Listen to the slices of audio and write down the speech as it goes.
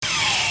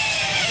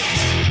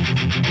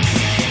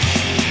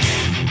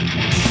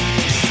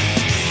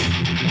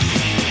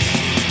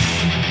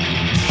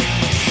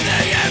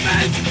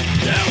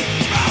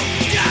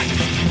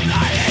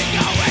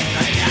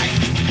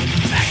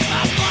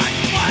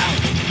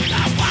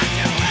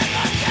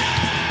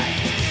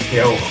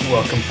Yo,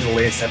 welcome to the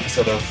latest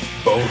episode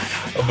of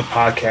both of the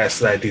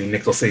podcasts that I do,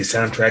 Nickel City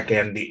Soundtrack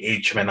and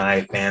the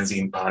HMNI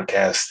Fanzine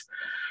podcast.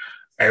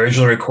 I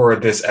originally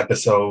recorded this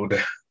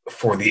episode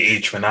for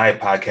the HMNI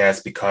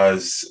podcast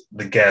because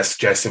the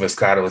guest, Jesse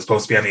Moscato, was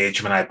supposed to be on the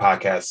HMNI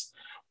podcast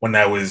when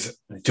I was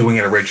doing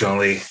it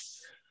originally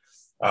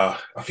a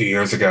few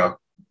years ago.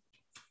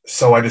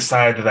 So I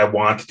decided that I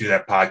want to do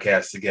that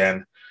podcast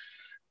again.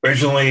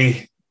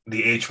 Originally,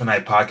 the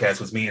H1I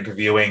podcast was me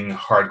interviewing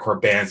hardcore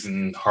bands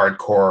and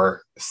hardcore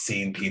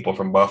scene people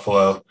from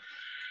Buffalo.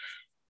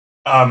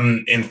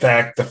 In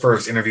fact, the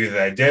first interview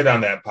that I did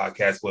on that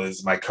podcast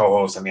was my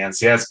co-host on the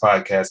NCS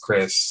podcast,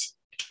 Chris.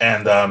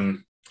 And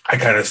I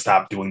kind of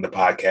stopped doing the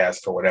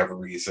podcast for whatever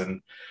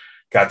reason.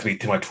 Got to be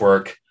too much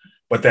work.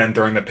 But then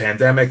during the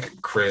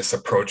pandemic, Chris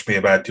approached me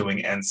about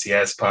doing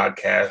NCS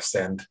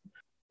podcast, and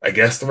I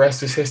guess the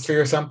rest is history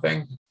or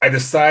something. I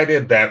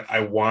decided that I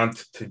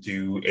want to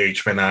do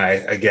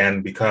HMNI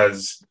again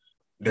because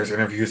there's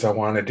interviews I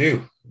want to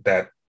do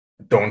that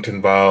don't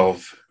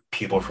involve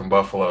people from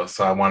Buffalo.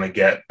 So I want to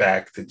get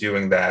back to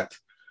doing that.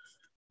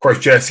 Of course,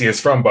 Jesse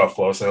is from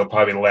Buffalo, so he'll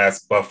probably be the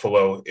last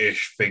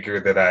Buffalo-ish figure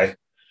that I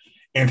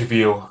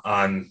interview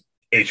on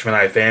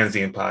HMNI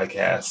Fanzine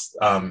podcast.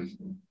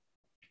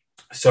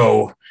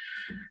 So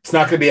it's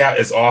not going to be out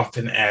as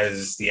often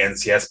as the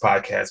NCS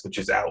podcast, which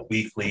is out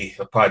weekly.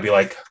 It'll probably be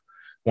like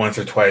once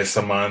or twice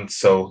a month.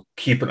 So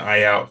keep an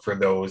eye out for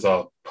those.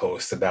 I'll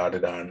post about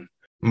it on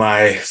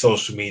my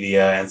social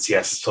media,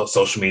 NCS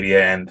social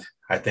media. And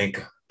I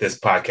think this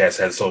podcast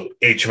has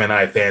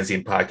HMNI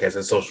Fanzine podcast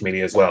and social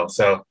media as well.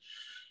 So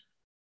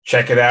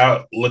check it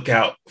out. Look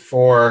out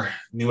for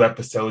new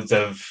episodes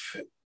of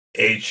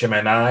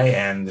HMNI,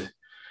 and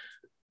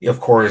of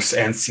course,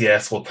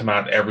 NCS will come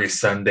out every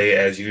Sunday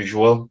as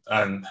usual.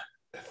 And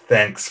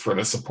thanks for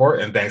the support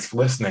and thanks for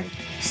listening.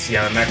 See you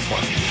on the next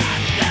one.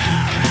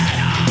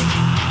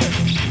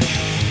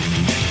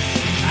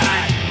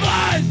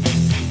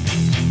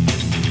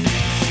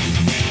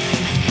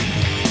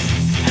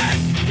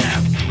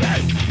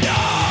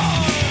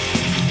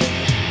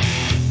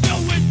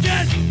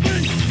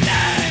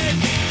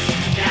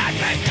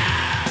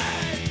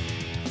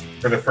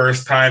 For the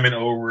first time in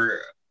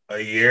over a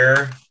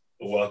year,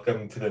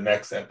 welcome to the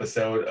next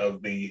episode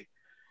of the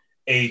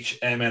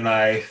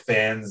HMNI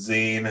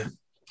Fanzine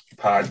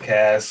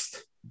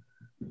podcast.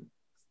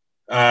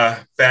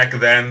 Back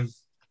then,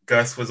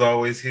 Gus was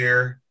always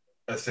here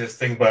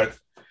assisting, but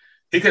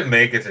he couldn't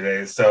make it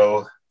today.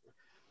 So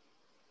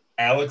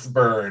Alex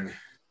Byrne,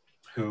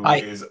 who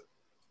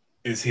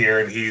is here,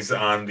 and he's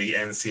on the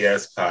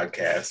NCS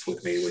podcast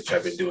with me, which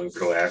I've been doing for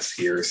the last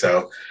year or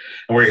so.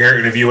 And we're here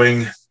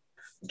interviewing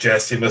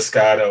Jesse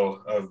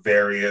Moscato of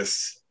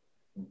various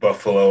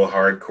Buffalo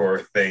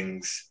hardcore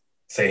things.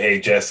 Say hey,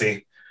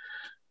 Jesse.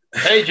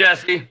 Hey,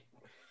 Jesse.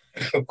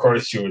 Of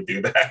course you would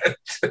do that.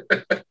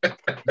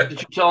 What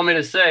did you tell me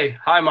to say?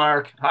 Hi,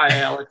 Mark. Hi,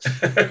 Alex.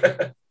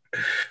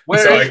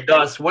 Where is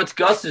Gus? What's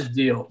Gus's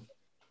deal?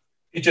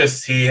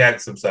 He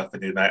had some stuff to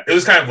do tonight. It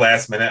was kind of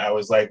last minute. I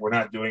was like, we're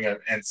not doing an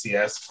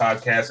NCS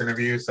podcast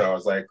interview. So I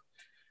was like,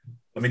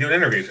 let me do an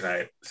interview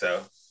tonight.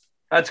 So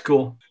that's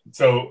cool.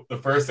 So the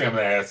first thing I'm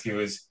going to ask you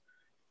is,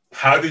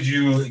 how did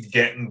you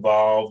get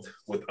involved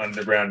with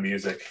underground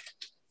music?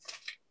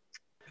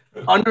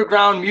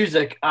 Underground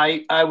music,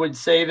 I would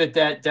say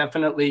that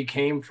definitely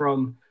came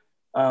from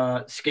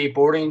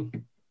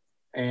skateboarding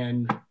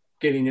and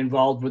getting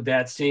involved with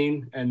that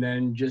scene. And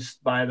then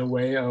just by the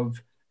way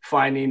of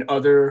finding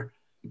other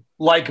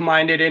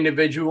like-minded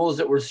individuals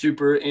that were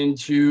super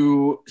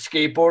into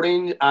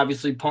skateboarding.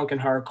 Obviously, punk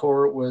and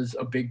hardcore was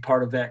a big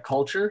part of that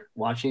culture.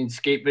 Watching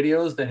skate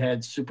videos that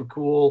had super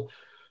cool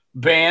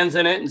bands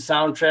in it and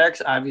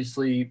soundtracks,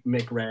 obviously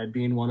Mick Rad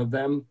being one of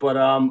them. But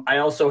I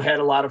also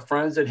had a lot of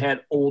friends that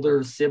had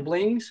older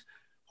siblings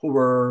who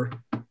were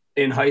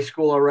in high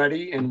school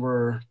already and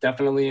were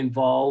definitely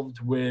involved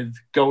with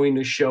going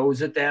to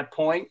shows at that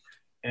point.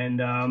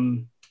 And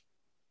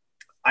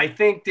I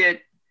think that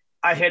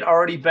I had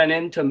already been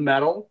into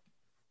metal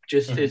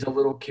just as a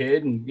little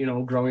kid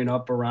and, growing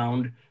up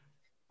around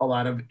a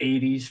lot of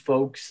 80s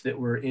folks that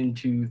were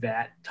into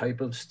that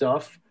type of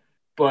stuff.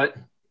 But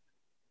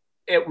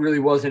it really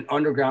wasn't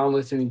underground,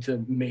 listening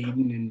to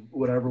Maiden and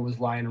whatever was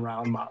lying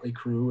around, Motley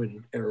Crue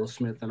and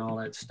Aerosmith and all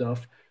that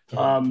stuff.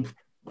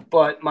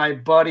 But my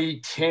buddy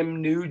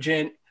Tim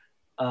Nugent,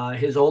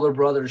 his older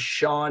brother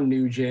Sean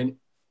Nugent,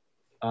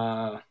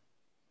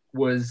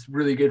 was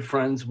really good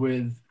friends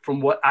with, from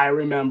what I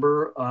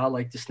remember,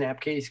 like the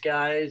Snapcase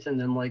guys, and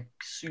then like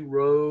Sue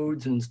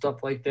Rhodes and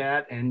stuff like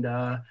that. And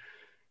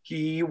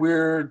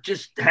we're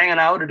just hanging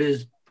out at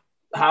his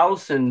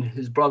house, and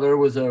his brother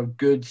was a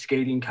good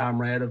skating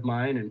comrade of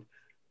mine. And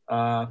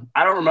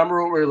I don't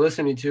remember what we were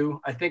listening to.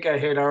 I think I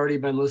had already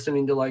been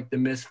listening to like the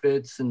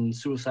Misfits and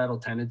Suicidal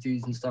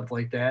Tendencies and stuff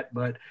like that.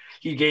 But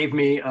he gave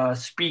me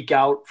Speak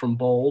Out from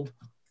Bold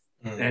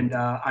and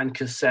on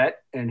cassette,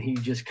 and he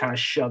just kind of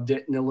shoved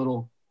it in a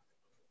little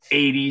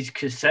 80s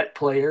cassette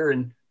player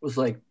and was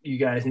like, you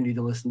guys need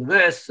to listen to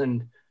this.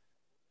 And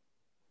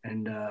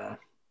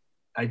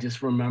I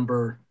just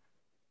remember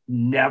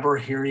never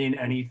hearing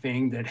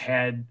anything that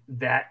had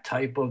that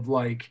type of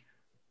like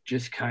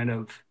just kind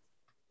of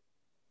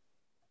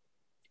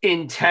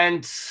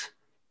intense,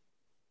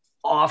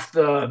 off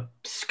the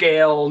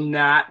scale,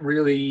 not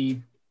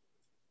really,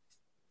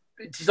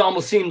 it just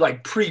almost seemed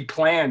like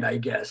pre-planned, I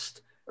guess,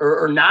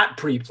 or not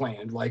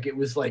pre-planned. Like it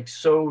was like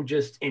so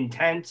just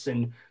intense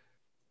and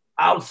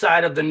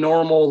outside of the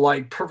normal,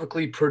 like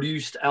perfectly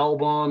produced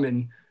album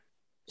and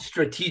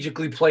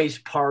strategically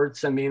placed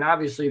parts. I mean,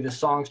 obviously the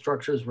song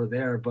structures were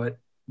there, but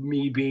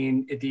me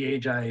being at the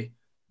age I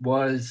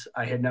was,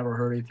 I had never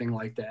heard anything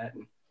like that.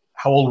 And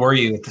How old were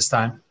you at this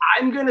time?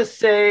 I'm going to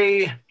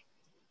say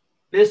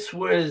this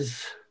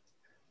was,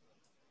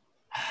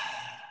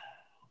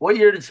 what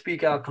year did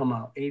Speak Out come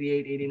out?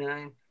 88,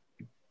 89?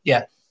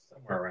 Yeah.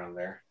 Somewhere around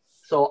there.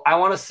 So I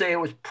want to say it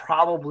was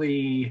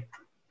probably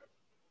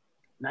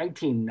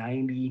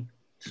 1990.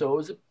 So it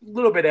was a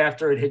little bit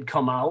after it had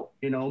come out,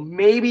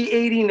 maybe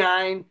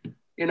 89,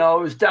 it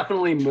was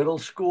definitely middle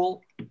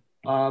school.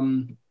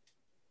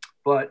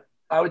 But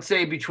I would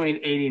say between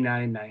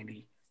 89 and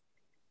 90.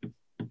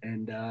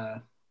 And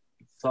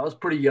so I was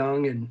pretty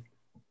young and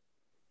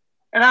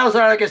I was,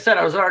 like I said,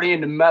 I was already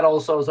into metal.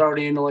 So I was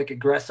already into like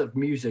aggressive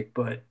music,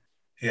 but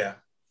yeah,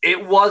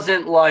 it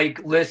wasn't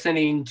like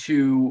listening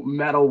to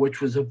metal,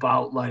 which was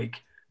about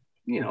like,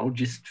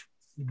 just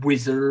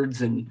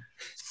wizards and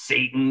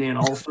Satan and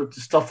all sorts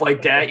of stuff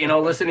like that.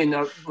 Listening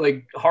to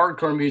like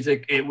hardcore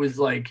music, it was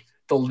like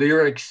the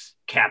lyrics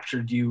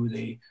captured you.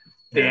 They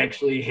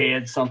actually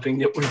had something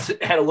that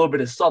had a little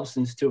bit of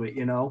substance to it,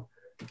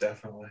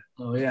 Definitely.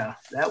 So yeah,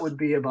 that would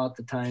be about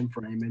the time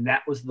frame, and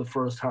that was the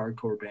first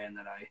hardcore band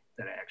that I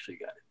actually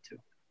got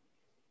into.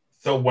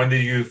 So when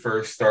did you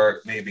first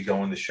start maybe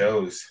going to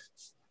shows?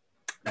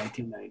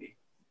 1990.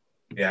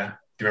 Yeah.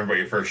 Do you remember what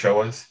your first show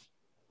was?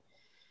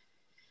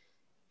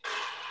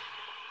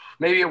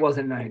 Maybe it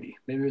wasn't 90.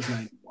 Maybe it was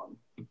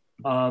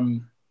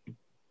 91. This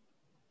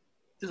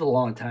is a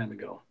long time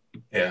ago.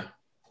 Yeah.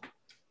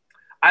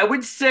 I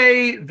would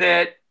say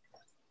that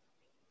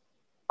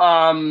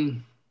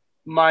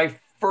my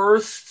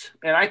first,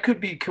 and I could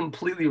be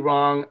completely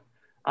wrong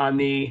on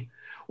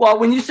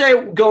when you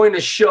say going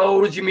to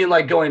shows, you mean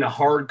like going to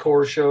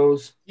hardcore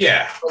shows?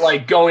 Yeah. Or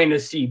like going to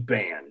see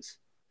bands,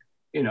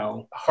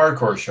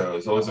 Hardcore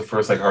shows. What was the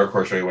first like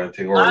hardcore show you went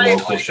to, or a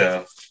local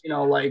show?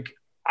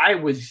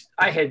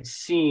 I had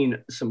seen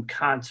some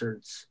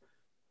concerts.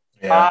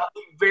 Yeah.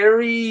 The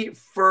very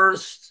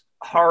first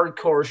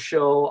hardcore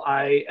show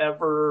I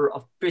ever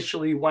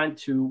officially went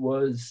to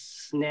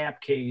was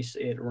Snapcase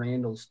at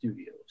Randall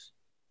Studios.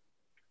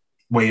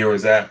 What year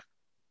was that?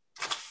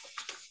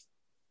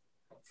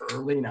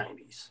 Early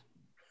 90s.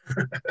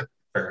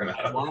 Fair enough.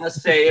 I want to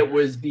say it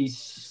was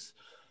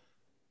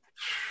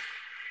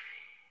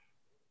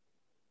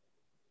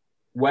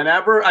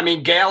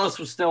Gallus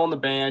was still in the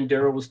band.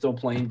 Daryl was still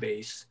playing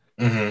bass.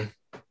 Mm-hmm.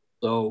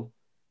 So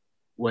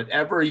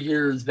whatever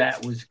years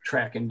that was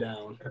tracking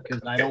down,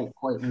 because I don't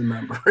quite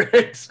remember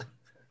it.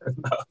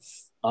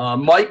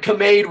 Mike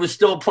Kamade was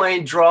still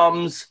playing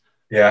drums.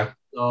 Yeah.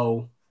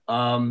 So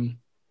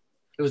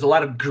there was a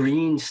lot of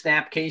green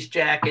Snapcase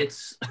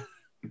jackets.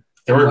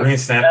 There were green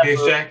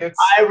Snapcase jackets?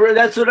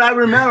 That's what I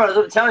remember.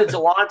 I'm telling you, it's a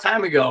long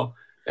time ago.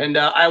 And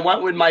I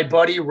went with my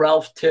buddy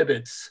Ralph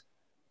Tibbetts.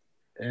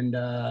 And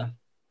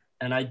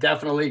I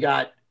definitely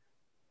got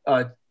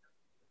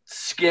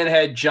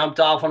skinhead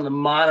jumped off one of the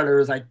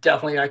monitors. I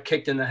definitely got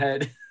kicked in the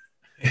head.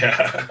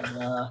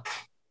 Yeah.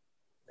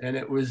 And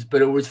it was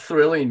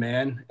thrilling,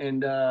 man.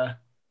 And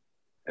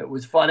it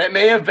was fun. It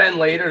may have been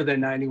later than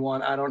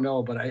 91. I don't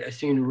know, but I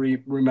seem to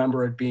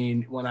remember it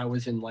being when I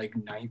was in like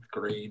 9th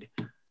grade.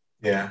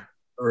 Yeah.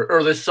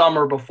 Or the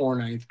summer before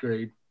 9th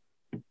grade.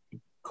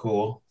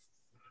 Cool.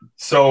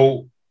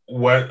 So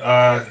what,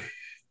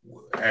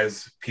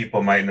 as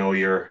people might know,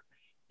 you're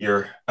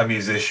a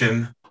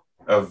musician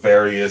of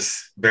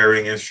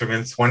varying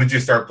instruments. When did you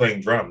start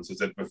playing drums?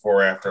 Was it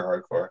before or after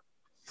hardcore?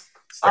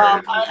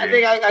 I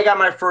think I got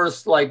my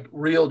first like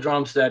real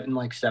drum set in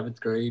like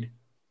 7th grade.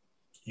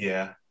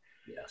 Yeah.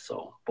 Yeah.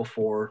 So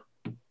before.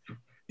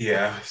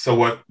 Yeah. So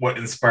what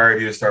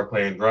inspired you to start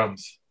playing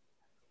drums?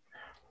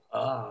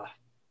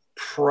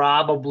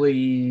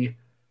 Probably.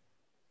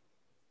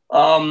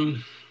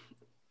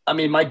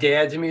 My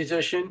dad's a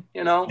musician,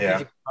 he's a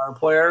guitar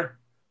player.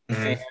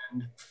 Mm-hmm.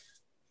 And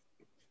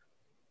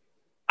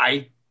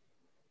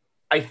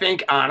I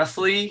think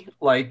honestly,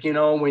 like,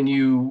 when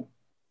you,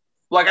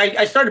 like,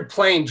 I started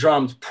playing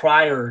drums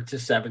prior to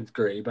 7th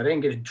grade, but I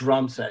didn't get a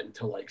drum set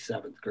until like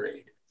 7th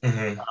grade.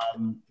 Mm-hmm.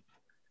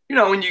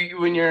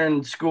 When you're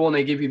in school and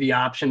they give you the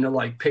option to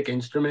like pick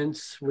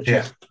instruments, which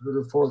is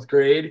 3rd or 4th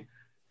grade,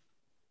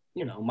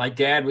 my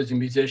dad was a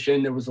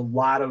musician. There was a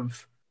lot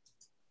of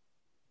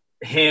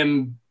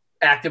him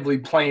actively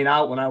playing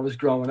out when I was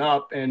growing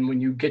up. And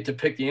when you get to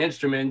pick the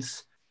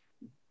instruments,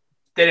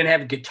 they didn't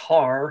have a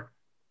guitar.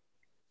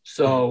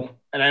 So,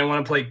 and I didn't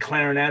want to play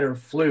clarinet or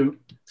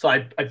flute. So I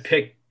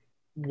picked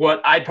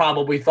what I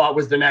probably thought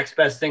was the next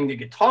best thing to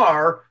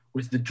guitar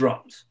was the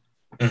drums.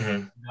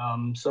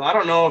 Mm-hmm. So I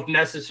don't know if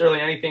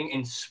necessarily anything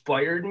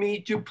inspired me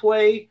to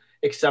play,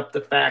 except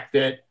the fact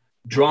that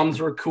drums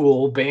were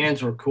cool,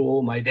 bands were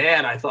cool. My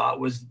dad, I thought,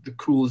 was the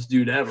coolest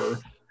dude ever,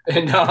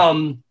 and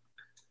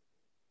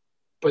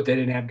but they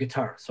didn't have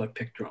guitar, so I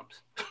picked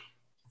drums.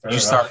 Did you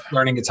start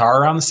learning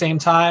guitar around the same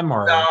time,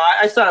 or? No,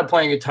 I started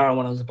playing guitar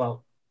when I was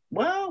about,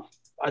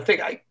 I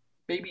think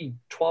maybe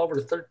 12 or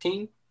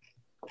 13.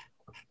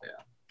 Yeah.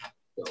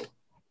 So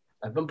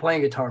I've been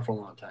playing guitar for a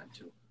long time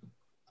too.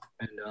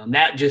 And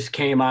that just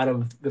came out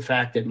of the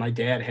fact that my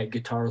dad had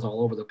guitars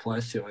all over the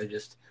place. So I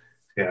just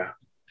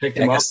picked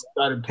him up and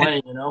started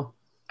playing,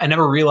 I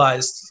never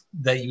realized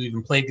that you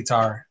even played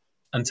guitar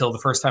until the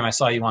first time I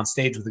saw you on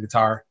stage with the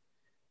guitar.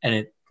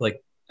 And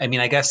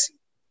I guess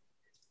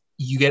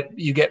you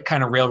get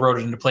kind of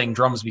railroaded into playing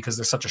drums because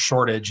there's such a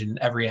shortage and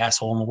every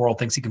asshole in the world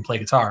thinks he can play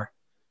guitar.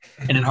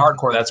 And in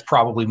hardcore, that's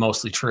probably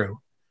mostly true.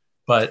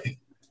 But,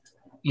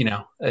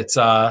 it's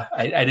I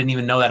didn't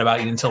even know that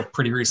about you until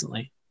pretty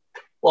recently.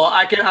 Well,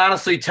 I can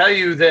honestly tell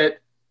you that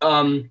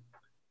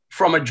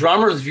from a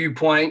drummer's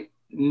viewpoint,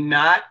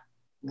 not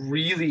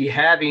really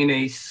having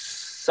a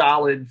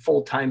solid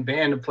full-time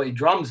band to play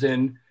drums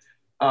in,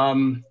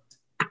 I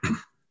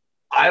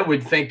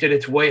would think that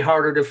it's way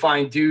harder to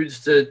find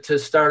dudes to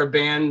start a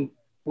band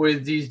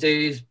with these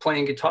days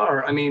playing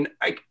guitar. I mean,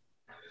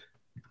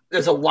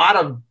 there's a lot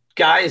of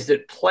guys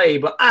that play,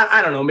 but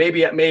I don't know.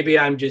 Maybe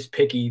I'm just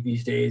picky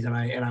these days, and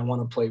I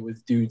want to play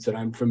with dudes that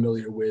I'm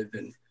familiar with,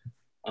 and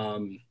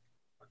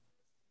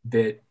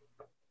that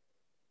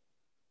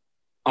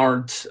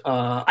aren't.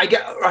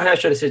 I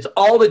should have said it's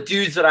all the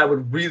dudes that I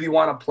would really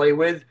want to play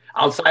with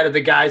outside of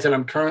the guys that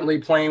I'm currently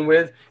playing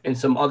with, and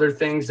some other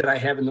things that I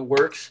have in the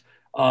works.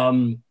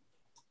 A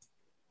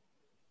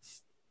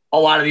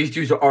lot of these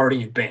dudes are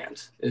already in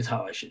bands, is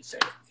how I should say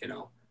it,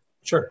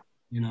 Sure.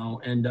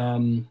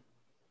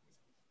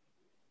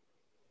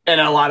 And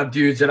a lot of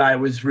dudes that I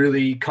was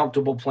really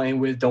comfortable playing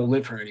with don't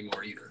live here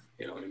anymore either.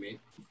 You know what I mean?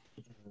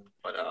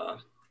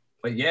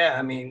 But yeah,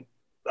 I mean,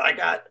 I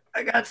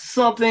got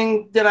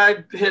something that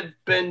I have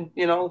been,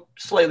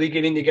 slightly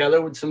getting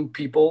together with some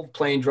people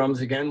playing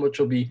drums again, which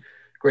will be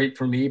great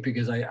for me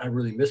because I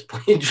really miss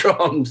playing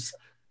drums.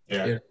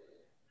 Yeah.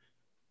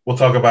 We'll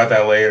talk about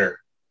that later.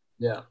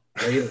 Yeah.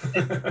 Later.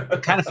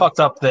 Kind of fucked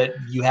up that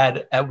you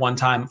had at one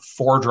time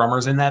 4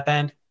 drummers in that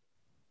band.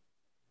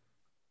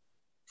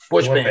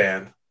 Which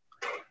band?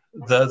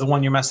 The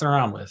one you're messing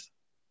around with.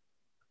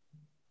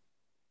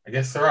 I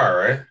guess there are,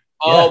 right?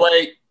 Oh,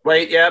 yeah.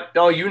 Wait. Yep.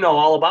 No, you know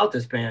all about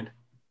this band.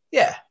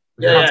 Yeah.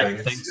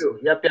 Yeah.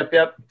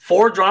 Yep.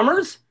 4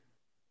 drummers?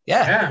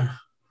 Yeah.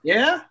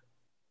 Yeah.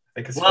 I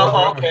think it's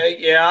okay.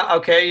 Yeah.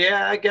 Okay.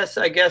 Yeah. I guess.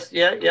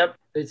 Yeah. Yep.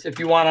 It's if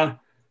you want to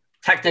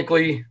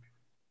technically.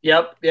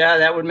 Yep. Yeah.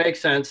 That would make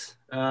sense.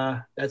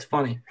 That's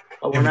funny.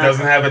 But if it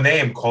doesn't have a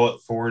name, call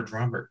it 4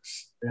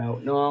 drummers.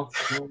 No.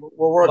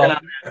 We're working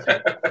on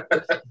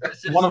that.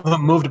 One of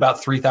them moved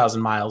about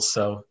 3,000 miles,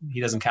 so he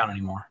doesn't count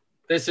anymore.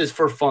 This is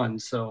for fun.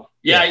 So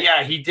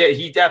yeah, he did.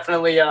 He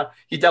definitely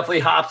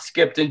hopped,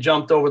 skipped, and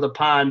jumped over the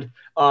pond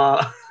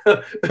on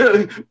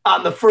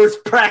the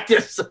first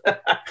practice, which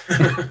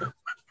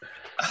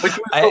was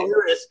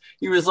hilarious.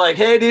 He was like,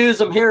 "Hey,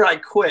 dudes, I'm here. I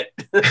quit."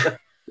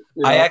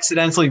 I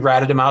accidentally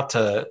ratted him out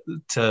to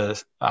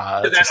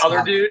that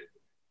other dude.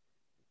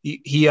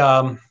 He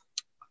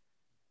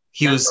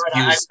was.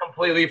 I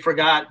completely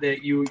forgot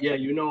that you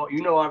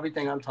know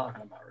everything I'm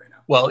talking about right now.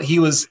 Well, he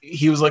was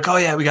like, oh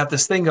yeah, we got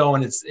this thing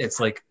going. It's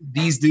like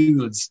these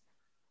dudes,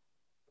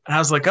 and I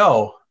was like,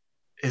 oh,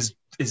 is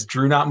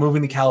Drew not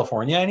moving to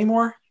California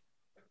anymore?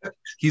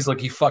 He's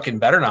like, you fucking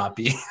better not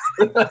be.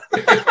 Hope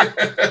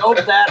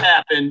that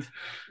happened.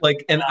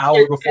 Like an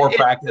hour before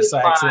practice,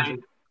 I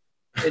accidentally.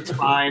 It's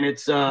fine.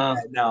 It's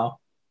no.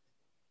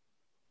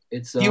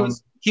 It's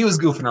he was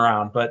goofing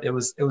around, but it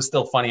was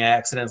still funny. I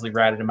accidentally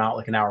ratted him out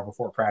like an hour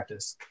before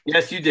practice.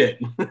 Yes, you did.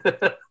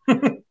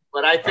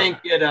 But I think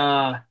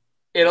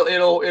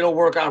it'll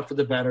work out for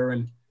the better.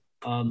 And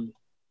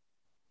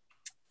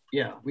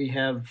we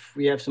have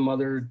some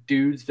other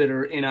dudes that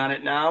are in on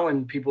it now,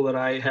 and people that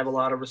I have a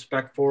lot of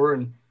respect for,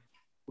 and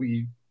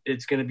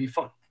it's going to be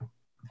fun.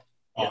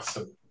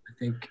 Awesome. I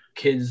think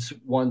kids,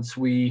 once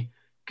we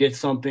get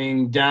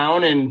something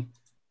down and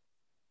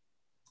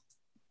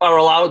are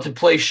allowed to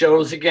play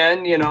shows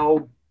again,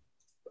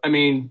 I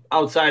mean,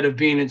 outside of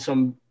being in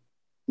some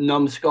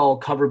numbskull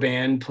cover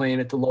band playing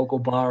at the local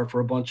bar for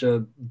a bunch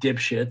of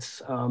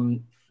dipshits,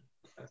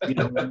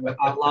 we're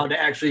allowed to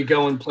actually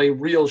go and play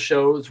real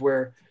shows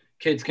where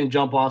kids can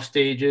jump off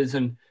stages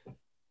and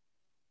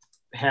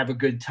have a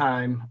good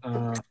time.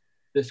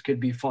 This could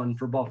be fun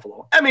for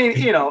Buffalo. I mean,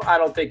 I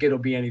don't think it'll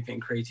be anything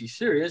crazy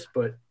serious,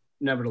 but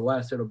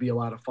nevertheless, it'll be a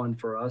lot of fun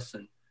for us.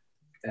 And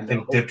I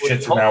think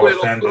dipshits are now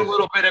offended. A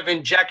little bit of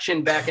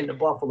injection back into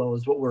Buffalo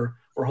is what we're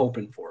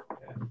hoping for.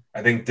 Yeah.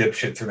 I think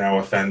dipshits are now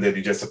offended.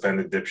 You just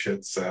offended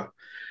dipshits. So,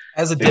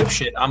 as a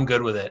dipshit, I'm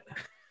good with it.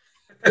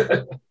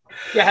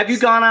 Yeah. Have you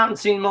gone out and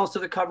seen most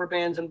of the cover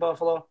bands in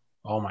Buffalo?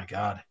 Oh my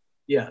God.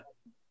 Yeah.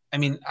 I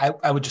mean,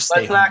 I would just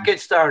stay Let's home. not get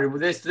started.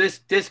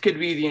 This could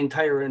be the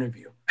entire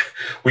interview.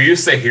 We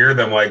used to hear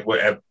them like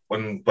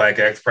when Black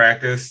X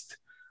practiced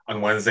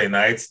on Wednesday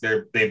nights.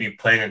 They'd be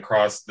playing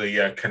across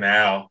the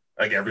canal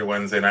like every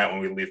Wednesday night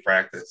when we leave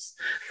practice.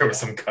 There was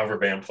some cover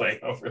band playing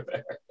over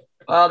there.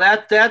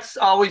 That's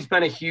always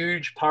been a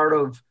huge part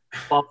of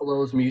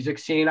Buffalo's music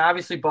scene.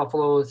 Obviously,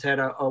 Buffalo has had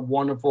a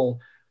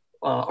wonderful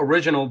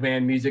original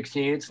band music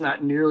scene. It's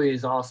not nearly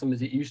as awesome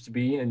as it used to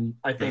be, and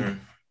I think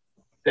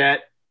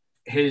that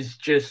has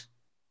just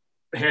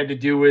had to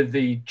do with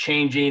the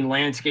changing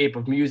landscape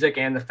of music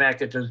and the fact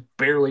that there's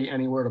barely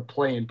anywhere to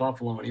play in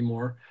Buffalo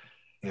anymore.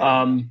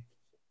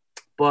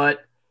 But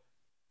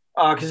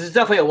because there's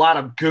definitely a lot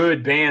of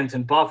good bands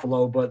in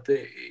Buffalo, but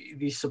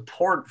the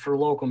support for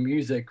local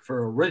music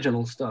for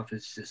original stuff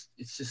is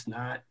just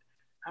not.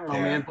 I don't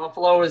know, man.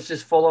 Buffalo is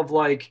just full of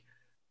like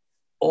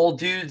old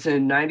dudes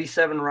and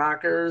 97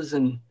 rockers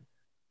and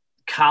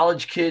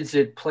college kids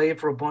that play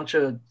for a bunch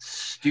of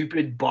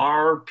stupid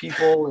bar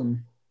people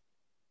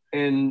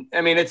and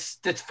I mean it's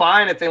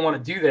fine if they want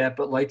to do that,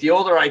 but like the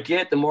older I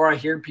get, the more I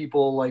hear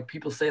people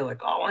say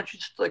like, oh, why don't you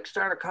just like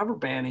start a cover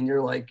band? And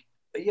you're like,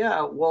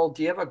 yeah, well,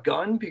 do you have a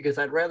gun? Because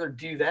I'd rather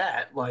do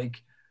that.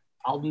 Like,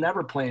 I'll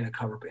never play in a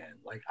cover band.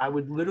 Like, I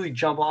would literally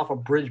jump off a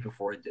bridge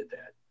before I did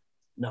that.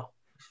 No.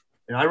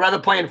 You know, I'd rather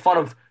play in front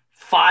of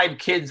 5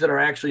 kids that are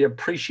actually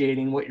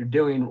appreciating what you're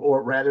doing,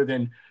 or rather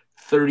than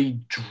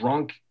 30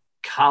 drunk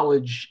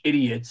college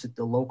idiots at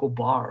the local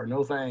bar.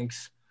 No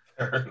thanks.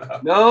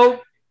 No.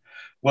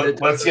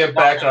 Let's get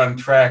back on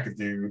track,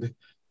 dude.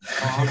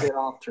 I'll get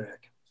off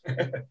track.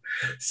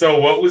 So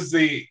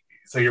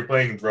you're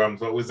playing drums.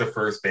 What was the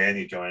first band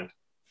you joined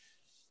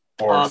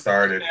or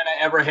started? The band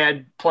I ever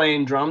had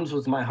playing drums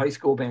was my high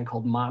school band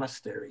called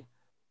Monastery.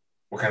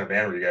 What kind of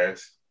band were you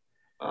guys?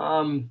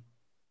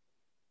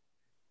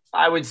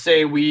 I would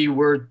say we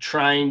were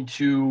trying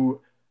to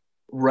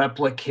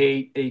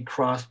replicate a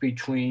cross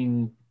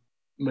between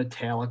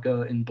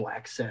Metallica and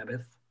Black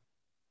Sabbath.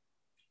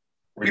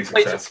 Were you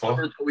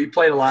successful? We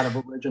played a lot of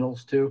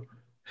originals too.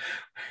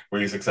 Were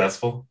you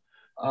successful?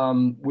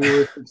 We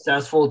were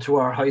successful to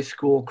our high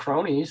school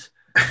cronies.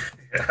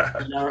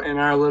 in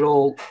our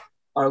little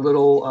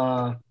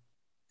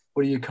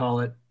what do you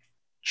call it?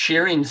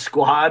 Cheering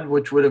squad,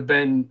 which would have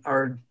been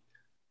our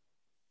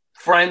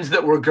friends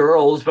that were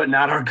girls, but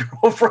not our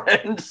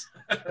girlfriends.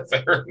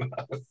 Fair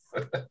enough.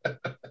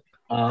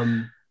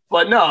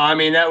 But no, I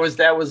mean that was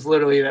like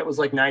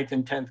 9th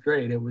and 10th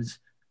grade. It was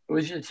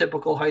your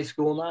typical high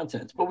school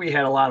nonsense, but we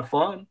had a lot of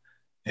fun.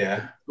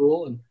 Yeah.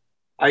 Cool. And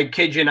I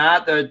kid you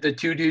not, the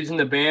 2 dudes in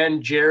the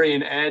band, Jerry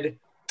and Ed,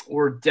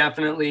 were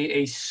definitely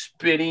a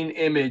spitting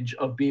image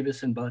of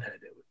Beavis and Butthead.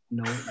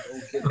 No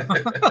kidding.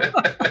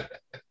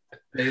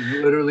 They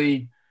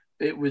literally,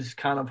 it was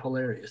kind of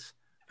hilarious.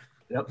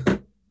 Yep.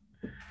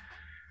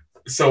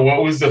 So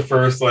what was the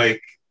first,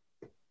 like,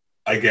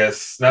 I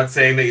guess, not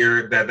saying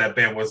that that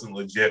band wasn't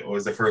legit, what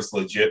was the first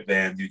legit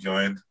band you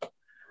joined?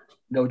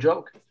 No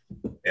joke.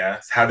 Yeah.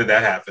 How did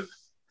that happen?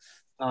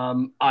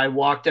 I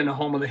walked into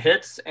Home of the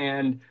Hits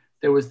and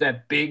there was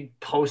that big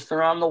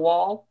poster on the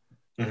wall.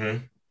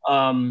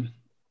 Mm-hmm.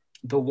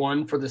 The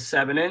one for the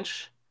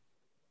 7-inch.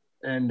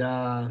 And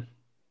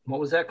what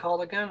was that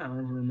called again? I don't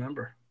even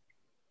remember.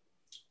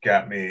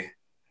 Got me.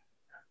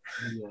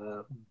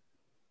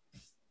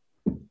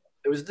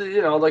 It was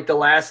like the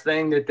last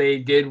thing that they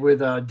did with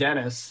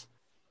Dennis.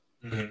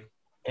 Mm-hmm.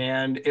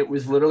 And it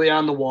was literally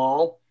on the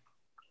wall.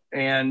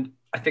 And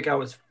I think I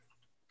was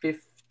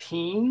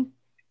 15.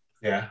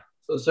 Yeah.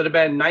 So it would have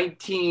been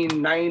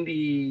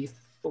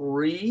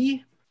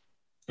 1993.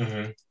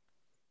 Mm-hmm.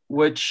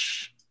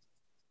 Which,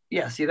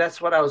 yeah, see,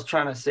 that's what I was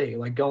trying to say,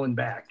 like going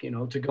back,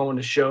 to going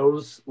to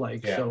shows,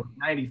 like, yeah. So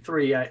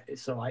 93, I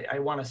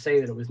want to say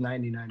that it was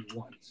 90,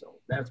 91. So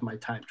that's my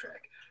time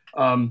track.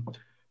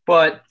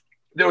 But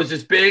there was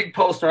this big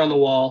poster on the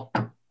wall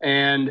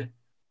and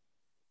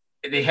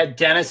they had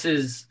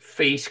Dennis's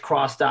face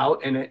crossed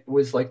out and it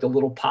was like the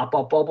little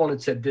pop-up bubble and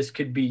it said, "This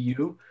could be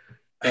you."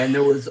 And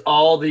there was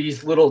all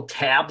these little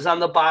tabs on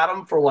the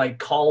bottom for like,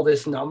 call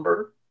this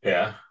number.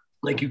 Yeah.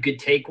 Like you could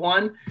take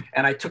one,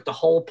 and I took the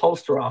whole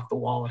poster off the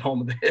wall at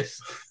Home of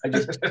this. I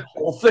just took the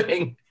whole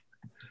thing.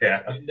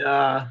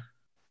 Yeah.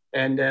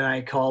 And then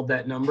I called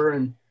that number,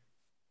 and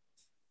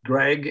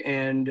Greg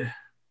and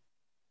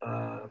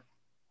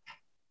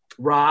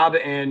Rob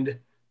and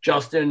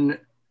Justin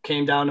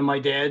came down to my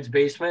dad's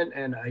basement,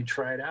 and I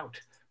tried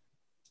out.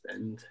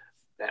 And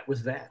that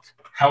was that.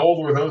 How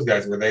old were those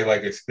guys? Were they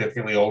like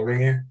significantly older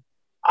than you?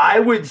 I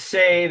would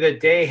say that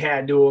they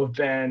had to have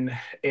been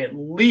at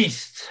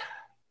least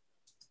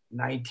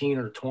 19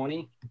 or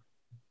 20,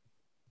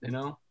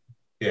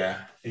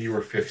 Yeah, you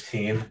were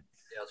 15. Yeah,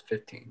 I was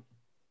 15.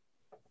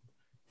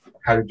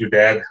 How'd your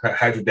dad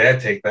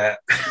take that?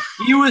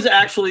 He was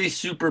actually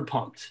super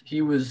pumped.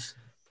 He was,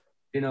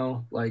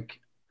 like,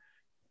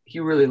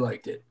 he really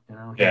liked it.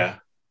 Yeah.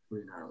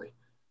 Really gnarly.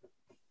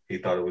 He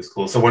thought it was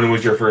cool. So when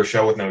was your first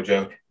show with No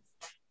Joke?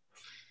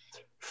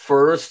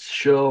 First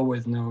show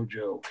with No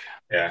Joke.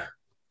 Yeah.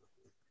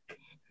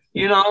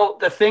 You know,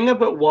 the thing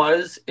of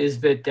it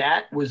is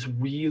that was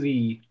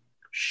really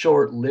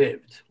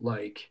short-lived.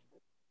 Like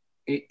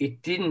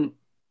it didn't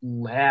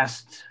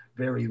last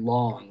very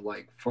long,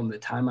 like from the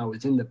time I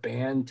was in the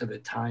band to the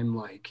time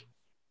like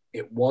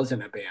it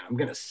wasn't a band. I'm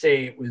gonna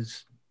say it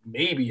was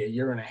maybe a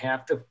year and a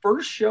half. The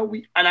first show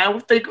I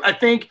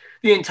think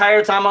the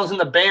entire time I was in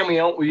the band,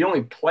 we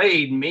only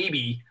played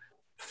maybe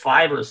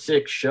 5 or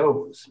 6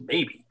 shows,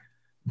 maybe.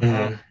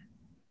 Mm-hmm.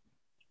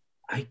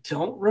 I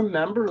don't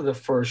remember the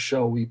first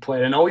show we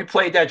played. I know we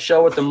played that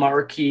show at the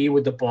Marquee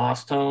with the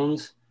Boss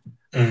Tones.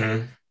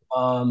 Mm-hmm.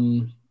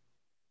 Um,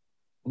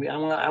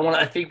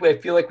 I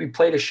feel like we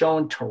played a show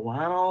in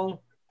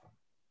Toronto.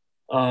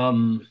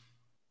 Um,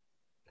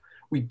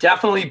 we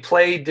definitely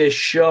played this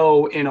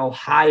show in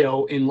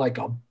Ohio in like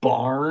a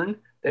barn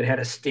that had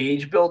a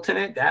stage built in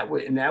it. That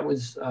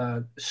was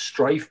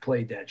Strife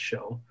played that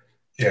show.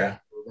 Yeah.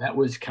 That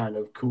was kind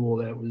of cool.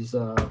 That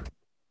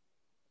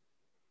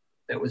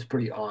was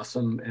pretty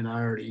awesome. And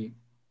I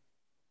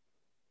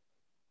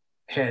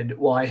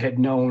had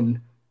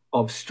known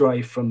of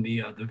Strife from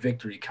the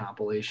Victory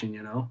compilation,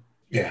 you know.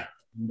 Yeah.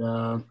 And,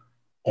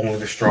 Only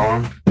the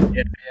Strong.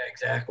 yeah,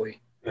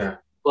 exactly. Yeah.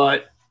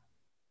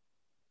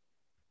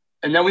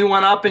 And then we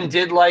went up and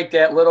did like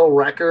that little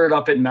record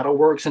up at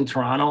Metalworks in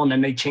Toronto, and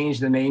then they changed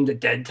the name to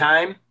Dead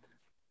Time.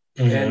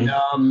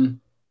 Mm-hmm.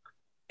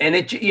 And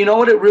it, you know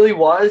what it really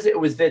was? It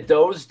was that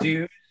those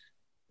dudes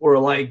were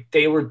like,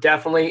 they were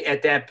definitely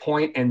at that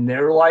point in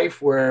their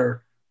life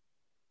where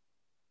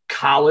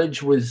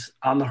college was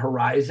on the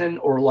horizon,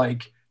 or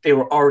like they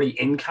were already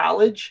in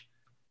college.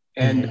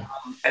 And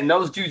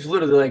those dudes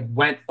literally like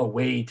went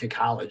away to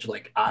college,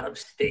 like out of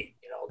state.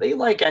 You know, they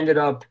like ended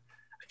up.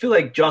 I feel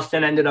like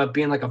Justin ended up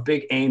being like a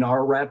big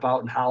A&R rep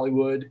out in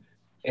Hollywood,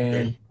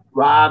 and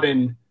Rob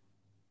and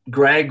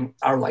Greg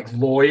are like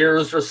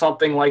lawyers or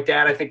something like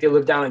that. I think they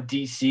live down in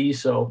DC,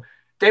 so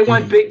they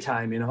went big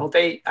time. You know,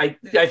 I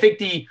think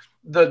the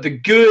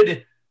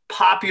good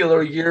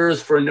popular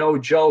years for No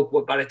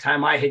Joke, by the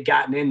time I had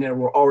gotten in there,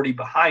 were already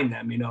behind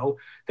them. You know,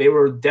 they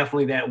were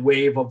definitely that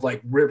wave of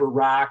like River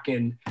Rock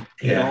and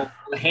you know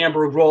the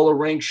Hamburg roller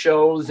rink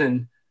shows,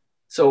 and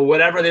so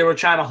whatever they were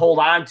trying to hold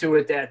on to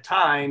at that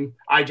time,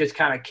 I just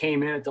kind of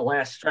came in at the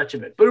last stretch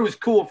of it. But it was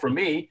cool for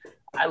me.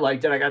 I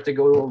liked it. I got to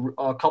go to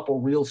a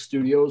couple real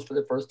studios for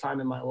the first time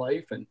in my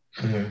life, and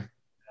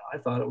I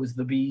thought it was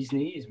the bee's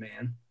knees,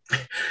 man.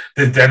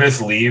 Did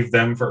Dennis leave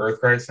them for Earth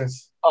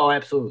Crisis? Oh,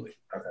 absolutely.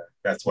 Okay,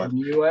 that's what.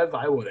 Wouldn't you have?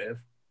 I would have.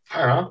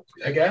 I don't know.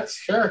 I guess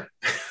sure.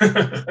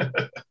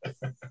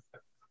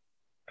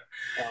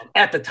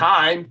 At the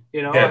time,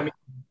 you know, Yeah, I mean,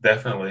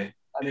 definitely.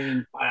 I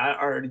mean, I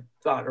already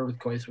thought Earth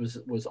Crisis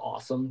was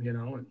awesome, you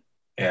know, and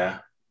Yeah.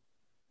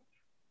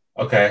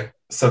 Okay,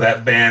 so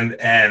that band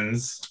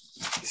ends.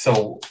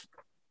 So,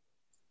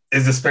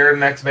 is Despair the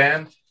next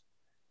band?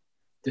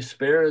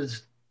 Despair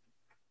is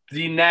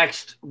the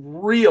next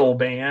real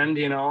band,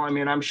 you know. I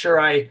mean, I'm sure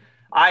I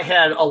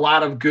had a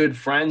lot of good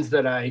friends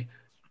that I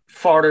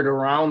farted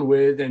around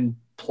with and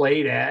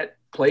played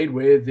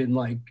with in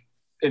like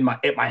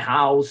at my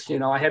house, you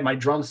know. I had my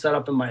drum set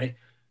up in my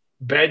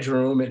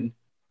bedroom,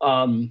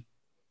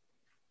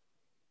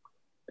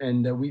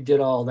 and we did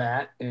all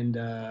that, and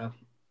I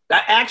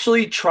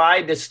actually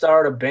tried to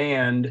start a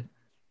band.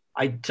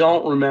 I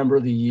don't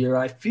remember the year.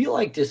 I feel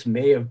like this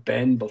may have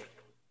been before.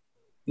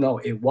 No,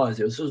 it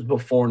was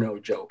before No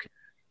Joke.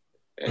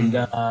 And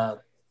the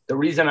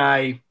reason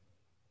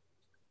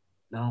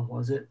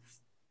was it?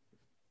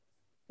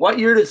 What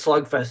year did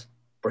Slugfest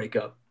break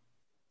up?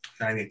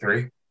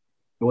 93.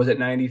 Was it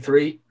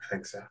 93? I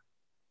think so.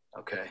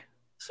 Okay.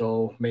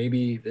 So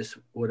maybe this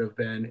would have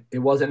been, it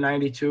wasn't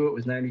 92, it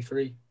was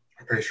 93.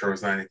 I'm pretty sure it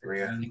was 93.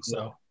 Yeah. I think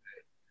so.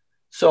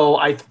 So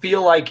I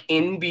feel like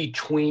in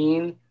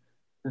between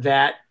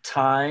that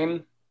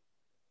time,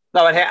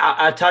 no,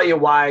 I'll tell you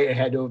why it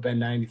had to have been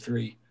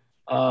 93.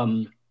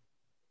 I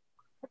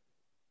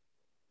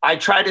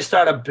tried to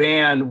start a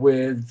band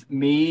with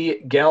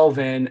me,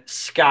 Galvin,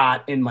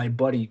 Scott, and my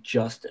buddy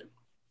Justin.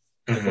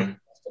 Justin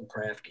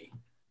Prafke.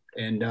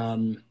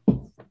 And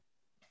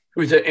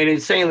who's an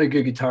insanely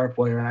good guitar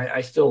player. And I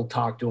still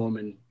talk to him,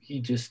 and he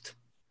just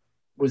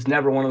was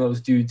never one of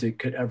those dudes that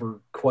could ever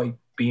quite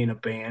be in a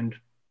band.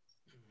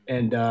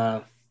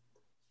 And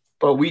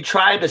but we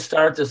tried to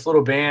start this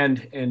little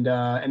band, and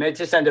it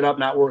just ended up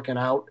not working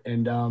out.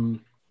 And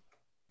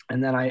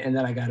then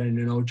I got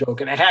into No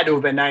Joke, and it had to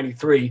have been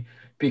 93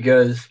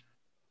 because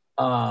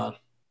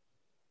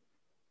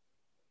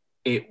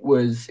it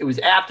was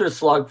after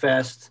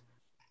Slugfest,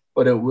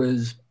 but it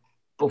was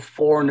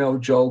before No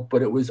Joke,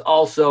 but it was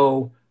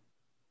also,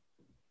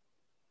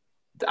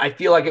 I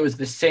feel like it was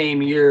the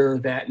same year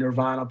that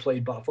Nirvana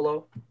played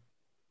Buffalo,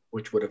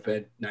 which would have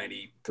been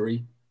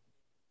 93.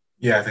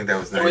 Yeah, I think that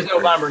was 93. It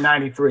was November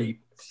 93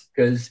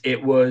 because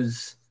it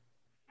was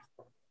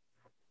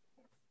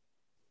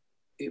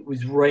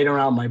right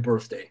around my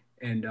birthday.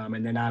 And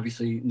then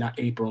obviously not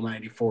April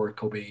 94,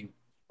 Cobain,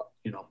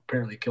 you know,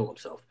 apparently killed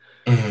himself.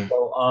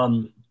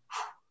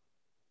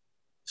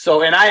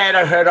 So, and I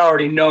had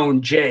already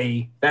known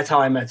Jay. That's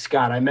how I met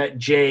Scott. I met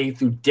Jay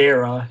through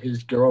Dara,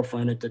 his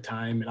girlfriend at the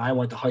time, and I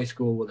went to high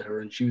school with her,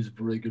 and she was a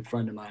really good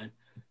friend of mine.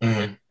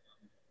 Mm-hmm.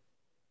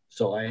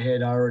 So I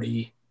had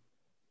already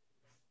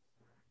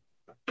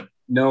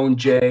known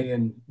Jay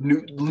and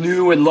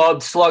knew and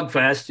loved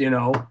Slugfest, you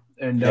know,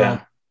 and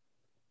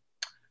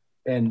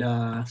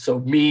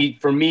so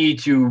for me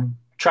to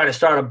try to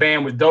start a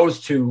band with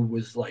those two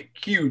was like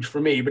huge for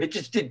me, but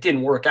it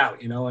didn't work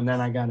out, you know. And then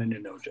I got into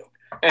No Joke.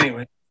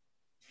 Anyway,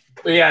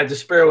 but yeah,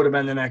 Despair would have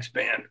been the next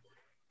band.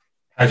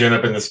 How'd you end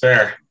up in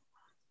Despair?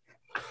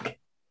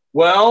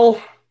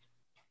 Well,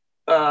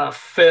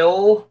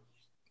 Phil,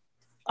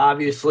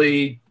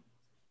 obviously,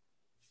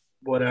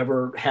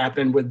 whatever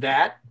happened with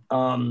that.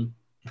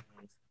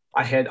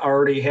 I had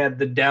already had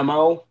the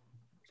demo.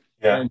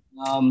 Yeah.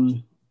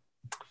 And,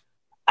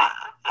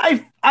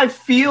 I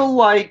feel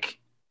like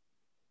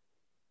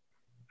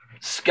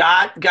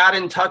Scott got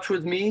in touch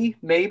with me.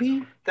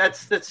 Maybe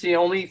that's the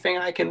only thing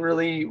I can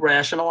really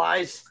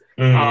rationalize.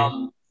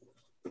 Mm-hmm.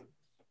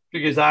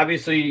 Because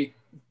obviously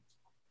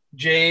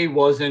Jay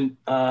wasn't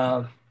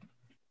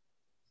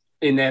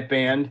in that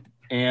band,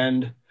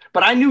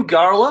 but I knew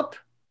Garlup,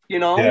 you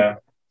know. Yeah.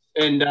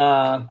 And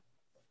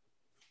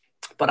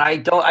but I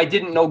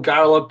didn't know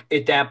Garlup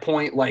at that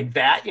point like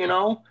that, you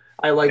know.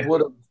 I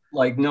would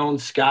have known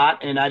Scott,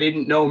 and I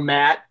didn't know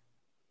Matt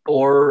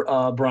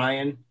or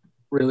Brian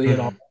really at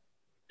all.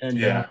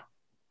 And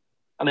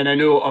I mean, I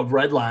knew of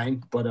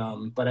Redline, but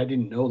I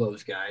didn't know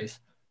those guys.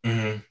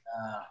 Mm-hmm.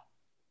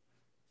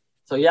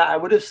 So yeah, I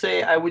would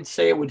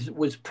say it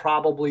was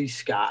probably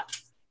Scott.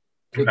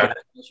 Okay.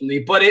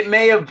 But it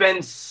may have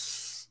been,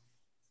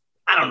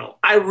 I don't know.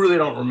 I really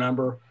don't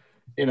remember,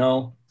 you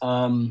know.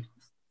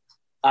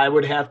 I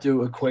would have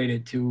to equate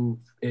it to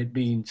it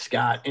being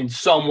Scott in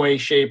some way,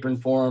 shape,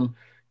 and form.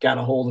 Got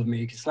a hold of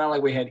me. It's not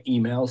like we had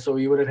email, so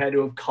he would have had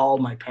to have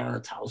called my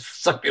parents' house,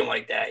 something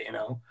like that, you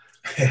know.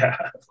 Yeah.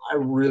 I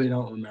really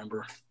don't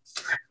remember.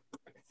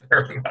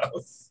 Fair enough.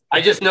 I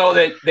just know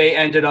that they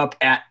ended up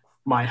at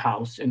my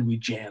house and we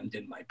jammed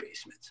in my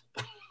basement.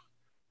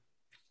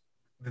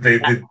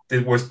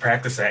 Was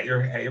practice at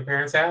your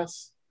parents'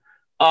 house?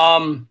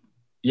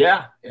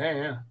 Yeah.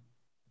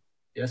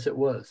 Yes, it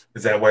was.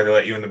 Is that why they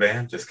let you in the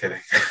band? Just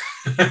kidding.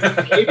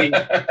 Maybe.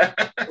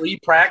 Free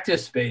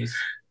practice space.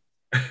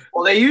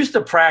 Well, they used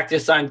to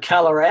practice on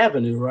Keller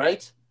Avenue,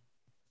 right?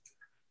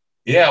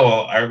 Yeah,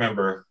 well, I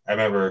remember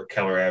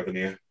Keller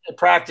Avenue. They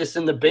practiced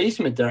in the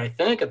basement there, I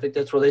think. I think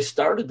that's where they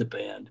started the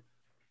band.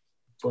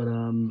 But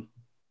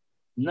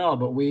no,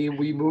 but we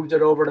moved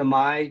it over to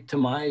my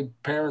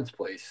parents'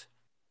 place.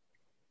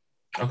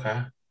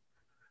 Okay.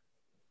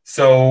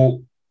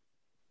 So,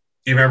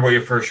 you remember what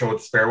your first show at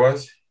Despair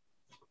was?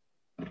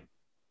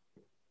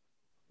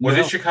 Was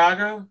it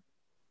Chicago?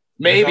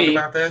 Maybe.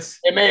 About this?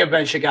 It may have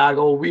been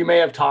Chicago. We may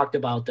have talked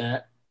about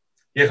that.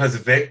 Yeah, because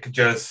Vic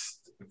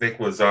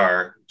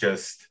Lazar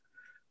just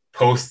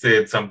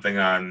posted something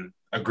on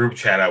a group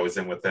chat I was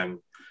in with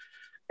him,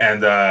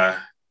 and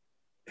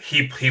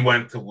he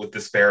went with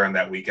Despair on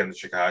that weekend in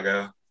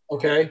Chicago.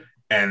 Okay.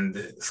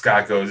 And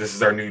Scott goes, "This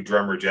is our new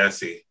drummer,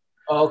 Jesse."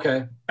 Oh,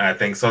 okay. And I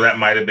think so. That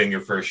might have been your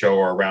first show,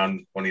 or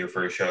around one of your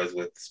first shows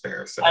with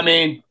Despair. So I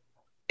mean,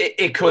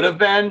 it could have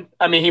been.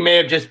 I mean, he may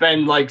have just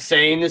been like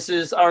saying, "This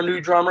is our new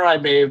drummer." I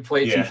may have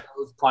played some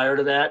shows prior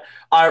to that.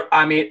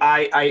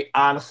 I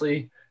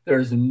honestly,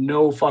 there's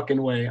no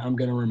fucking way I'm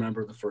gonna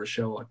remember the first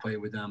show I played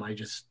with them.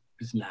 It's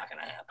not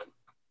gonna happen.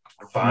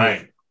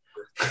 Fine.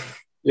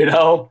 You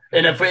know,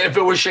 and if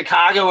it was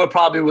Chicago, it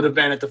probably would have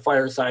been at the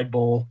Fireside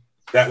Bowl.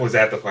 That was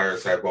at the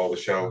Fireside Bowl, the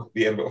show,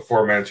 the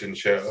aforementioned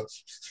show.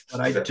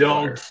 But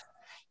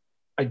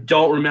I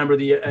don't remember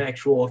the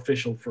actual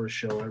official first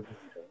show.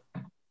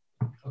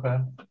 Okay,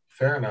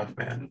 fair enough,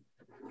 man.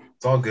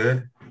 It's all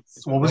good.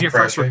 So what was your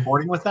first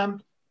recording with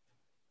them?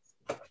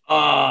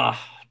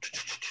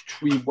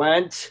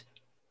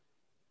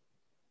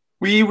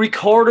 We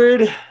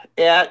recorded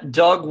at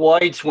Doug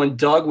White's when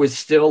Doug was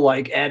still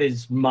like at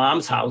his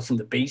mom's house in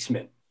the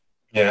basement.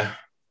 Yeah.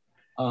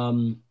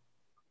 I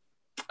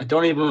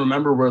don't even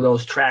remember where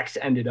those tracks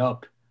ended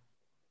up.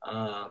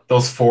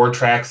 Those 4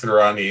 tracks that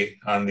are on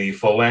the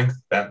full length,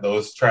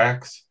 those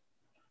tracks.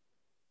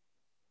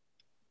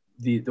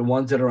 The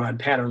ones that are on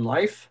Pattern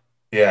Life.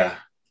 Yeah,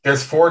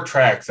 there's 4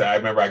 tracks that I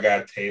remember I got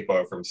a tape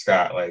of from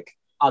Scott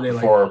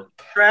before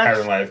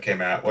Pattern Life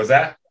came out. Was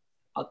that?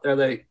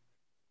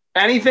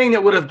 Anything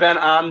that would have been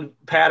on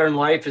Pattern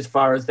Life as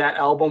far as that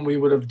album, we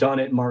would have done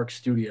at Mark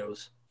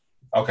Studios.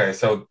 Okay,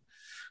 so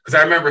because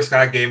I remember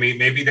Scott gave me,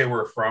 maybe they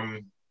were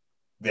from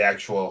the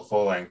actual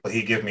full length, but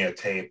he gave me a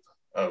tape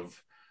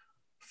of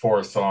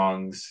 4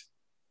 songs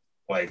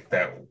like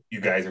that you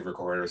guys have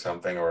recorded or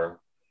something, or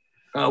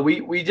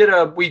we did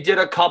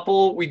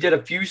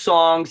a few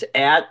songs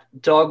at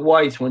Doug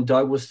White's when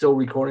Doug was still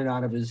recording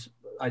out of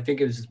I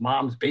think it was his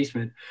mom's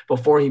basement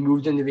before he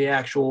moved into the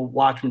actual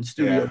Watchman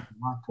studio in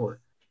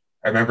Lockport.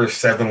 I remember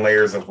 7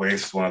 Layers of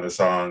Waste, one of the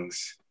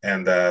songs,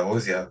 and what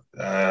was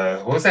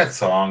that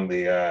song?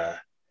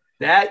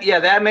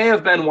 That may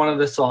have been one of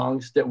the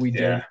songs that we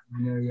did. Yeah.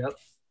 Yep.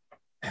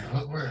 And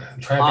I'm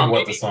trying to think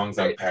what the songs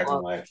on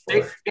Pattern Life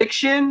were.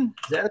 Fiction?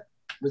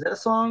 Was that a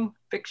song?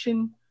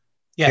 Fiction?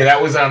 Yeah,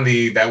 that was on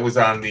the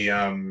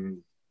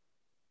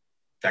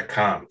that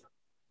comp.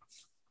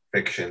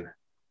 Fiction.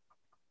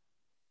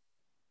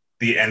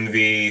 The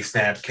Envy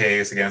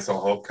Snapcase Against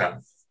All Hope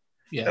comp.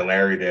 Yeah. That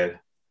Larry did.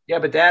 Yeah,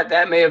 but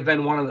that may have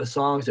been one of the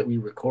songs that we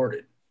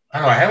recorded. I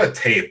don't know. I have a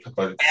tape,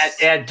 but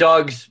at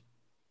Doug's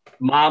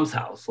mom's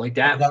house, like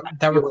that.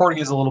 That recording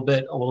is a little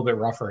bit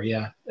rougher.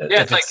 Yeah.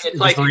 Yeah, it's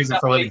like the reason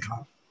for living.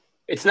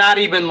 It's not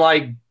even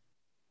like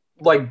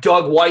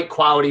Doug White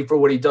quality for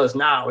what he does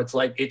now. It's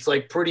like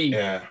pretty.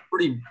 I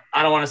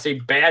don't want to say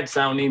bad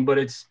sounding, but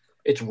it's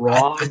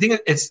raw. I think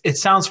it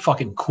sounds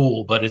fucking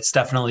cool, but it's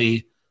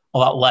definitely a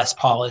lot less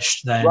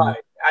polished than. Right.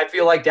 I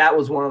feel like that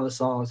was one of the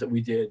songs that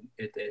we did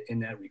in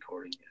that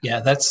recording.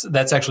 Yeah, that's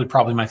actually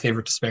probably my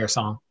favorite Despair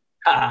song.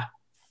 I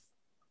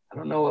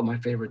don't know what my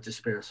favorite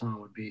Despair song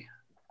would be.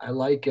 I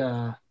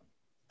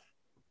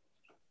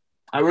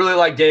really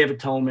like Day of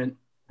Atonement.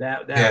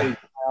 I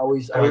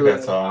always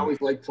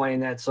like playing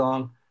that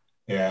song.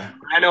 Yeah.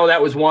 I know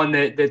that was one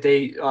that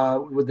they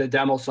with the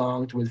demo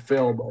songs with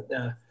Phil, but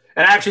and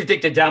I actually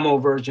think the demo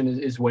version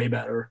is way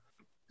better.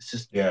 It's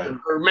just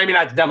or maybe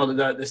not the demo,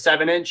 the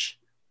 7-inch.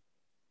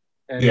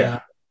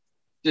 And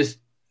just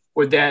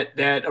with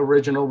that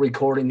original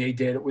recording they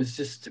did, it was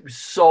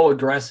so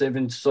aggressive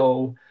and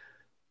so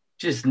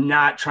just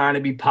not trying to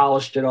be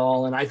polished at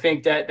all. And I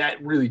think that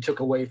really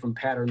took away from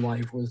Pattern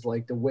Life was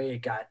like the way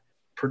it got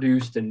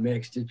produced and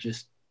mixed. It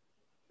just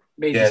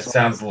made it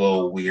sounds a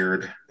little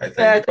weird, I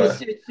think.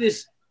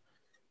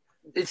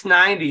 It's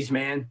 90s,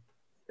 man.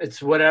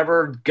 It's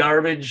whatever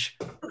garbage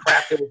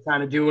crap they were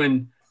kind of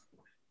doing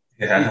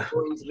in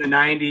the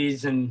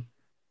 90s. And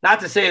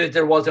not to say that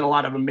there wasn't a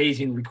lot of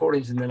amazing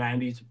recordings in the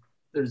 90s.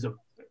 There's a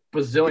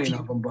bazillion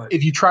of them. But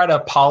if you try to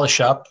polish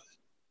up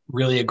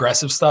really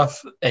aggressive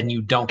stuff and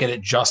you don't get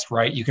it just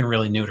right, you can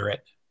really neuter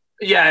it.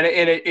 Yeah, and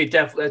it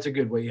definitely, that's a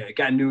good way. Yeah, it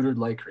got neutered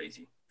like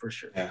crazy, for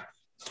sure. Yeah.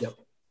 Yep.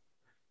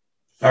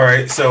 All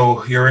right,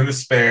 so you're in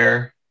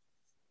Despair.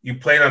 You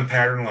played on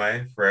Pattern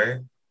Life, right?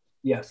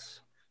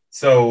 Yes.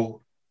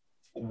 So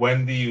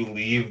when do you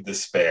leave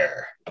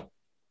Despair?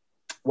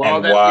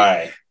 Well, and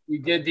why? We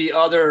did the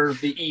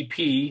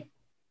EP.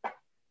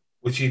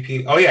 Which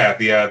EP? Oh yeah,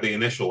 the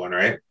initial one,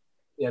 right?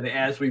 Yeah, the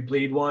As We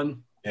Bleed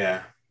one.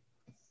 Yeah.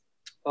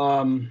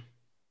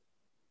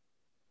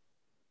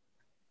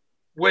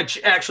 Which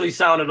actually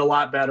sounded a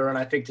lot better, and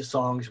I think the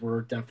songs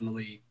were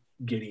definitely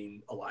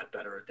getting a lot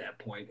better at that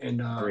point.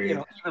 And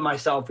even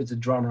myself as a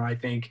drummer, I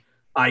think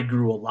I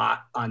grew a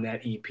lot on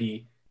that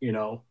EP.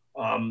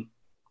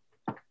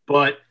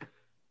 But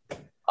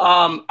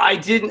I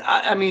didn't.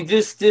 I mean,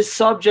 this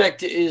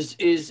subject is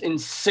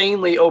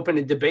insanely open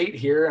to debate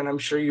here, and I'm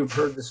sure you've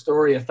heard the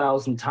story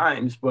 1,000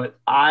 times. But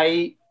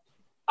I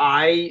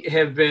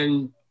have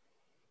been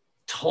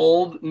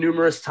told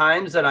numerous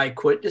times that I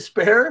quit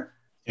Despair.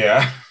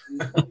 Yeah,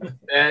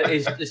 that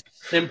is just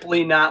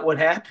simply not what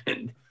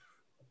happened.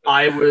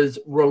 I was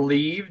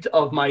relieved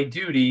of my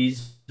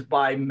duties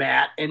by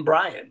Matt and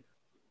Brian.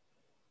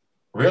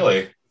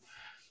 Really?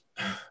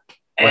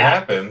 What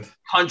happened?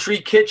 Country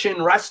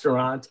Kitchen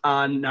Restaurant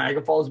on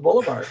Niagara Falls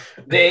Boulevard.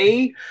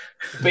 They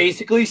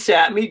basically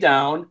sat me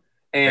down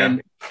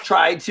and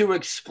tried to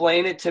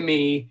explain it to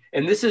me.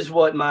 And this is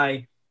what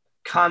my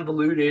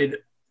convoluted,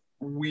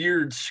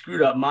 weird,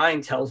 screwed up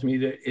mind tells me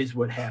that is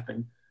what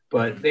happened.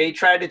 But they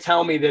tried to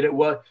tell me that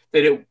what'd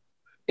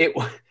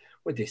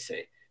they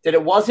say? That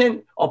it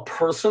wasn't a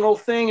personal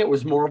thing. It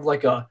was more of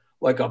like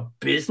a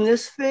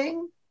business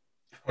thing.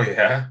 Oh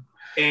yeah.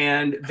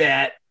 And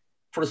that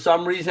for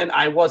some reason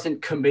I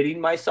wasn't committing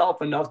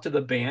myself enough to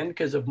the band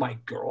because of my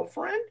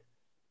girlfriend.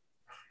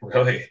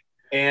 Really?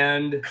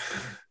 And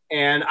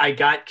I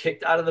got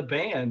kicked out of the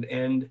band.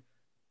 And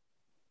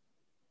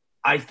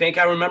I think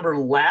I remember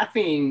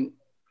laughing,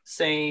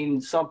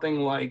 saying something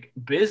like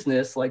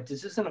business, like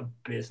this isn't a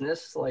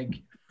business. Like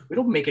we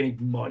don't make any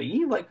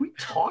money. Like what are you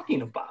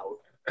talking about?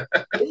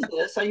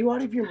 Business? Are you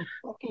out of your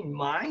fucking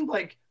mind?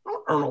 Like I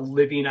don't earn a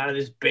living out of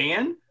this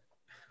band.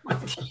 I'm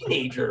a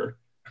teenager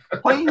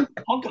playing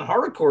punk and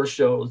hardcore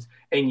shows.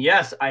 And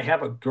yes, I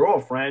have a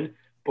girlfriend,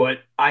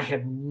 but I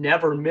have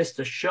never missed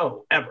a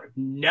show ever.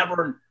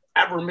 Never,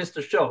 ever missed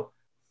a show.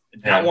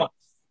 Not once.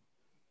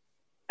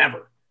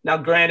 Ever. Now,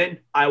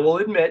 granted, I will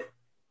admit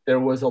there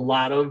was a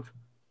lot of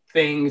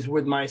things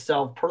with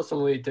myself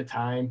personally at the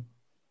time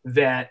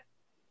that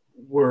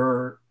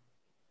were,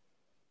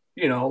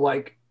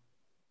 like,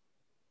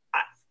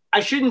 I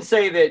shouldn't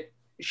say that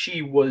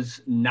she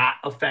was not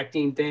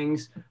affecting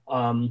things.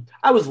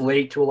 I was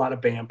late to a lot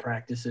of band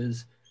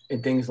practices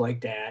and things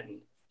like that.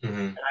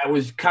 And I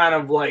was kind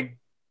of like,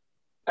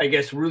 I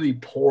guess, really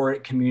poor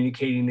at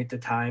communicating at the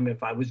time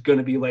if I was going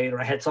to be late or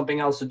I had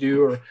something else to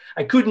do or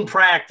I couldn't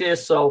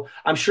practice. So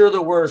I'm sure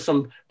there were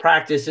some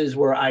practices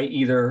where I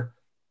either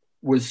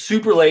was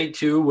super late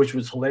to, which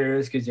was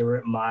hilarious because they were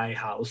at my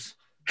house,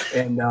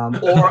 And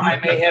or I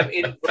may have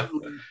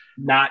inadvertently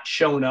not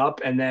shown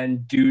up, and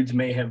then dudes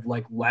may have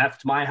like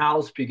left my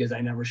house because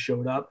I never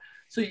showed up.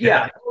 So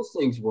yeah, those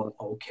things were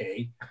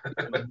okay.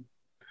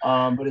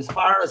 But as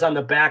far as on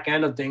the back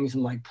end of things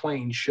and like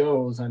playing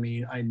shows, I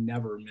mean, I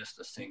never missed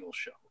a single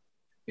show,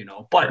 you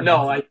know. But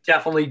no, I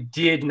definitely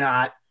did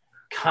not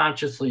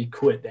consciously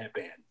quit that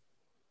band.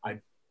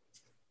 I'm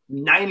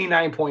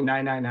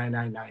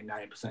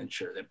 99.99999%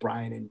 sure that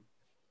Brian and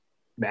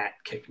Matt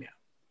kicked me out.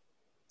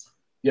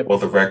 Yep. Well,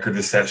 the record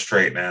is set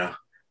straight now.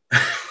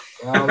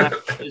 Well,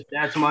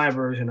 that's my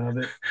version of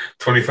it.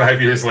 25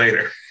 years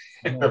later,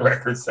 the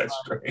record's set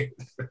straight.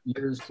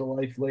 Years to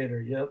life later.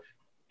 Yep.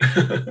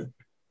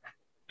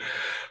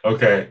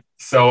 Okay.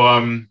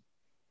 So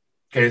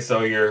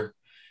so you're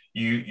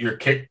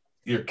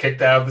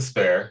kicked out of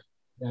Despair.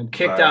 I'm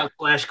kicked out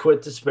 /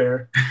 quit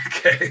Despair.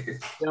 Okay.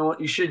 You know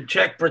what? You should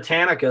check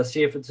Britannica,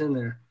 see if it's in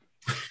there.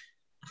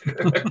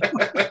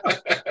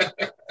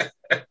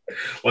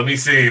 Let me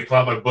see. Pull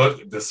out my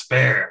book,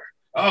 Despair.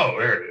 Oh,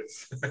 there it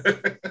is.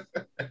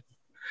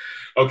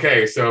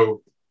 Okay,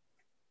 so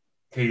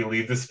can you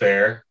leave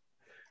Despair?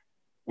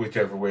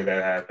 Whichever way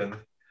that happened.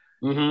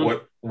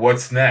 Mm-hmm.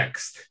 What's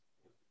next?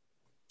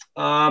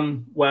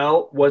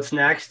 Well, what's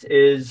next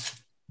is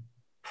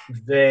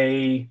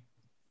they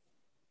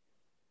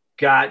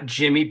got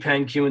Jimmy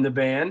Penque in the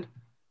band,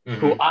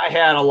 who I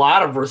had a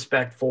lot of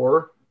respect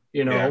for,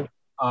 you know,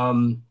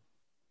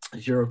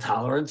 Zero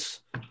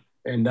Tolerance.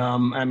 And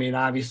I mean,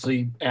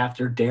 obviously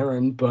after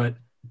Darren, but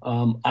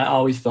I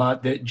always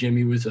thought that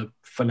Jimmy was a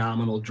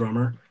phenomenal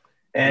drummer.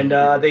 And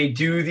they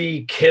do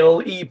the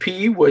Kill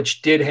EP,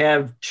 which did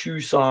have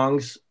 2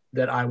 songs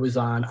that I was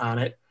on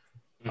it.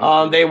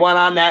 They went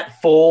on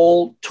that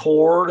full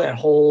tour, that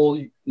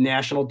whole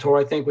national tour,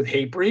 I think, with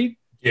Hatebreed.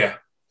 Yeah.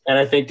 And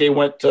I think they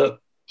went to,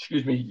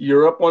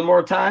 Europe one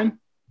more time.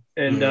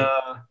 And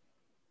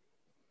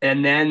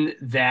and then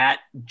that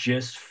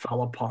just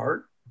fell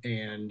apart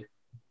and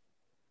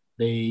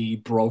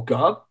they broke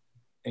up.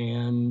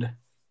 And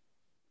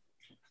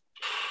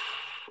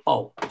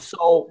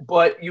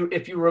but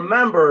if you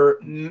remember,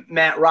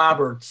 Matt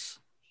Roberts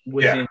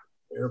was in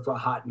there for a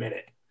hot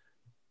minute.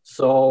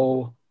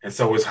 So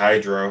was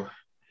Hydro.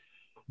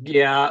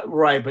 Yeah,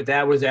 right. But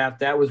that was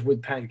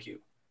with Penque.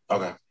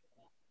 Okay.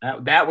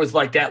 That was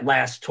like that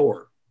last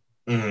tour.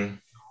 Mm-hmm.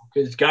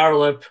 Because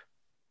Garlip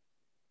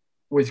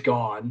was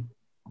gone.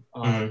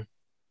 And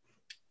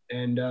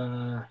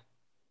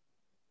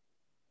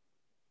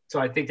so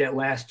I think that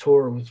last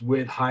tour was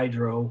with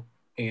Hydro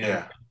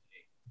and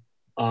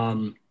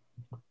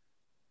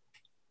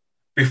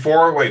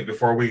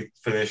Before we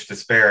finish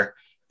Despair,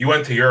 you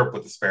went to Europe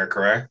with Despair,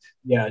 correct?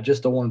 Yeah,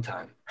 just the one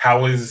time.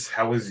 How was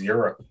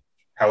Europe?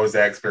 How was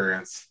that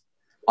experience?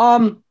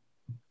 I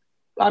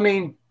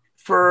mean,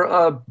 for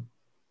a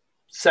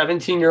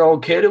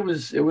 17-year-old kid, it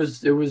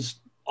was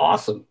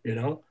awesome, you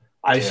know.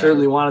 I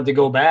certainly wanted to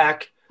go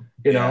back,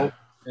 you know,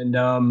 and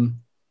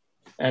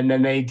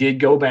then they did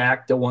go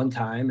back the one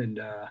time, and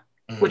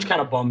which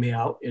kind of bummed me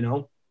out, you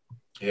know.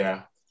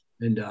 Yeah.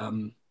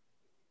 And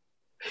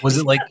was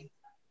it like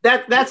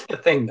that? That's the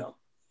thing, though.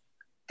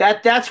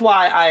 That's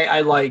why I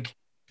like.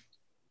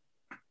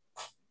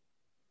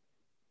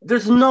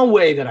 There's no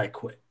way that I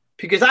quit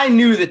because I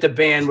knew that the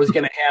band was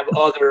going to have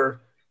other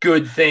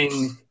good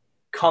things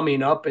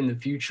coming up in the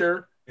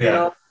future. Yeah. You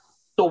know?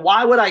 So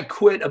why would I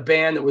quit a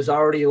band that was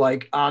already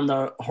like on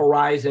the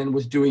horizon,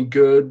 was doing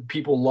good,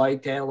 people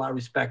liked, had a lot of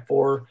respect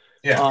for?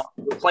 Yeah.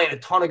 We were playing a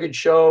ton of good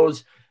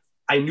shows.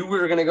 I knew we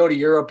were going to go to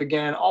Europe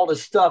again. All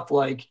this stuff,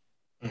 like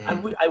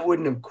I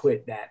wouldn't have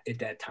quit that at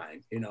that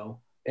time, you know.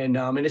 And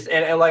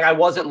and like I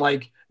wasn't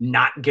like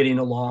not getting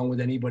along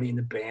with anybody in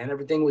the band.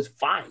 Everything was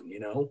fine, you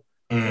know.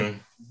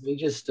 They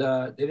just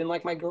they didn't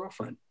like my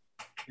girlfriend,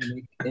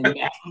 and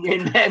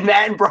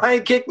Matt and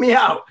Brian kicked me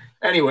out.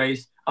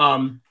 Anyways,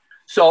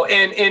 so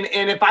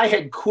and if I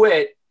had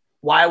quit,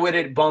 why would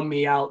it bum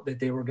me out that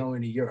they were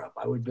going to Europe?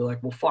 I would be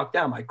like, well, fuck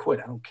them. I quit.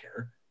 I don't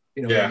care.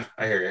 You know. Yeah,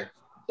 I hear you.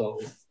 So,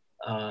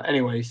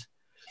 anyways,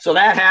 so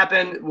that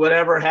happened.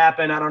 Whatever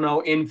happened, I don't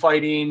know.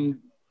 Infighting.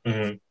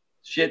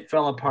 Shit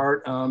fell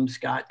apart.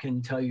 Scott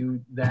can tell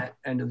you that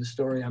end of the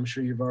story. I'm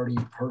sure you've already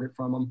heard it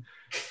from him.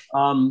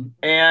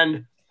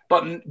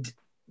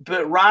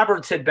 But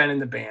Roberts had been in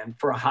the band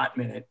for a hot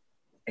minute,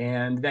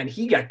 and then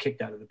he got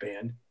kicked out of the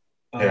band.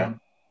 Not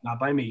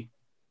by me.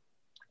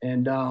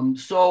 And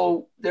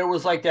so there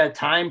was like that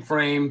time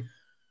frame,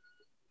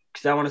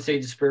 because I want to say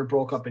Despair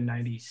broke up in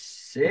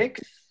 96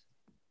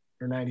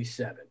 or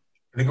 97.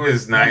 I think it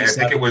was 9. I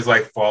think it was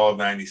like fall of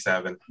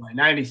 97. Right,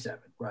 97,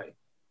 right.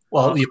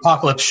 Well, the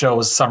Apocalypse show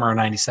was summer of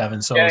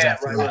 97, so it was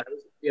after that.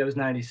 Yeah, it was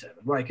 97,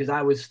 right, because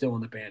I was still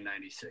in the band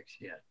 96.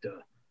 Yeah, duh.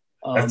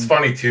 That's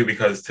funny, too,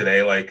 because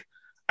today, like,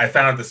 I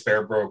found out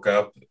Despair broke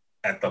up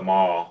at the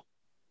mall.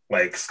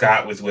 Like,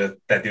 Scott was with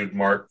that dude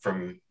Mark,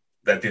 the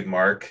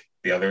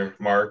other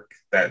Mark,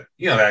 that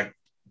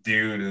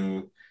dude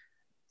who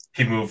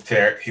he lived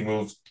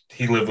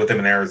with him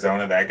in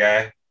Arizona, that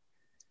guy.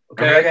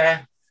 Okay. Remember that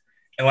guy?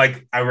 And,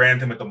 like, I ran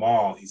into him at the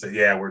mall. He said,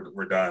 yeah,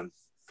 we're done.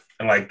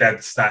 And like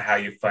that's not how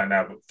you find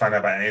out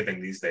about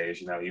anything these days.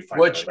 You know, you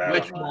find Which out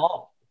about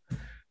mall?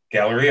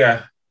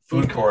 Galleria,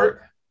 food Food court.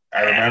 court?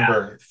 I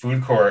remember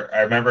food court.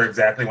 I remember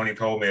exactly when he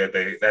told me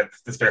that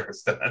the fair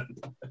was done.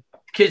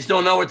 Kids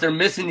don't know what they're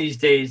missing these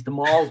days. The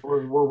malls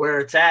were where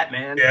it's at,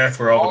 man. Yeah, that's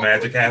where all the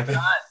magic happens.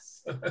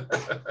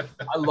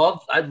 I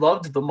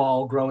loved the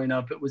mall growing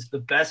up. It was the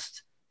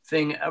best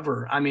thing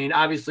ever. I mean,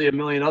 obviously a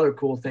million other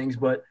cool things,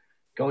 but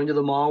going to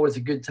the mall was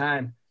a good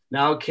time.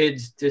 Now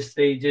kids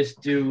they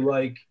just do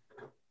like,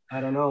 I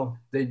don't know.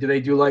 They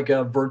do like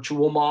a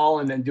virtual mall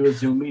and then do a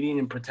Zoom meeting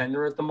and pretend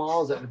they're at the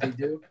mall. Is that what they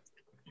do?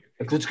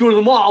 Like, let's go to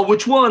the mall.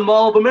 Which one?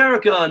 Mall of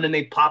America. And then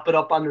they pop it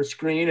up on their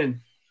screen, and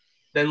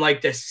then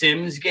like the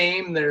Sims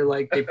game, they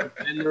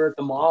pretend they're at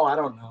the mall. I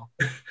don't know.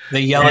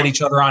 They yell at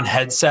each other on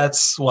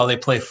headsets while they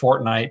play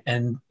Fortnite,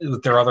 and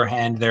with their other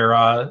hand,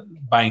 they're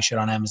buying shit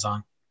on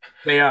Amazon.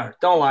 They are.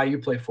 Don't lie. You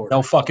play Fortnite.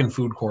 No fucking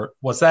food court.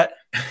 What's that?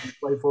 You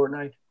play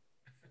Fortnite.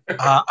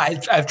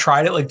 I've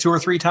tried it like 2 or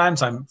 3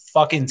 times. I'm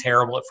fucking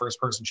terrible at first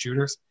person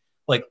shooters,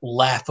 like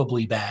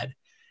laughably bad.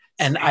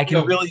 And I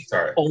can really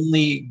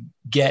only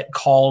get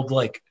called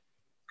like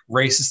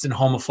racist and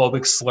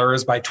homophobic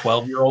slurs by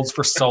 12-year-olds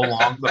for so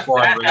long before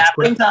I rage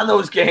quit. On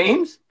those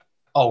games?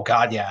 Oh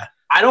God, yeah.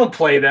 I don't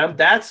play them.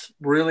 That's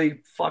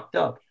really fucked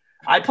up.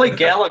 I play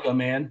Galaga,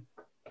 man.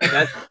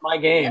 That's my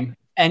game.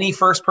 Any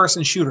first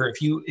person shooter,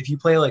 if you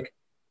play like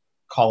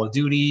Call of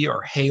Duty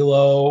or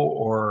Halo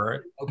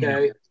or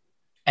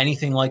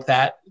anything like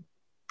that,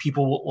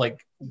 people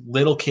like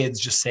little kids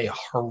just say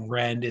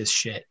horrendous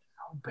shit.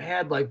 How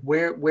bad? Like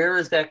where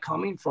is that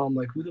coming from?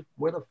 Like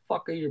where the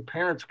fuck are your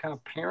parents? What kind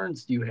of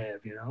parents do you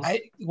have? You know?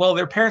 Well,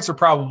 their parents are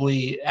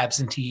probably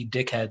absentee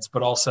dickheads,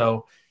 but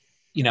also,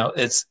 you know,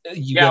 it's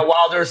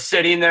while they're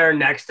sitting there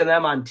next to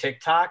them on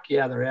TikTok,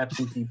 they're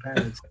absentee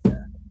parents.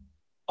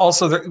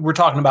 Also, we're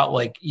talking about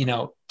like, you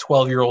know,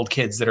 12-year-old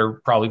kids that are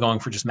probably going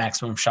for just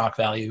maximum shock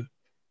value.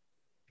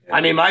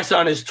 I mean, my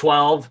son is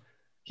 12.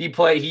 He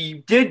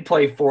did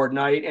play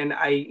Fortnite, and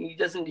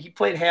he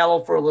played Halo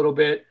for a little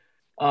bit.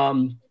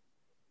 But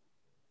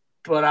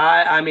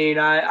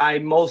I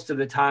most of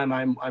the time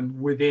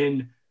I'm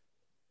within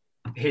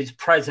his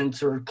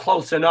presence or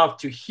close enough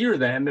to hear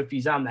them if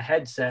he's on the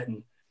headset,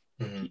 and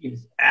he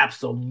is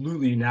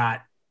absolutely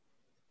not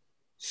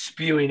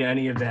spewing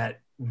any of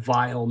that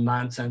vile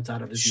nonsense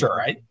out of his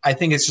mouth. I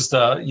think it's just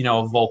a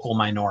vocal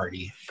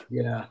minority.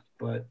 Yeah,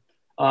 but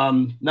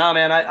no,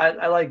 man,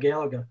 I like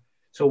Galaga.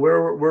 So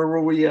where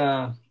were we?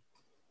 I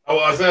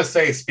was gonna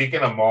say,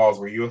 speaking of malls,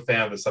 were you a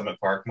fan of the Summit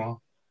Park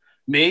Mall?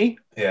 Me?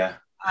 Yeah.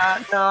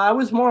 No, I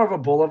was more of a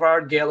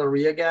Boulevard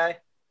Galleria guy.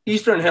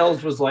 Eastern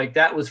Hills was like,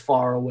 that was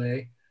far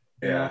away.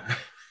 Yeah.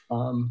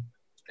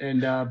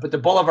 But the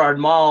Boulevard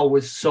Mall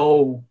was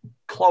so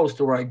close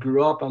to where I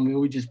grew up. I mean,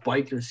 we just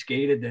biked or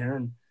skated there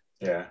and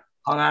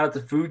hung out at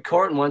the food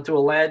court and went to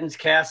Aladdin's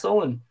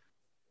Castle, and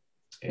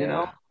you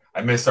know.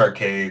 I miss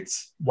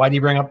arcades. Why do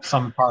you bring up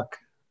Summit Park?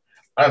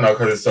 I don't know,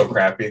 because it's so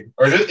crappy.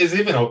 Or is it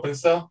even open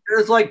still?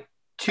 There's like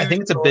 2. I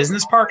think it's a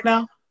business park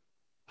now.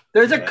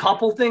 There's a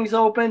couple things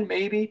open,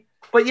 maybe.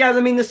 But yeah,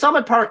 I mean, the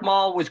Summit Park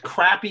Mall was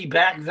crappy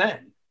back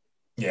then.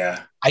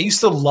 Yeah. I used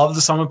to love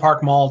the Summit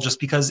Park Mall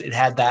just because it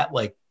had that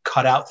like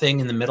cutout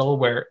thing in the middle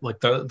where like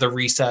the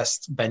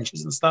recessed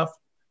benches and stuff.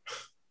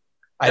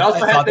 I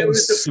thought there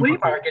was a flea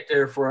market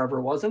there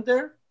forever, wasn't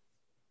there?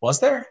 Was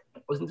there?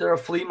 Wasn't there a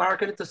flea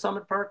market at the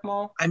Summit Park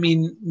Mall? I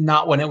mean,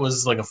 not when it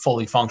was like a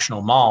fully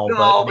functional mall.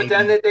 No, but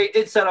then they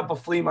did set up a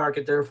flea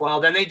market there for a while.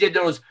 Then they did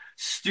those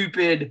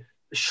stupid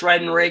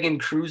Shred and Reagan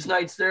cruise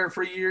nights there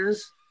for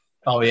years.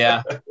 Oh,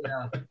 yeah.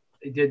 Yeah,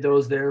 they did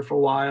those there for a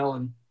while,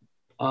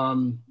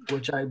 and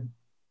which I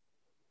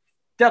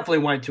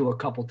definitely went to a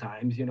couple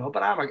times, you know,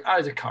 but I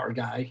was a car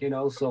guy, you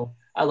know, so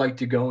I like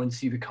to go and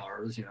see the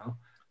cars, you know.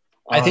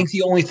 I think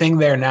the only thing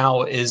there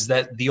now is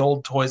that the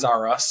old Toys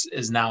R Us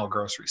is now a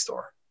grocery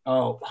store.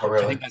 Oh,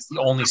 really? I think that's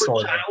the only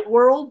store there. Child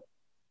World?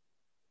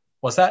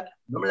 What's that?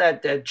 Remember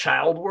that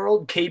Child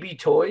World, KB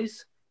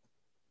Toys?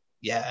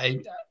 Yeah,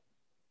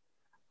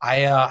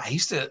 I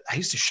used to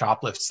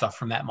shoplift stuff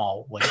from that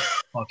mall like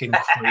fucking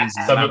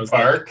crazy. Summit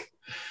Park? Like,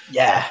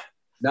 yeah.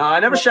 No, I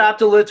never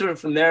shoplifted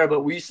from there, but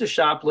we used to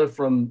shoplift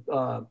from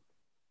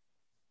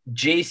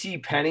J.C.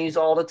 Penney's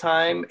all the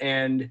time,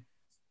 and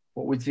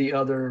what was the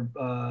other?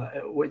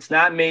 It's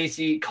not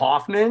Macy,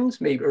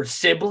 Kaufman's, maybe, or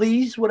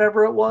Sibley's,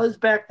 whatever it was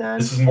back then.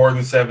 This is more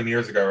than 7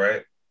 years ago,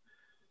 right?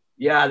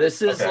 Yeah,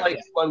 this is like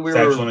when we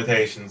Statute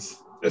limitations.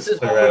 This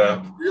is when we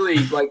were really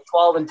like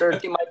 12 and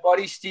 13. My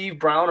buddy Steve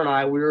Brown and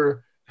I,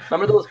 remember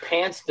those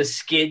pants, the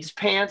Skids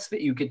pants that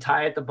you could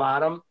tie at the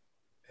bottom?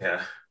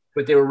 Yeah.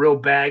 But they were real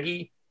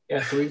baggy.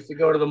 Yeah, so we used to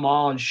go to the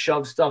mall and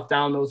shove stuff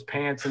down those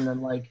pants, and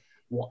then like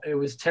it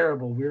was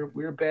terrible. We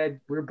were bad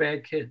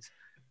kids.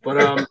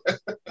 But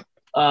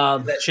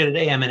that shit at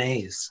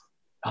AM&A's.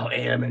 Oh,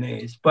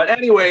 AM&A's. But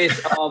anyways,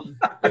 so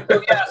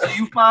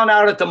you found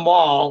out at the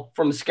mall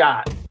from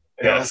Scott.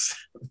 Yes.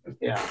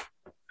 Yeah.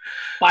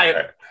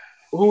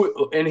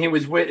 He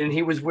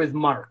was with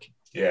Mark.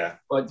 Yeah.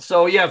 But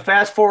so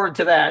fast forward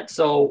to that.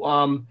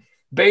 So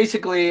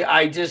basically,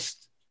 I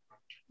just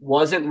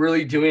wasn't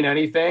really doing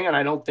anything, and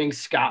I don't think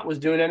Scott was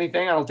doing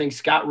anything. I don't think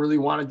Scott really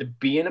wanted to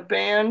be in a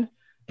band.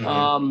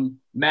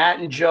 Matt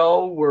and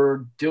Joe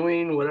were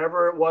doing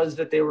whatever it was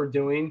that they were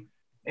doing,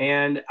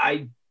 and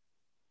I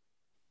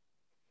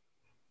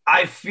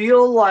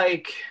feel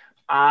like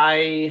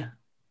I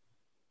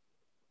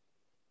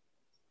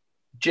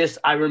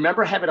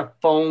remember having a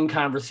phone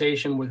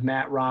conversation with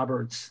Matt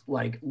Roberts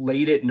like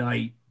late at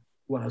night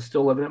when I was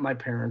still living at my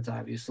parents',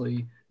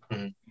 obviously.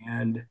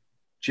 And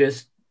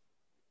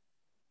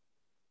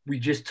we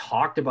just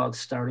talked about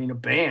starting a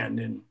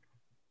band,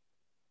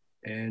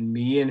 and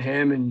me and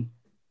him and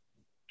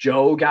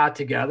Joe got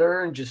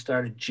together and just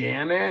started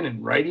jamming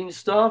and writing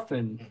stuff.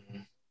 And,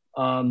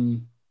 I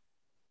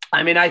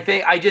mean,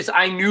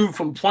 I knew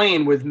from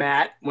playing with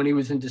Matt when he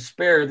was in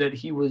Despair that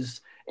he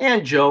was,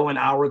 and Joe and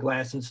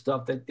Hourglass and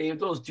stuff, that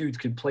those dudes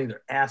could play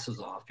their asses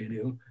off,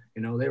 you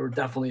know, they were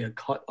definitely a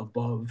cut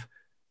above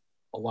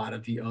a lot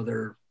of the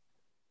other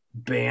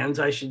bands,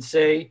 I should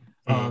say.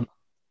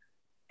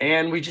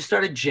 And we just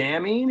started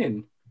jamming,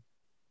 and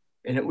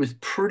it was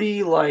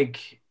pretty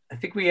like, I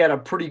think we had a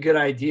pretty good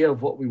idea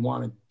of what we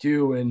wanted to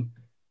do.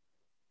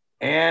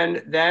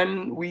 And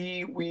then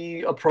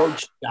we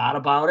approached Scott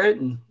about it,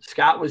 and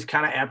Scott was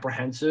kind of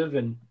apprehensive,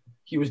 and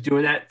he was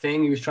doing that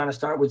thing. He was trying to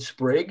start with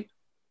Sprig.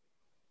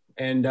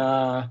 And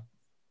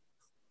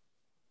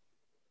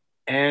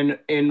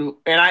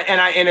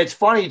it's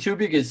funny too,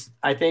 because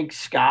I think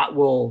Scott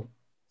will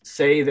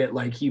say that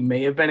like he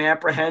may have been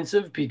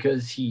apprehensive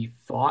because he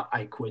thought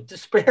I quit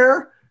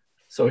Despair,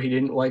 so he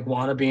didn't like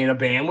want to be in a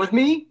band with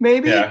me,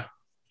 maybe. Yeah.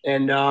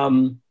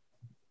 And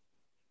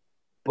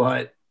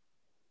but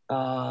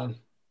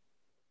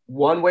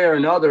one way or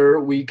another,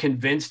 we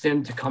convinced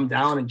him to come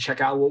down and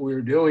check out what we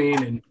were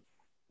doing, and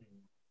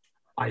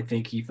I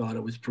think he thought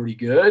it was pretty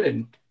good.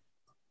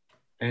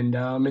 And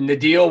the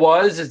deal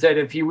is that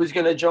if he was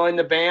going to join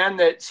the band,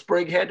 that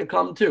Sprig had to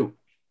come too.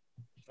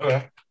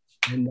 Okay.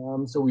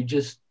 And so we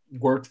just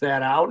worked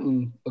that out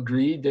and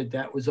agreed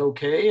that was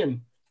okay.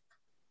 And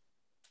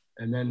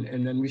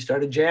then we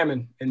started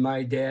jamming in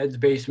my dad's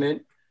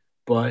basement.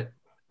 But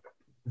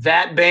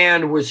that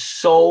band was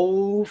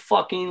so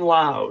fucking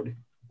loud.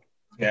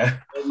 Yeah.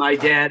 That my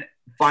dad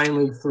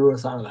finally threw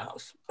us out of the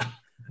house.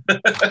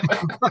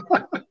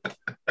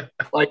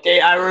 Like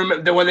I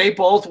remember when they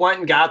both went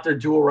and got their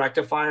dual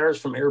rectifiers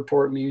from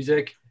Airport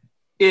Music,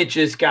 it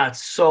just got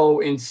so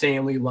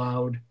insanely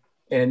loud.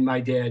 And my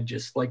dad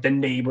just like the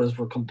neighbors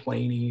were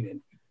complaining.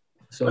 And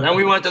so then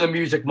we went to the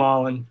Music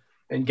Mall and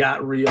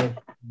got real.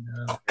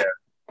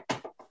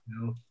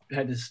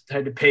 Had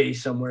to pay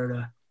somewhere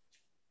to,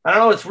 I don't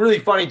know. It's really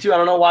funny too. I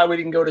don't know why we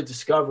didn't go to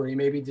Discovery.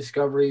 Maybe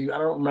Discovery. I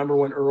don't remember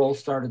when Earl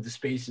started the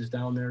Spaces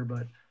down there,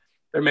 but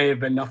there may have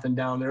been nothing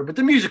down there. But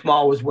the Music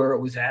Mall was where it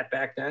was at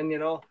back then. You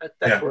know,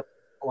 that's where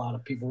a lot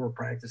of people were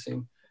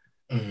practicing.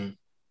 Mm-hmm.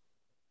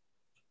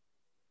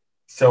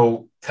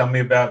 So tell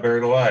me about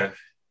Buried Alive.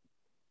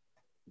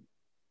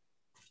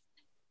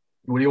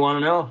 What do you want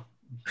to know?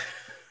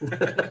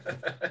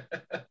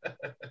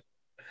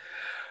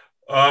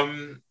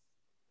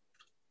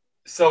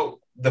 So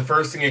the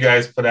first thing you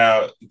guys put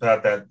out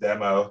that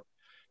demo,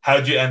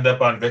 how'd you end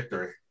up on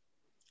Victory?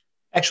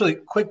 Actually,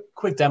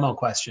 quick demo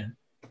question.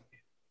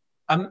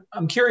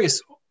 I'm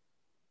curious,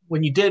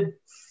 when you did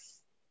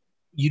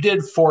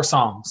 4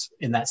 songs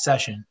in that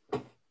session,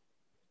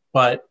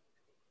 but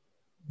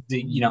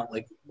the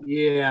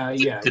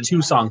the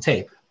 2-song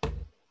tape.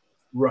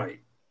 Right.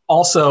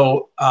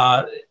 Also,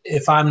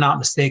 if I'm not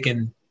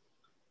mistaken,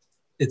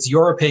 it's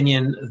your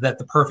opinion that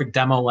the perfect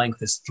demo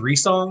length is 3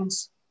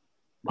 songs.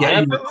 Yeah,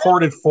 you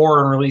recorded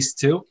 4 and released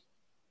 2.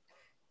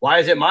 Why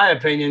is it my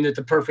opinion that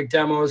the perfect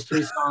demo is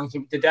 3 songs?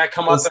 Did that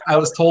come up? I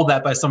was told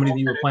that by somebody that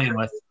you were playing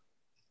with.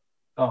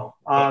 Oh,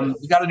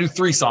 you got to do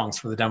 3 songs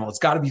for the demo. It's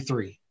got to be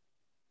 3.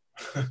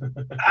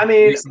 I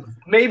mean,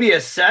 maybe a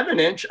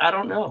 7-inch. I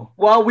don't know.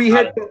 Well, we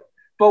had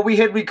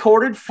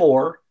recorded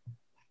 4,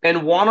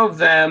 and one of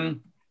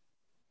them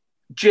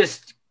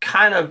just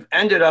kind of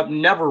ended up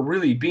never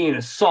really being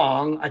a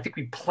song. I think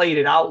we played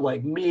it out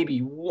like maybe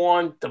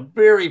the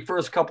very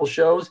first couple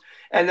shows.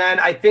 And then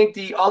I think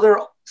the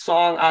other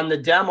song on the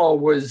demo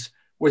was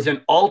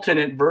an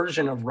alternate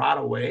version of Rot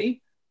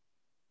Away.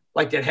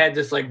 Like that had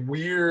this like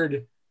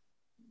weird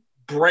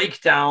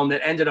breakdown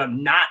that ended up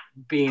not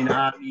being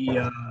on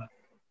the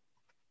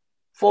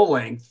full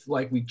length.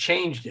 Like we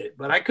changed it,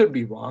 but I could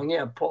be wrong.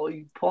 Yeah.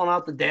 Pulling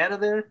out the data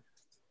there.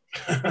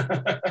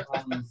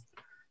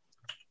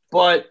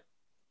 But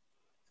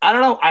I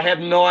don't know. I have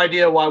no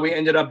idea why we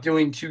ended up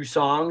doing 2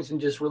 songs and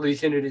just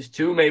releasing it as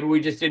 2. Maybe we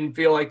just didn't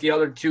feel like the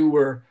other 2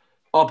 were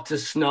up to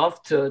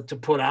snuff to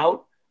put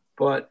out.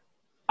 But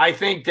I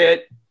think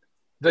that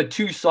the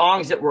 2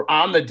 songs that were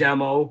on the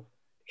demo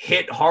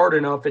hit hard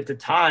enough at the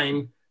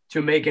time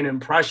to make an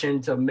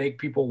impression to make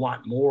people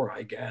want more,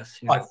 I guess.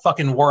 You know? I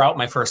fucking wore out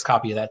my first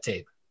copy of that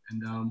tape.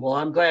 And well,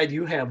 I'm glad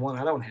you have one.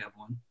 I don't have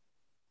one.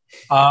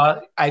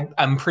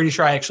 I'm pretty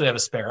sure I actually have a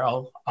spare.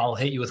 I'll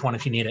hit you with one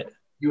if you need it.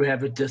 You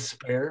have a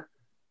Despair?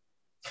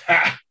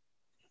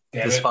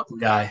 Damn this it. fucking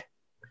guy.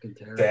 Fucking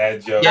terrible.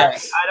 Dad jokes. Yeah.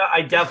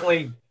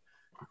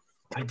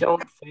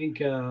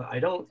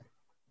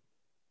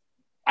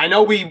 I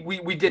know we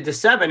did the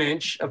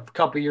 7-inch a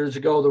couple years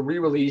ago, the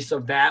re-release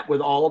of that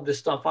with all of the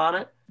stuff on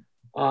it.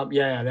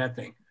 Yeah, that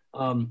thing.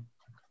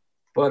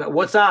 But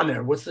what's on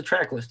there? What's the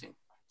track listing?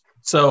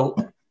 So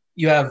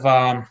you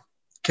have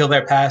Kill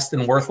Their Past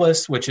and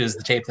Worthless, which is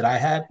the tape that I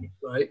had.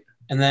 Right.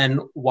 And then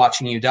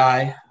Watching You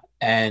Die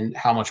and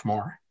How Much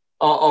More.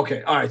 Oh,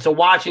 okay. All right. So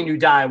Watching You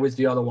Die was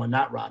the other one,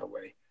 not Rot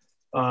Away.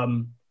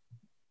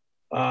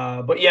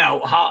 But yeah,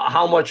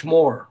 how much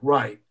more?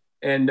 Right.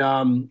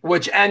 And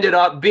which ended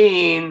up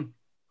being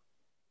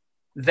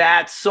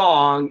that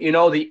song,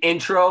 the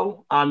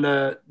intro on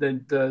the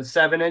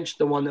 7-inch,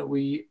 the one that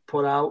we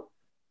put out,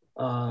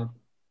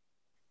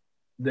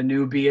 the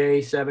new BA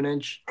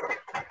 7-inch.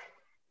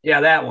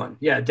 Yeah, that one.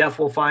 Yeah, Death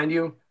Will Find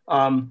You.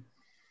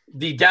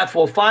 The Death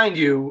Will Find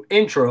You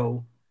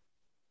intro,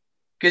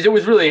 because it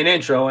was really an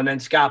intro, and then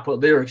Scott put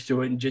lyrics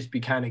to it and just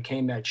kind of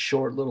came that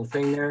short little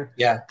thing there.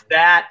 Yeah.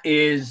 That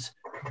is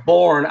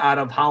born out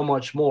of How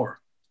Much More.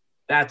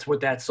 That's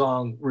what that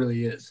song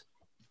really is.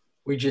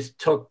 We just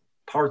took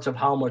parts of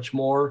How Much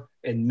More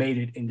and made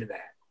it into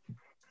that.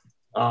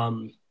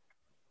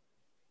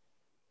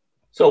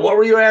 So what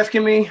were you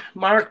asking me,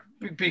 Mark?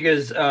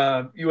 Because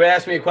you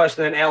asked me a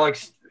question, and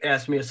Alex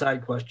asked me a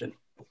side question.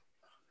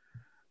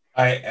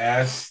 I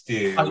asked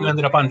you. How you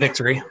ended up on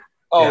Victory.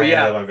 Oh,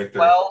 Yeah, yeah. on Victory.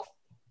 Well,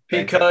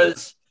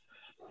 because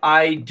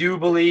I do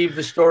believe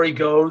the story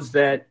goes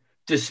that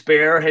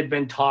Despair had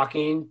been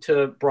talking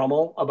to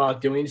Brummel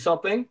about doing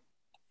something.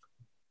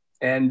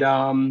 And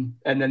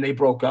then they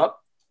broke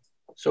up.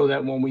 So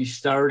that when we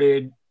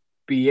started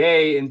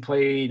BA and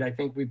played, I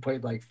think we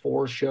played like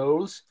 4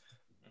 shows.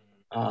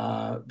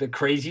 The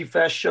Crazy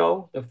Fest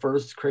show, the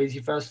first Crazy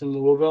Fest in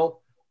Louisville,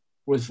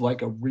 was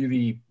like a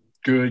really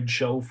good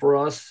show for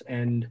us.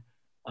 And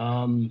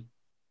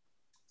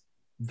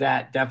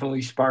that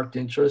definitely sparked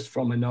interest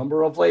from a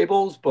number of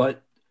labels.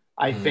 But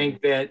I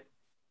think that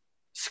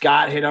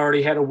Scott had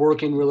already had a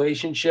working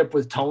relationship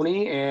with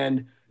Tony,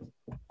 and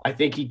I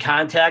think he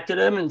contacted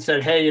him and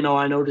said, hey,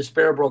 I know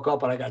Despair broke up,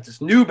 but I got this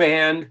new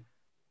band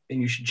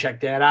and you should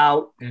check that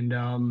out. And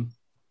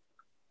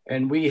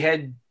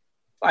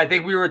I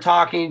think we were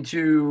talking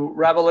to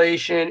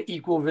Revelation,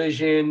 Equal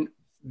Vision,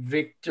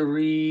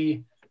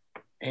 Victory,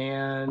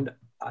 and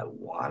I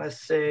want to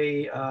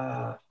say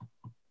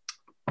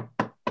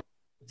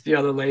it's the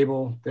other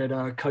label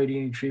that Kite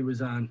Eating Tree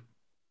was on.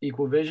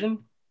 Equal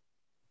Vision?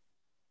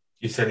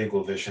 You said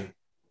Equal Vision.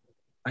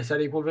 I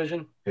said Equal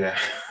Vision? Yeah.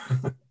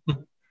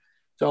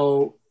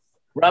 So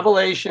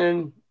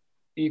Revelation,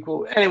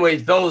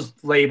 anyways, those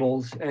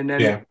labels. And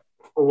then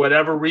for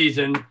whatever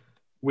reason,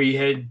 we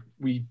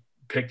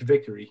picked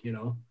Victory,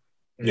 And,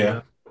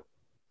 yeah.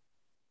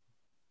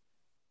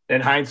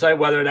 In hindsight,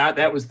 whether or not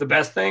that was the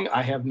best thing,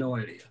 I have no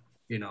idea,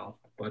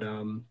 But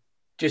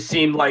just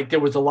seemed like there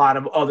was a lot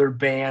of other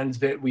bands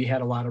that we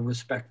had a lot of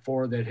respect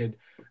for that had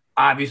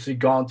obviously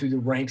gone through the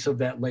ranks of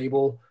that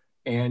label,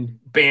 and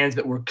bands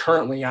that were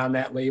currently on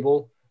that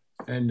label.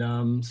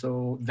 And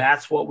so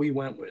that's what we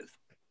went with.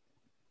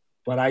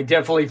 But I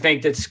definitely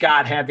think that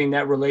Scott having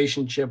that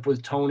relationship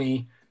with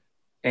Tony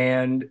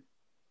and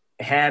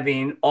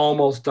having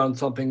almost done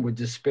something with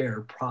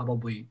Despair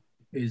probably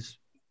is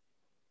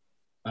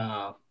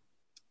part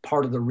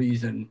of the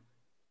reason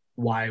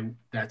why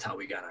that's how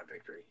we got on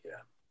Victory.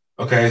 Yeah.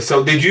 Okay.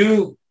 So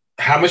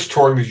how much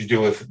touring did you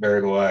do with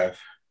Buried Alive?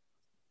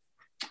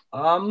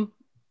 I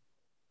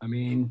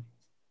mean,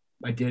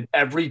 I did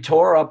every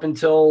tour up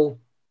until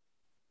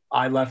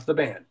I left the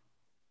band.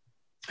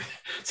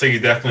 So you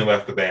definitely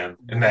left the band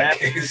in that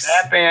case.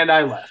 That band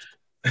I left.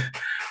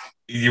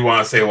 You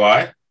want to say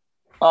why?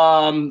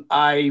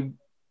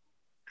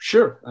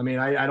 Sure. I mean,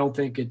 I don't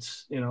think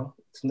it's,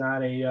 it's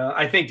not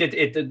I think that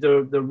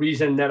the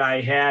reason that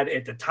I had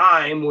at the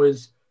time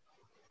was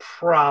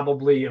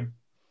probably a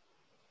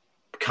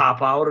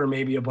cop out or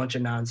maybe a bunch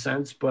of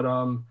nonsense, but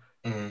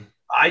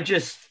I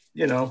just,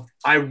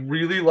 I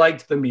really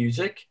liked the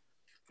music.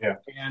 Yeah.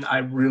 And I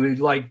really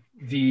liked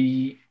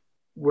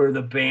where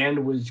the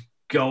band was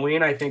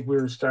going. I think we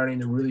were starting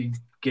to really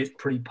get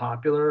pretty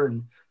popular.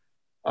 And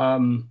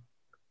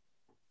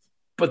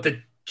but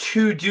the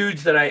two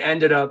dudes that I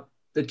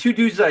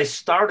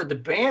started the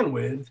band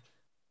with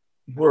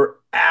were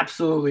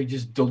absolutely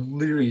just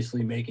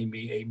deliriously making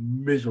me a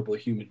miserable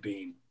human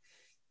being.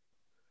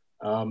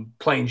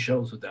 Playing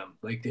shows with them.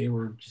 Like, they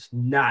were just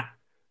not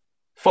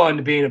fun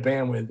to be in a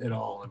band with at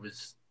all. It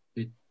was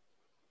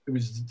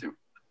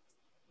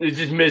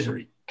just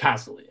misery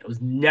constantly. I was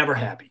never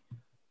happy.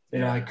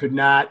 I could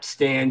not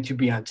stand to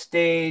be on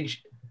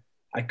stage.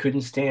 I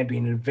couldn't stand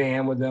being in a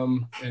van with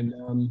them.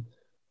 And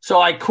so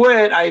I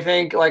quit, I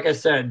think, like I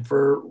said,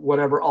 for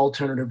whatever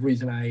alternative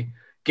reason I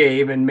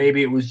gave. And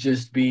maybe it was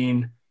just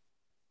being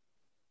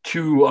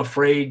too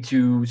afraid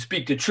to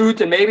speak the truth.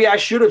 And maybe I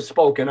should have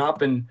spoken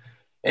up, and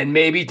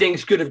maybe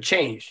things could have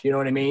changed. You know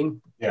what I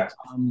mean? Yeah.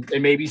 And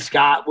maybe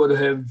Scott would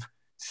have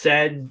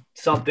said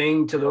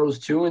something to those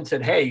two and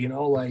said, hey,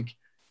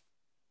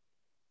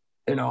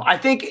 You know, I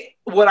think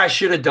what I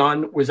should have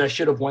done was I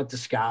should have went to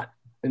Scott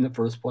in the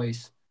first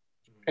place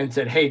and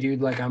said, hey,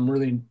 dude, like, I'm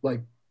really,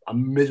 like,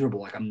 I'm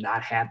miserable. Like, I'm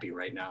not happy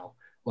right now.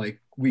 Like,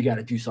 we got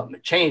to do something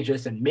to change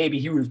this. And maybe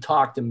he would have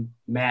talked to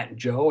Matt and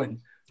Joe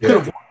and could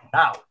have worked it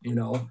out, you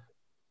know.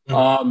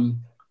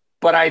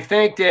 But I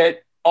think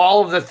that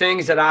all of the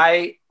things that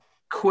I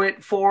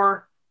quit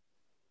for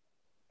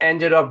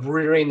ended up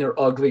rearing their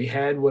ugly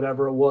head,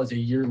 whatever it was, a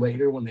year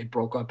later when they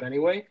broke up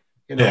anyway.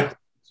 You know,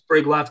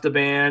 Sprigg left the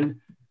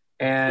band,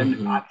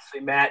 and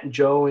obviously Matt and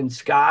Joe and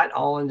Scott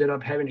all ended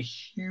up having a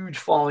huge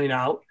falling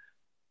out,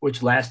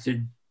 which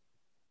lasted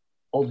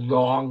a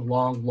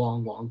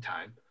long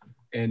time.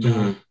 And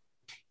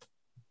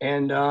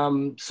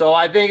so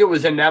I think it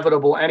was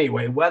inevitable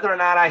anyway. Whether or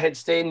not I had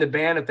stayed in the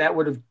band, if that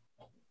would have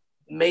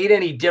made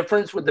any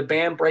difference with the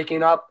band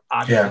breaking up,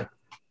 obviously.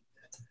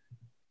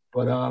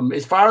 But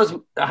as far as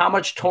how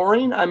much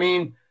touring, I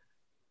mean,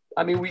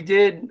 we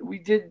did.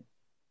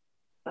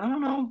 I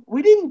don't know.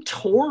 We didn't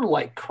tour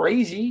like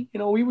crazy. You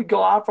know, we would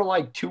go out for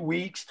like 2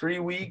 weeks, 3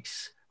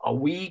 weeks, a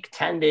week,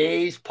 10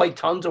 days, play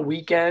tons of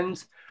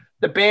weekends.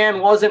 The band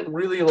wasn't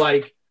really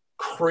like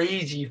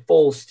crazy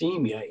full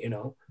steam yet, you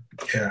know.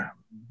 Yeah.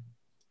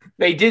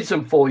 They did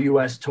some full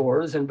U.S.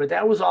 tours, but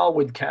that was all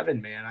with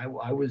Kevin, man. I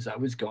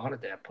was gone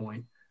at that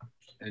point.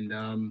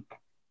 And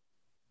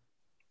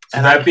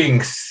so that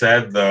being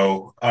said,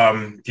 though,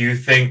 do you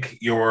think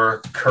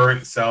your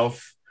current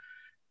self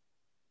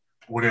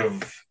would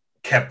have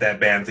kept that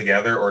band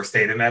together or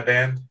stayed in that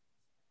band?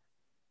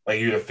 Like,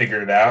 you'd have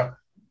figured it out?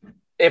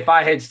 If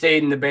I had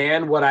stayed in the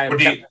band,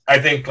 I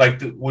think,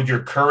 like, would your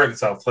current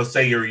self, let's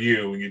say you're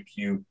you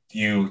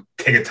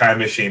take a time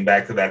machine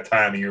back to that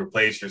time and you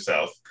replace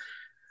yourself.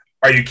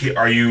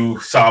 Are you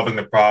solving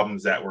the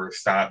problems that were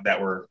stopped,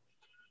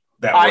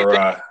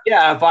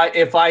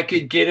 if I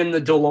could get in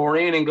the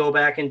DeLorean and go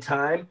back in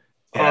time,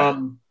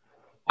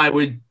 I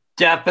would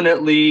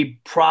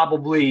definitely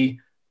probably,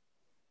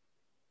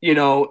 you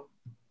know,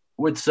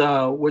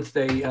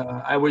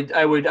 I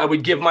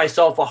would give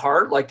myself a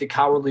heart like the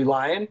Cowardly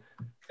Lion,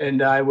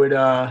 and I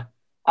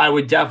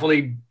would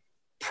definitely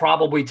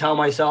probably tell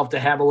myself to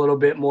have a little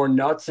bit more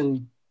nuts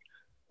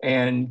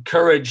and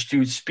courage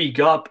to speak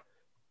up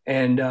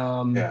and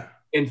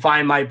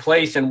find my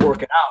place and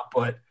work it out.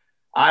 But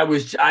I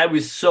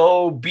was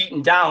so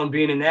beaten down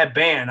being in that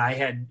band. I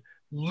had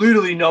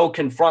literally no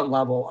confront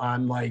level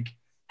on like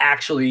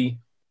actually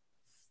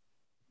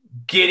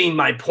getting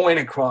my point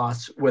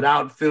across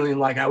without feeling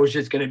like I was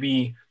just going to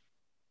be,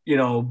 you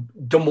know,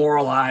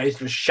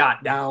 demoralized or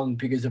shot down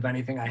because of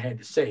anything I had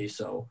to say.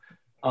 So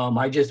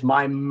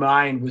my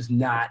mind was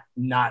not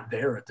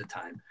there at the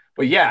time.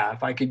 But yeah,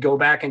 if I could go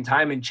back in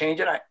time and change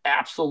it, I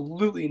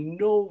absolutely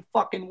no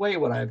fucking way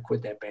would I have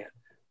quit that band.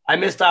 I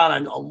missed out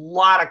on a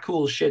lot of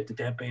cool shit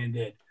that band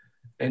did.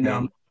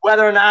 And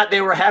whether or not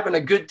they were having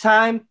a good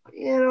time,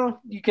 you know,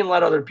 you can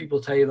let other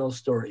people tell you those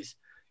stories.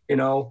 You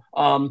know,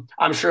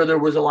 I'm sure there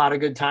was a lot of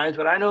good times,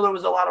 but I know there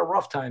was a lot of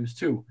rough times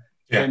too.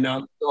 Yeah.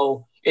 And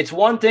so it's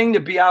one thing to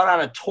be out on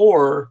a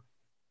tour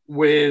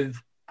with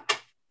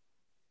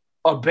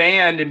a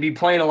band and be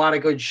playing a lot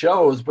of good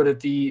shows, but if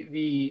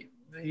the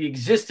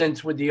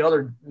existence with the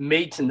other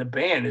mates in the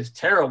band is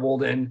terrible,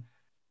 then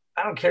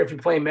I don't care if you're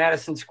playing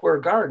Madison Square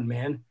Garden,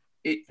 man.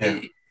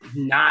 It's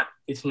not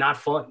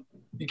fun.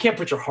 You can't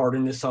put your heart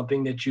into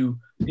something that you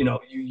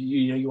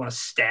want to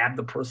stab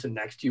the person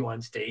next to you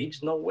on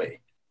stage. No way.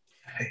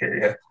 I hear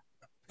you.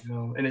 You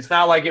know, and it's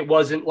not like it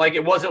wasn't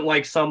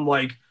like some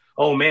like,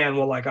 oh man,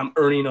 well, like I'm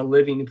earning a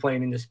living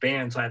playing in this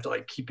band, so I have to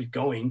like keep it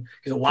going,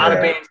 because a lot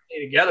of bands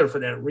stay together for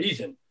that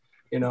reason,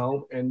 you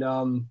know. And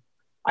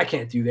I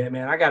can't do that,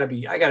 man. I gotta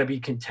be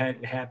content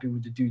and happy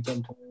with the dudes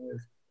I'm playing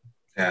with.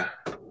 Yeah.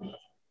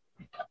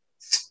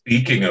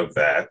 Speaking of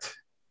that,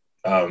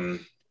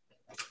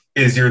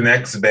 is your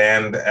next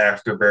band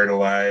after Buried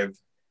Alive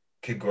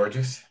Kid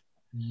Gorgeous?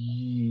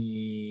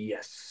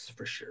 Yes,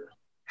 for sure.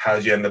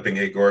 How'd you end up in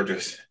Kid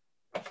Gorgeous?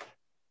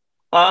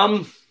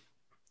 Let's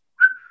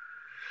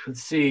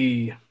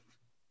see.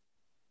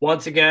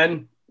 Once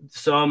again,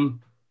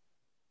 some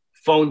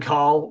phone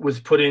call was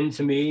put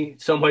into me,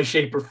 some way,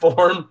 shape, or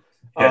form.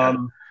 Yeah.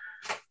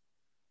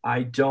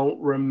 I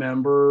don't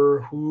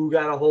remember who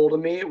got a hold of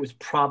me. It was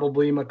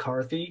probably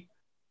McCarthy.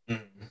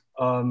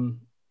 Mm-hmm.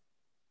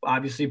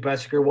 Obviously,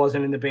 Bessiker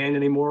wasn't in the band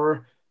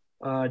anymore.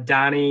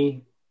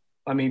 Donnie,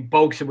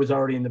 Boakes was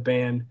already in the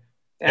band.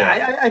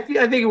 Yeah. I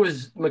think it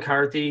was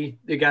McCarthy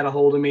that got a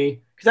hold of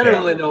me, because I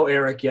didn't really know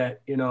Eric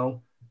yet, you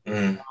know.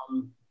 Mm.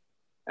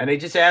 And they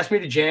just asked me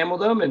to jam with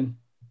them, and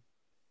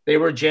they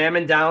were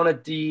jamming down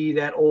at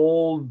that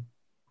old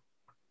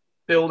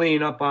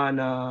building up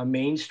on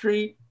Main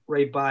Street,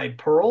 right by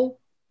Pearl.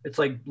 It's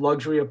like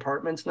luxury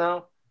apartments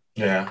now.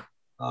 Yeah.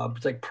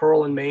 It's like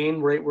Pearl and Main,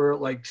 right where it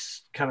like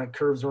kind of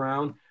curves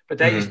around. But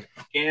that used to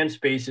be band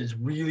spaces,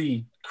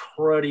 really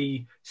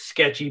cruddy,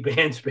 sketchy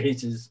band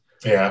spaces.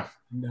 Yeah.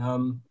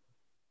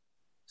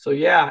 So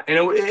yeah, and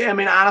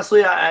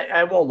honestly,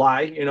 I won't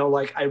lie, you know,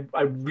 like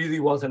I really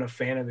wasn't a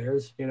fan of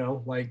theirs, you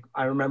know, like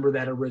I remember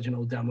that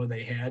original demo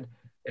they had,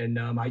 And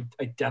I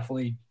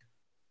definitely,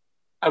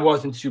 I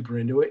wasn't super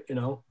into it,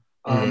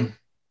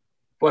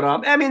 But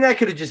I mean, that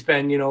could have just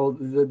been,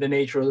 the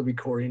nature of the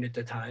recording at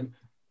the time.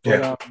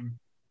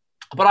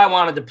 But I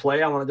wanted to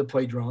play. I wanted to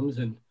play drums,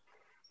 and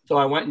so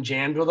I went and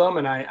jammed with them.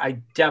 And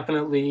I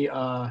definitely,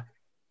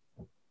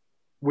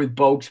 with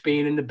Boakes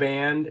being in the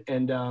band,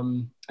 and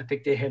I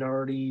think they had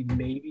already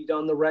maybe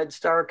done the Red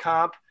Star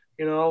comp.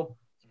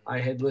 I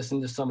had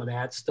listened to some of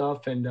that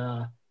stuff, and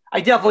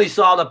I definitely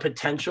saw the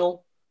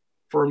potential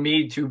for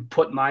me to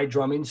put my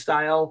drumming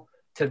style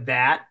to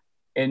that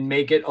and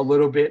make it a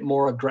little bit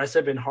more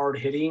aggressive and hard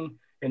hitting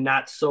and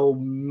not so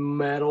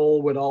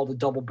metal with all the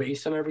double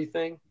bass and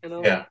everything,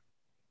 Yeah.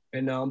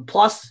 And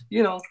plus,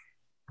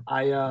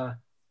 I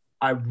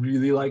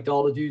really liked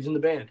all the dudes in the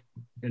band,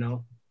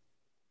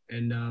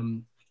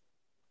 and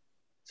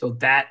so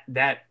that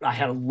I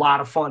had a lot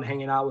of fun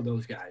hanging out with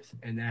those guys,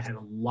 and that had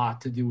a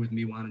lot to do with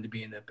me wanting to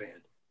be in that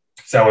band.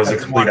 So that was a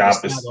complete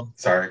opposite.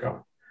 Sorry,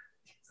 go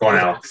on,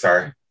 Alex.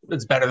 Sorry.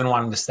 It's better than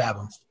wanting to stab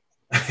them.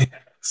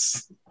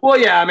 Yes. Well,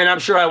 yeah, I mean, I'm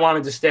sure I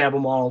wanted to stab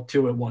them all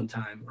too at one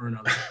time or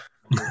another.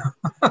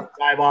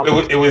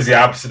 It was the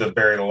opposite of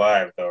Buried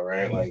Alive, though,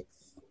 right? Like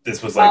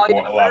this was like a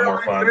lot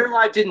more fun. Buried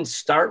Alive didn't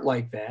start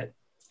like that.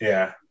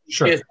 Yeah,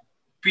 sure. Just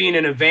being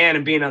in a van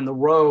and being on the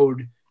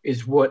road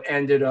is what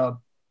ended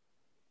up.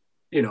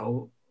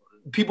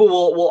 People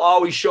will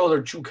always show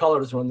their true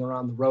colors when they're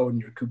on the road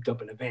and you're cooped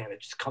up in a van. It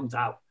just comes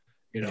out,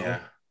 Yeah.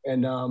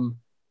 And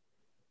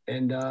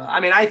I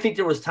mean, I think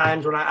there was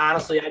times when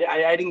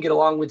I didn't get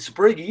along with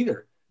Sprigg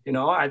either.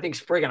 I think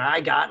Sprigg and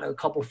I got in a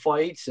couple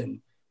fights,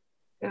 and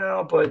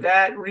but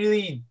that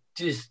really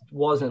just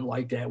wasn't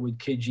like that with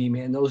Kid G,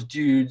 man. Those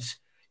dudes,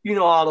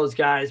 all those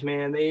guys,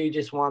 man, they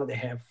just wanted to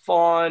have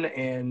fun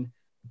and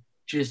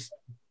just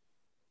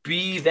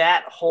be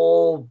that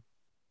whole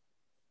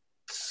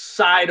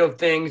side of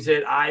things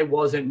that I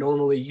wasn't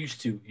normally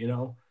used to,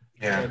 Yeah.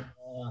 And,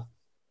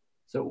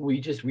 so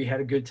we had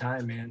a good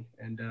time, man,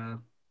 and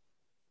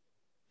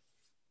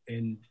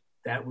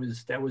that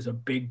was a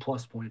big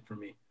plus point for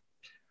me.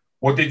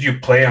 What did you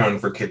play on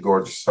for Kid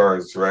Gorgeous as far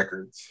as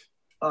records?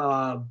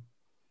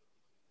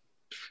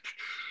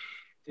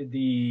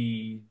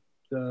 The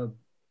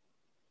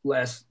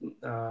last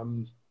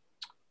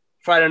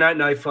Friday Night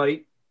Knife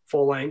Fight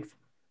full length,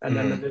 and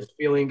then This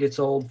Feeling Gets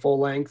Old full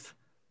length.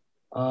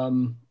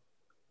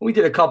 We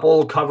did a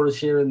couple covers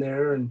here and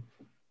there, and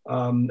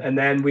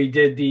then we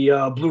did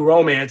the Blue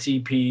Romance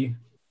EP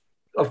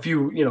a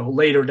few,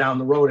 later down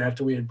the road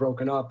after we had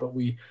broken up, but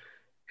we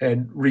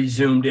had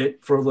resumed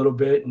it for a little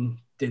bit and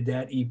did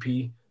that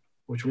EP,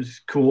 which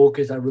was cool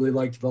because I really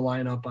liked the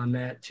lineup on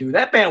that too.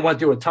 That band went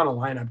through a ton of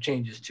lineup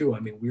changes too.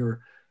 I mean, we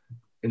were,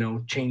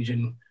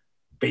 changing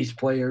bass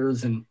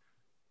players and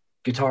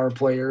guitar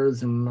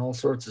players and all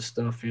sorts of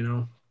stuff,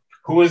 Who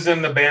was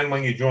in the band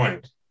when you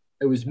joined?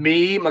 It was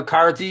me,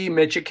 McCarthy,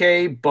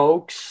 Michike,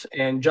 Boakes,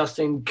 and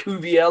Justin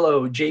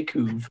Cuviello, J.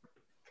 Cuv.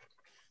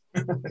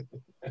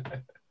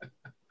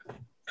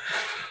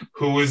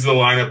 Who was the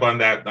lineup on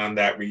that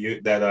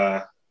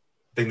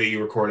thing that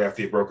you recorded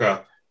after you broke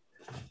up?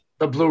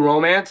 The Blue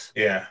Romance?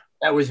 Yeah.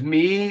 That was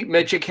me,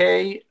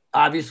 Michike,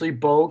 obviously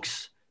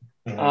Boakes,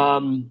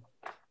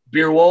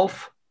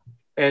 Beerwolf,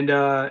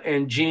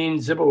 and Gene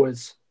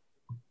Zibowitz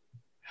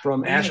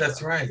from Ashra. Yeah,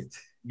 that's right.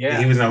 Yeah.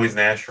 He was always in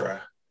Ashra.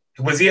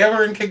 Was he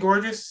ever in Kid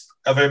Gorgeous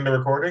other than the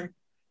recording?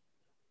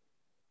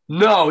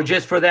 No,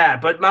 just for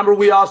that. But remember,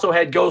 we also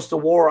had Ghost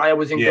of War. I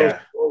was in Ghost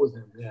of War with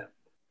him. Yeah.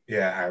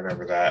 Yeah, I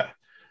remember that.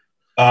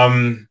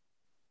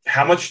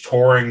 How much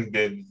touring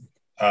did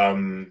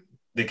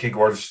Kid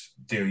Gorgeous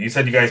do? You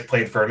said you guys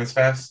played Furnace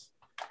Fest?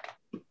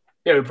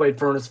 Yeah, we played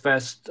Furnace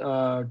Fest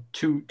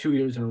 2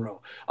 years in a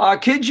row.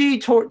 Kid G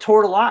toured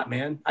a lot,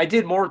 man. I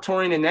did more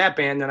touring in that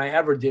band than I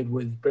ever did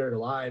with Buried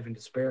Alive and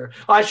Despair.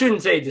 I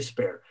shouldn't say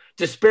Despair.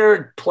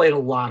 Despair played a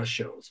lot of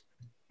shows,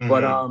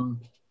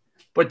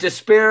 but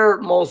Despair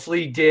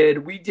mostly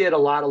we did a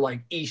lot of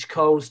like East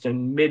Coast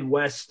and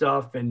Midwest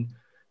stuff, and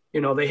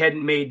they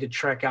hadn't made the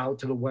trek out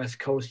to the West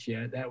Coast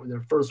yet. That was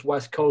their first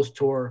West Coast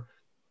tour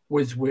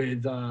was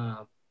with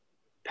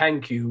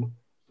PenQ.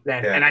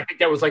 And I think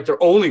that was like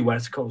their only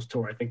West Coast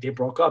tour. I think they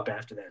broke up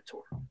after that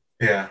tour.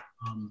 Yeah.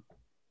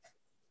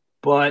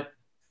 But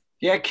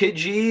yeah, Kid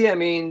G, I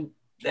mean,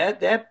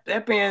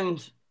 that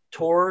band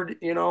toured,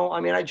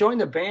 I mean, I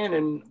joined the band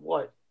in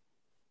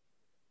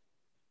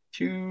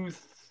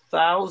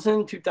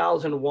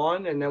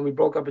 2001, and then we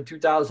broke up in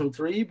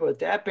 2003, but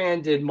that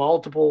band did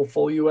multiple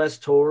full US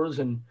tours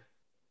and,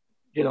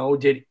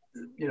 did,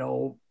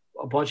 a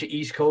bunch of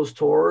East Coast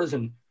tours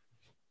and,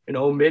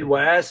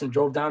 Midwest, and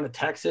drove down to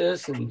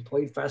Texas and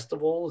played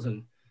festivals,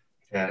 and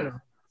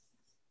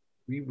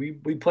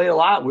we played a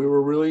lot. We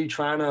were really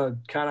trying to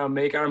kind of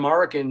make our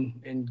mark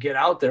and get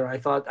out there. I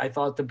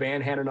thought the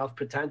band had enough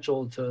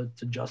potential to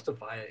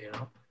justify it,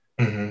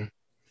 Mm-hmm.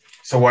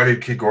 So why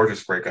did Kid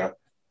Gorgeous break up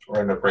or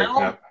end up breaking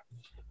up?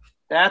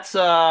 That's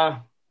I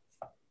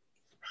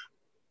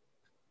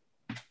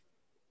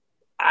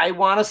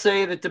want to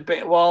say that the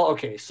band. Well,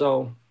 okay,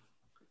 so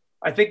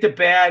I think the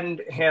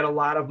band had a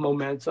lot of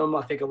momentum.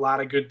 I think a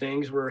lot of good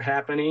things were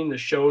happening. The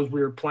shows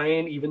we were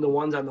playing, even the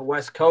ones on the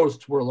West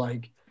Coast, were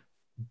like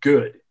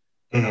good.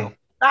 You know,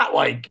 not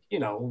like, you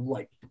know,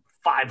 like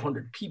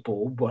 500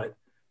 people, but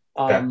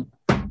for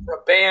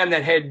a band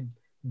that had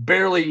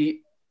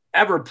barely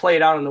ever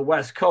played out on the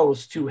West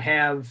Coast to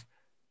have,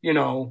 you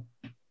know,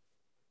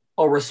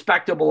 a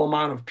respectable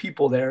amount of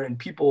people there and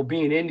people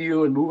being into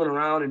you and moving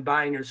around and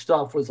buying your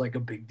stuff was like a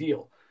big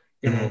deal,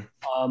 you know?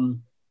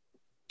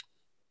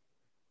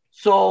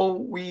 So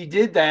we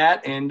did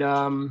that.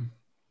 And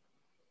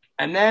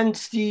then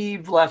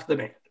Steve left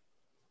the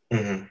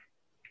band,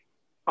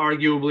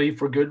 arguably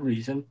for good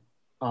reason.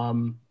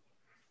 And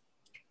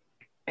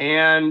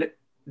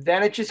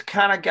then it just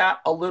kind of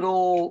got a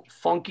little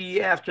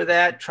funky after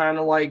that, trying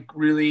to like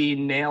really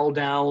nail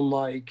down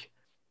like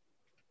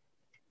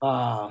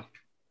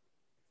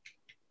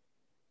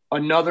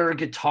another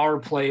guitar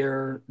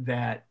player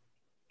that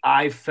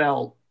I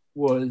felt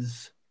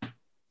was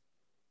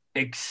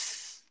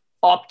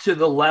up to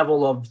the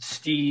level of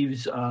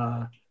Steve's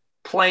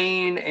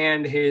playing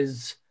and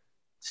his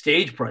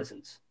stage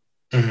presence.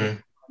 I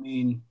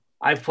mean,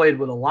 I've played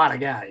with a lot of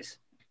guys,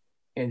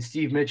 and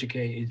Steve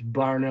Michike is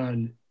bar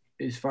none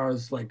as far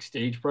as like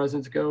stage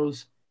presence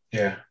goes.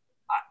 Yeah.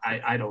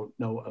 I don't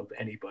know of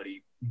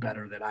anybody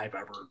better that I've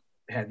ever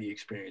had the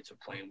experience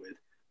of playing with.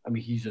 I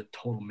mean, he's a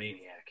total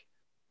maniac.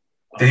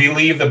 Did he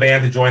leave the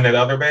band to join that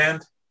other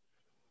band?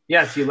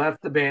 Yes, he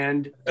left the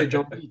band to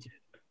join me.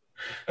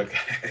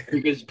 Okay.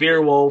 Because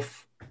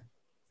Beerwolf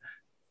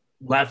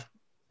left.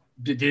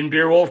 Didn't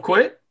Beerwolf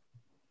quit?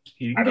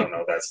 I don't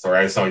know that story.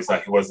 I saw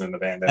he wasn't in the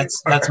band anymore.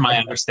 That's my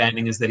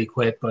understanding, is that he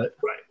quit, but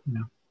right.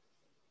 You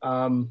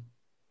know.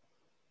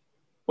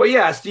 But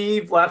yeah,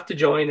 Steve left to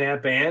join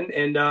that band,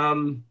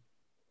 and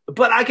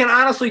but I can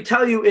honestly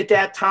tell you, at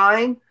that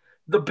time,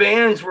 the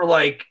bands were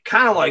like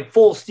kind of like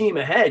full steam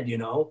ahead, you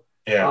know.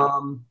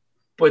 Yeah.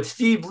 But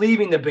Steve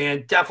leaving the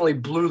band definitely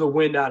blew the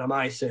wind out of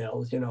my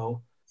sails, you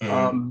know.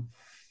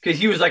 Because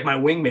he was like my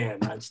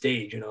wingman on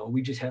stage, you know.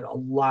 We just had a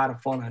lot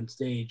of fun on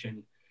stage,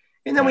 and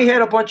then we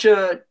had a bunch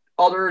of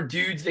other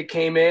dudes that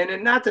came in,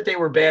 and not that they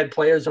were bad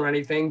players or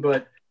anything,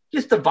 but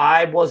just the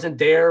vibe wasn't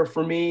there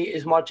for me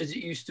as much as it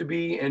used to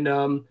be. And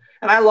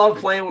I love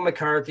playing with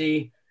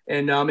McCarthy,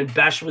 and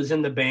Besh was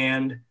in the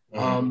band.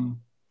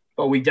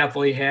 But we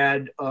definitely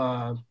had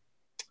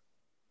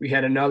we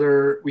had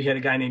a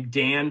guy named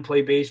Dan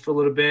play bass for a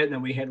little bit, and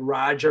then we had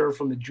Roger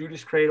from the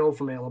Judas Cradle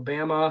from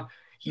Alabama.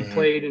 He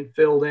played and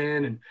filled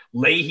in, and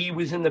Leahy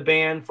was in the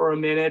band for a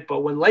minute.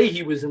 But when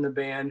Leahy was in the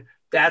band,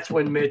 that's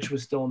when Mitch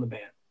was still in the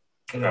band.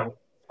 You know,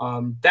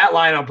 that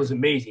lineup was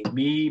amazing.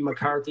 Me,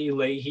 McCarthy,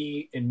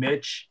 Leahy, and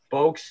Mitch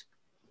Folks.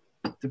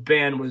 The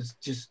band was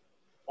just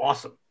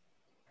awesome.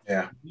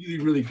 Yeah, really,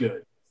 really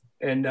good.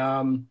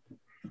 And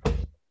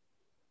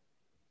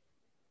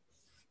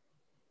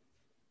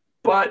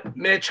but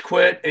Mitch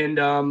quit, and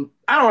I don't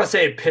want to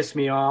say it pissed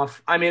me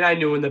off. I mean, I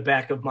knew in the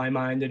back of my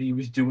mind that he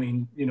was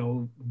doing, you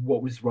know,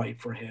 what was right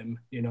for him,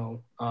 you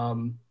know.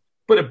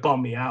 But it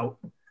bummed me out.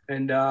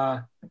 And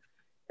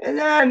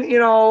then, you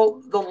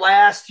know, the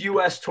last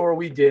U.S. tour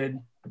we did,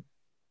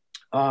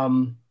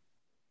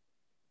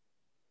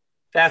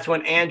 that's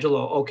when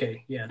Angelo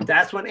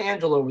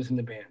was in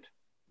the band,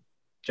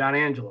 John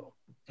Angelo.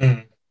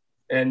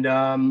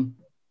 And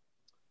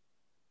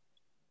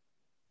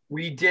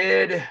we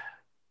did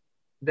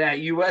that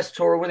U.S.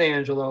 tour with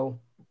Angelo,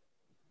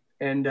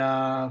 and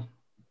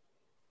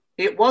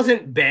it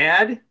wasn't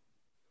bad.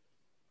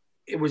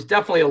 It was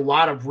definitely a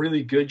lot of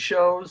really good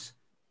shows.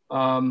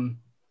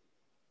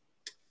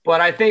 But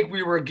I think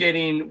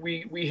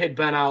we had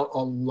been out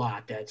a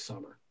lot that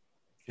summer.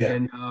 Yeah.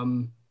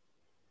 And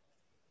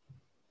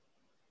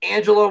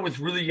Angelo was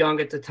really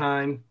young at the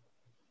time,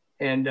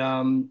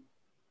 and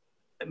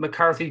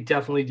McCarthy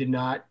definitely did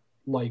not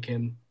like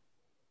him.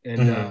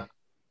 And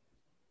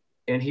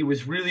and he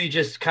was really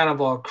just kind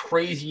of a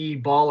crazy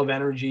ball of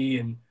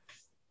energy,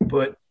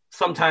 but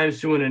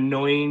sometimes to an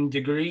annoying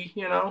degree,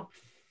 you know.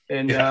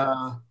 And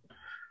and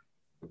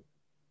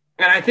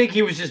I think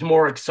he was just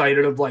more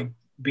excited of like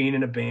being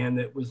in a band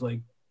that was like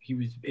he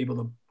was able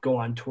to go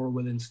on tour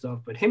with and stuff.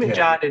 But him and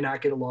John did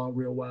not get along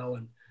real well.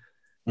 And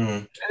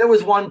there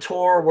was one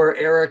tour where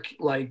Eric,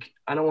 like,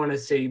 I don't want to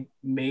say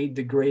made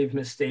the grave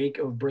mistake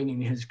of bringing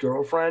his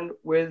girlfriend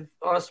with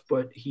us,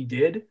 but he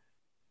did.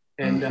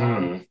 And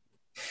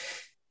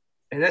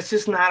and that's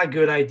just not a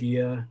good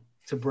idea,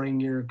 to bring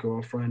your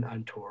girlfriend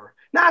on tour.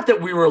 Not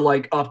that we were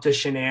like up to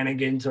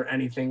shenanigans or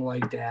anything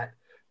like that,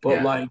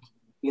 but like,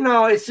 you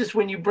know, it's just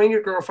when you bring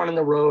your girlfriend on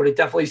the road, it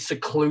definitely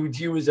secludes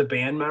you as a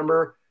band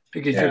member,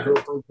 because your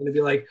girlfriend's going to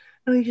be like,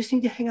 no, you just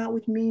need to hang out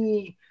with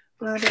me,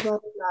 blah, blah, blah,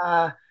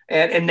 blah.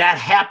 And that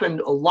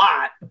happened a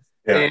lot.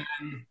 And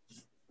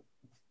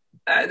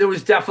there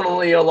was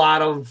definitely a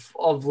lot of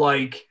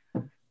like,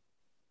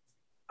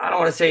 I don't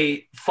want to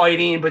say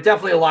fighting, but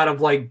definitely a lot of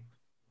like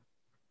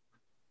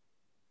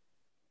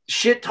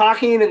shit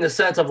talking, in the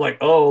sense of like,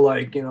 oh,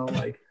 like, you know,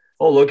 like,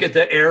 oh, look at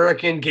the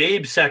Eric and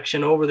Gabe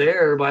section over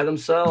there by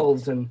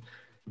themselves. And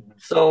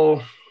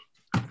so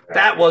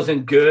that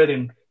wasn't good.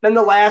 And then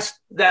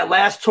that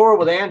last tour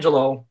with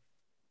Angelo,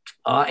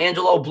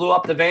 Angelo blew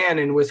up the van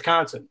in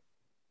Wisconsin,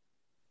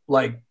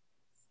 like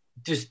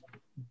just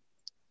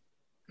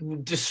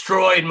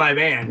destroyed my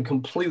van,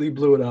 completely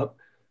blew it up.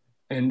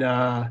 And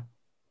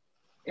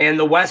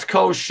the West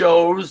Coast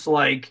shows,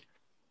 like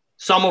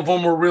some of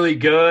them were really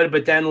good,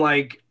 but then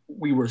like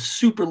we were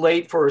super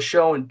late for a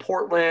show in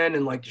Portland,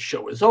 and like the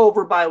show was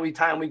over by the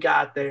time we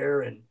got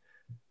there, and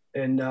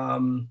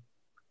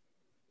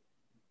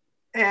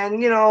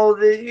you know,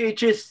 it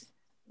just,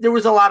 there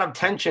was a lot of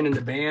tension in the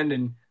band,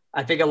 and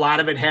I think a lot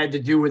of it had to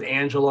do with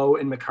Angelo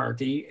and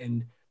McCarthy,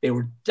 and they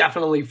were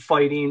definitely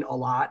fighting a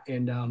lot.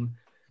 And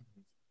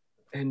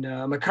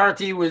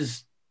McCarthy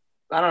was,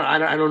 I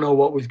don't know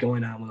what was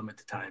going on with him at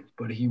the time,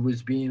 but he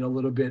was being a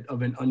little bit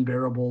of an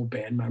unbearable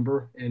band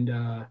member.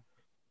 And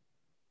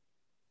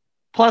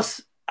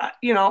plus,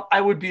 you know, I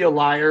would be a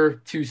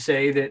liar to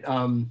say that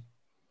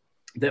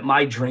that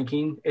my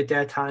drinking at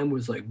that time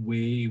was like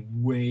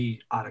way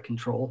out of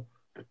control,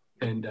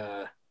 and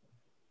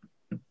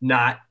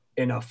not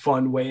in a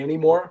fun way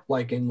anymore,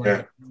 like in like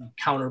a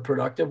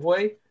counterproductive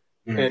way.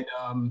 And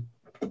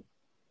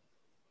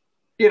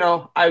you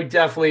know, I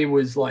definitely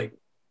was like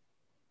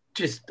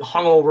just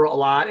hungover a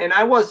lot, and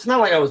it's not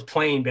like I was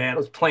playing bad, I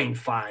was playing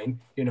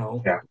fine, you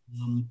know.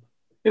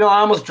 You know, I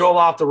almost drove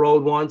off the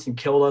road once and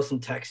killed us in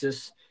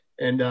Texas,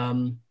 and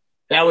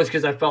that was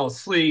because I fell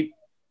asleep.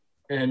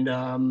 And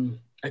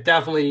I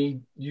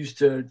definitely used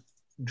to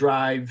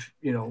drive,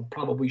 you know,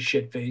 probably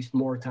shit-faced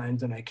more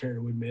times than I care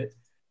to admit.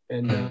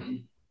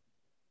 And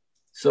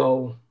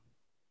so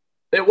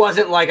it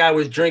wasn't like I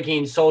was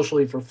drinking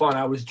socially for fun.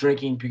 I was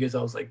drinking because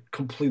I was like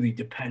completely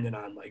dependent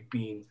on like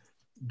being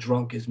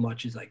drunk as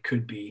much as I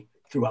could be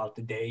throughout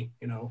the day,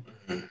 you know.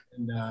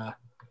 And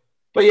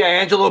but yeah,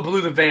 Angelo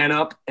blew the van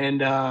up,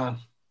 and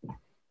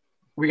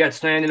we got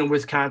stranded in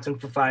Wisconsin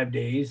for 5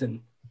 days,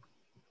 and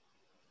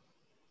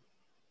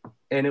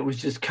it was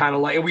just kind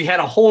of like, we had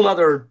a whole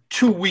nother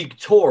 2-week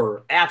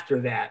tour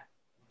after that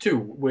too,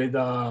 with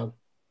a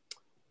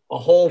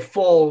whole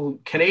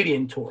full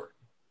Canadian tour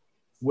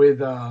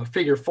with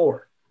Figure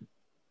Four,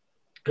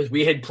 because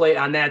we had played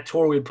on that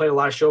tour. We had played a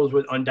lot of shows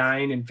with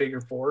Undying and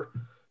Figure Four,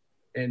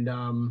 and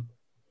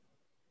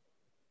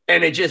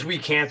it just, we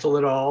canceled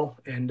it all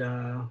and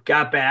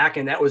got back,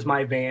 and that was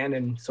my van,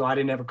 and so I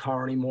didn't have a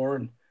car anymore.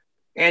 And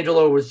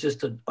Angelo was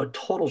just a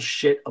total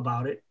shit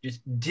about it,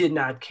 just did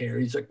not care.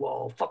 He's like,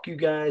 well, fuck you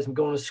guys, I'm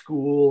going to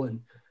school.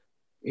 And,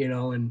 you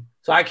know, and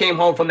so I came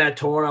home from that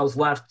tour, and I was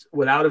left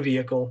without a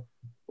vehicle,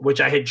 which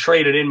I had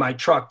traded in my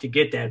truck to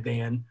get that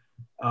van.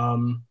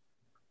 You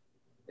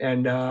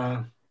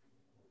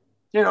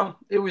know,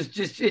 it was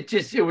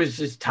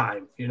just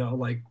time, you know,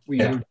 like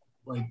were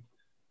like,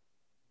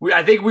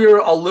 I think we were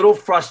a little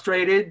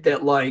frustrated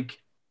that like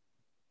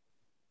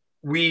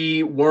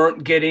we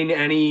weren't getting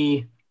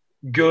any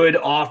good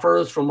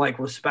offers from like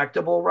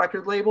respectable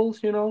record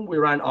labels. You know, we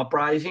were on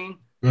Uprising.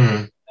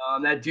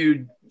 That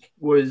dude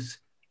was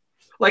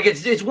like,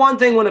 it's one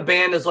thing when a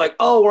band is like,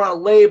 oh, we're on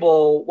a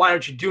label, why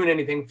aren't you doing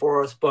anything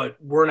for us? But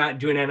we're not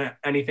doing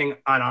anything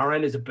on our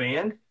end as a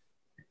band.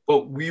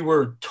 But we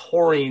were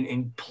touring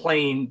and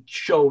playing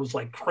shows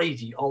like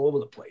crazy all over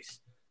the place.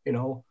 You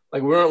know,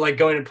 like we weren't like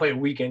going to play a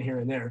weekend here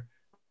and there.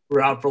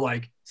 We're out for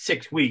like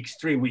 6 weeks,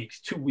 3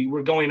 weeks, 2 weeks.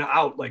 We're going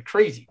out like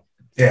crazy.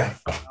 Yeah.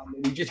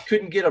 And we just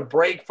couldn't get a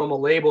break from a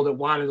label that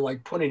wanted to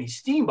like put any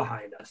steam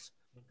behind us.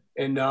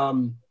 And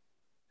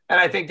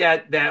I think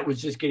that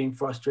was just getting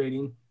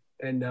frustrating.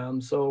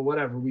 And so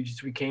whatever, we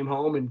came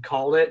home and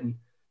called it, and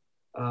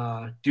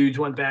dudes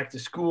went back to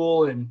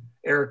school, and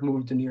Eric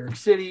moved to New York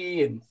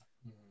City, and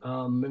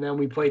then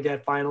we played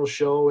that final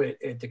show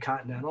at the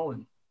Continental,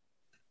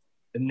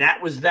 and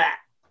that was that.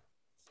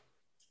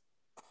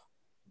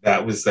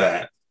 That was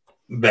that.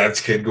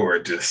 That's Kid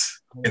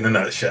Gorgeous in a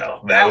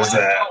nutshell. That was that.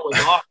 That was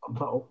awesome,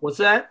 bro. What's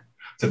that?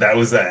 So that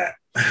was that.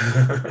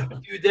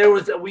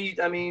 Dude,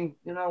 I mean,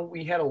 you know,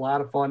 we had a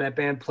lot of fun. That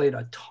band played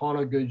a ton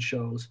of good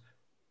shows,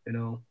 you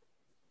know,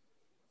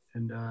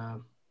 and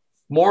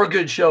more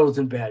good shows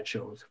than bad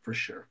shows for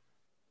sure.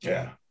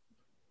 Yeah.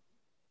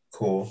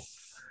 Cool.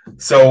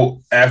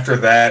 So after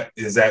that,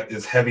 is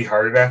Heavy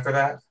Hearted after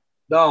that?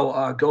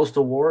 No, Ghost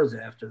of War is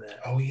after that.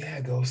 Oh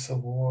yeah, Ghost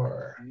of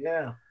War.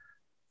 Yeah.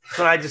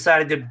 So I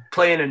decided to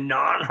play in a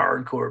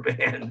non-hardcore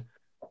band.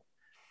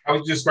 How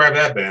would you describe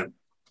that band?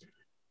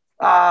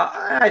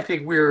 I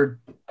think we were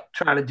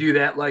trying to do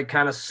that like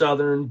kind of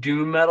southern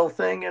doom metal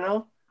thing, you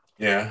know?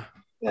 Yeah.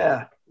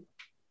 Yeah.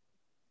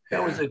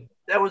 That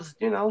was,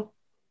 you know,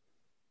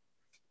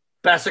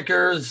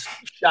 Bessiker's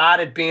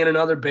shot at being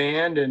another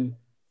band, and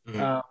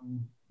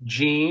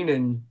Gene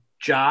and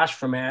Josh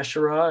from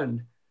Asherah,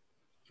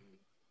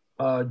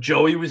 and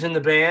Joey was in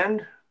the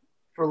band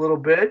for a little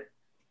bit.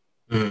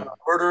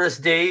 Murderous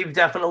Dave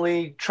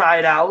definitely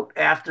tried out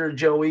after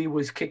Joey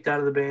was kicked out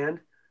of the band.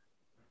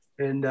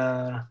 And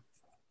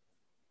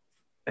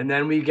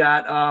then we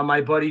got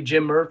my buddy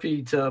Jim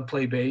Murphy to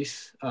play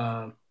bass,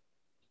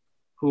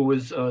 who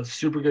was a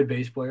super good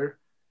bass player.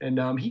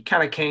 And he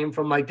kind of came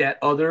from like that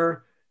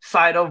other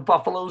side of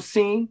Buffalo's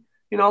scene,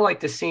 you know, like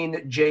the scene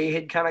that Jay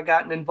had kind of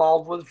gotten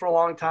involved with for a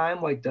long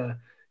time, like the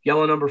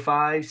Yellow Number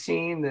 5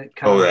 scene that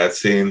kind of that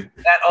scene.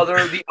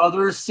 the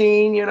other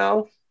scene, you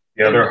know.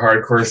 The other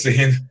hardcore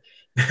scene.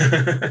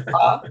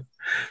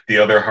 The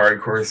other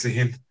hardcore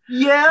scene.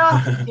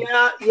 Yeah.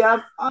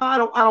 I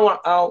don't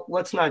want.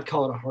 Let's not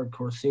call it a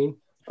hardcore scene.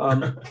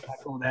 Not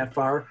going that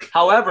far.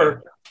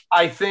 However,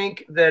 I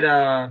think that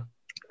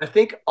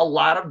a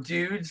lot of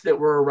dudes that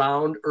were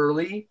around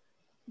early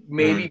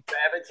maybe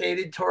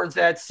gravitated towards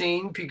that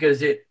scene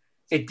because it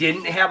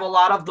didn't have a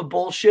lot of the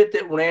bullshit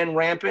that ran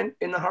rampant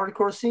in the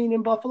hardcore scene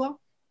in Buffalo.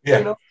 Yeah.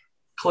 You know,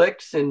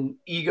 cliques and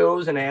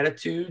egos and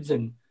attitudes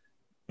and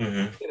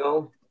you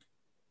know,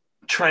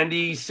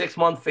 trendy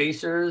 6-month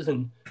facers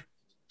and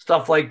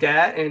stuff like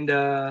that. And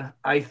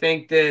I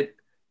think that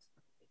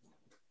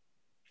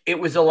it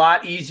was a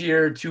lot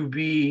easier to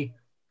be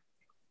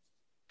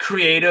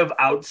creative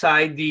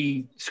outside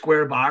the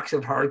square box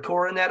of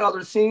hardcore in that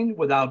other scene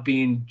without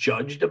being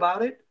judged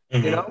about it,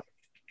 you know?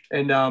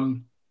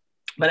 And,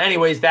 but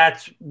anyways,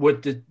 that's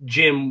what the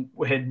gym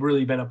had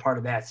really been a part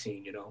of that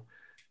scene, you know?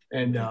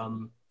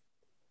 And,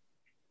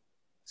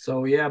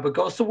 so yeah, but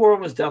Ghost of War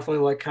was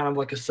definitely like kind of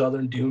like a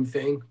Southern Doom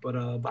thing, but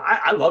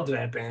I loved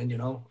that band, you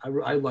know?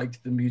 I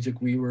liked the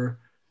music we were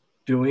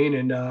doing,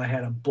 and I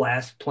had a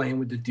blast playing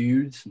with the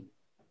dudes.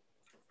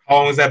 How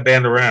long was that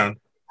band around?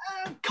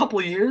 A couple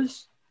of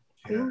years.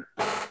 You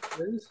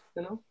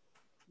know. I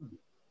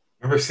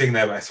remember seeing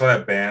that. I saw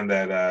that band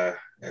that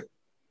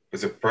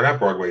was it not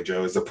Broadway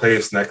Joe's, the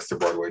place next to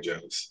Broadway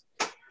Joe's.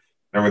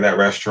 Remember that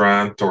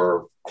restaurant,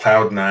 or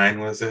Cloud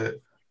 9 was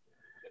it?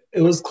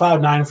 It was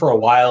Cloud 9 for a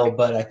while,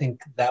 but I think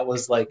that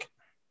was like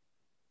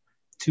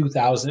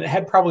 2000. It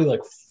had probably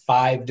like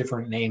 5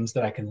 different names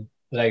that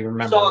I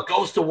remember. Saw a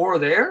Ghost of War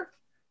there?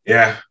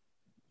 Yeah.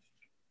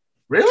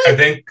 Really? I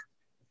think,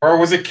 or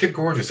was it Kid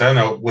Gorgeous? I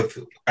don't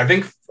know. I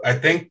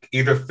think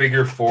either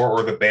Figure 4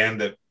 or the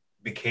band that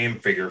became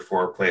Figure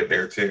 4 played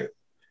there too.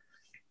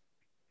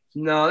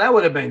 No, that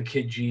would have been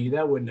Kid G.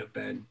 That wouldn't have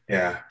been.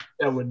 Yeah.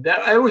 Are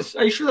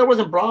you sure that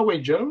wasn't Broadway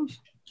Joe's?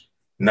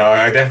 No,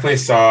 I definitely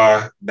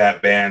saw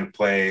that band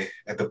play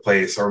at the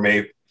place, or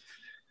maybe,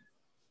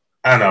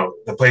 I don't know,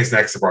 the place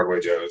next to Broadway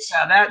Joe's.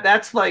 Yeah,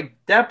 that's like,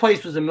 that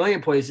place was a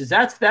million places.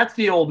 That's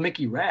the old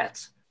Mickey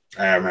Rats.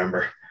 I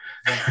remember.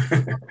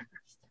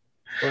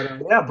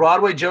 But yeah,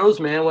 Broadway Joe's,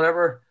 man,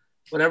 whatever,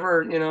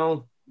 you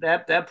know,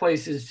 that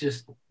place is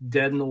just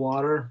dead in the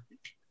water.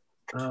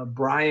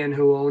 Brian,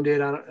 who owned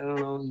it, I don't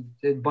know,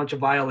 did a bunch of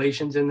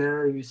violations in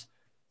there. He was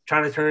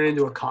trying to turn it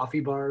into a coffee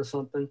bar or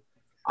something.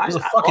 It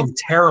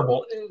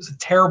was a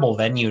terrible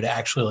venue to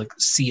actually like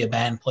see a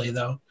band play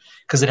though,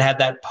 because it had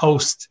that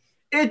post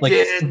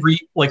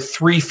like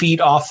 3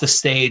 feet off the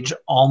stage,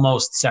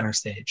 almost center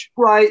stage.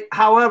 Right.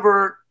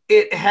 However,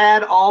 it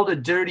had all the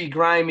dirty,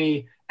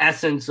 grimy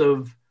essence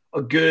of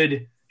a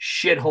good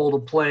shithole to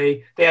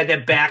play. They had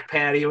that back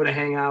patio to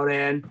hang out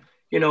in.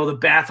 You know, the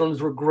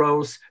bathrooms were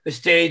gross. The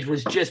stage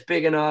was just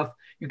big enough.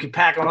 You could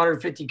pack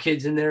 150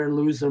 kids in there and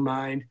lose their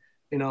mind.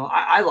 You know,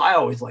 I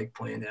always liked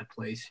playing that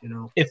place, you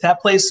know. If that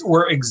place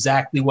were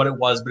exactly what it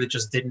was, but it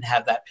just didn't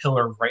have that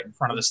pillar right in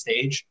front of the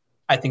stage,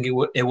 I think it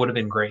would have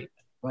been great.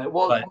 Right.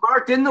 Well,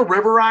 Mark, didn't the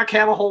River Rock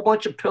have a whole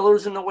bunch of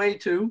pillars in the way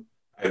too?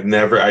 I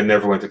never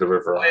went to the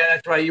River Rock. Oh, yeah,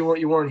 that's right. You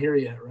weren't here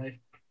yet, right?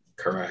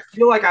 Correct. I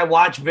feel like I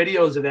watched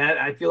videos of that.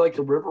 I feel like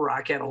the River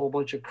Rock had a whole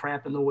bunch of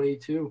crap in the way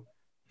too.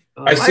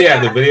 I see. Yeah,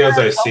 the videos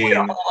I've seen.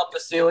 Hold up the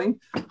ceiling.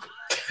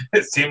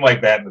 It seemed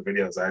like that in the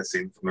videos I've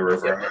seen from the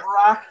River River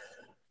Rock.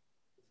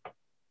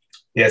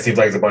 Yeah, it seems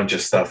like there's a bunch of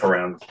stuff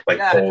around, like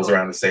poles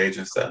around the stage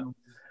and stuff.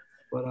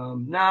 But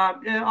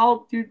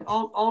all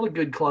the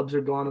good clubs are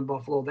gone in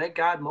Buffalo. Thank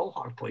God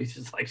Mohawk Place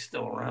is like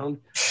still around.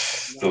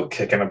 Still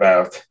kicking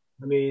about.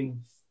 I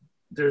mean,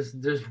 there's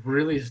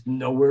really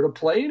nowhere to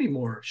play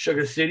anymore.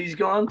 Sugar City's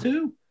gone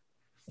too.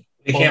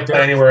 You can't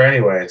play anywhere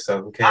anyway,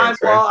 so who cares,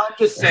 I'm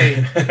just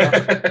saying.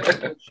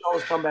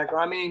 Shows come back.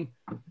 I mean,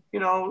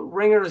 you know,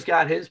 Ringer's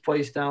got his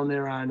place down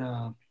there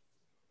on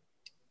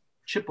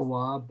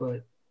Chippewa,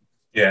 but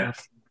yeah.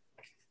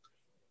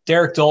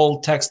 Derek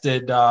Dole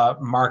texted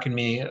Mark and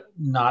me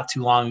not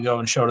too long ago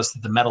and showed us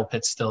that the metal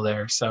pit's still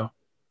there. So,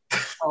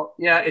 oh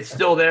yeah, it's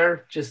still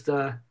there, just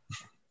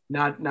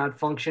not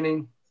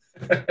functioning.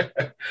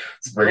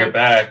 Let's bring it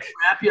back.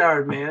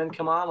 Scrapyard, man,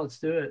 come on, let's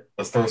do it.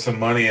 Let's throw some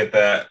money at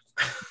that.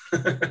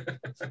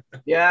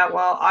 Yeah,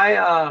 well,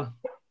 I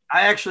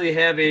actually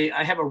have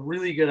a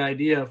really good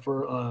idea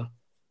for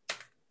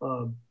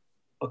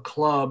a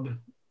club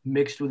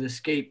mixed with a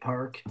skate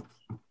park,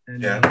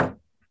 and yeah.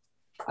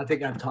 I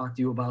think I've talked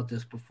to you about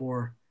this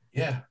before.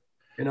 Yeah.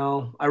 You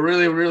know, I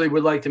really, really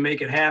would like to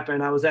make it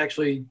happen. I was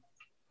actually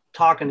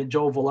talking to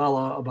Joe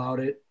Villela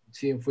about it,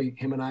 see if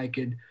him and I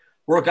could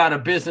work out a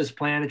business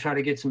plan and try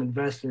to get some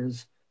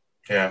investors.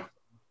 Yeah.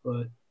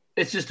 But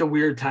it's just a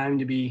weird time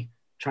to be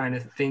trying to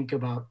think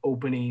about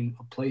opening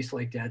a place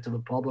like that to the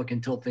public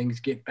until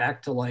things get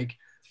back to, like,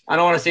 I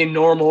don't want to say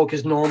normal,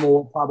 because normal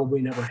will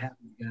probably never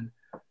happen again.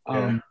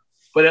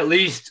 but at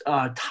least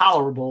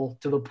tolerable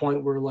to the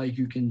point where like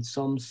you can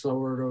some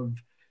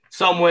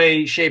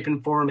way, shape,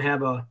 and form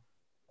have a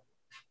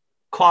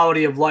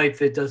quality of life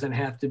that doesn't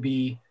have to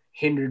be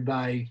hindered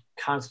by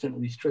constant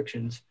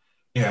restrictions.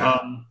 Yeah.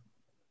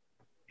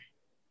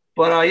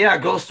 But yeah,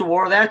 Ghost of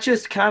War, that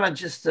just kind of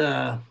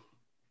I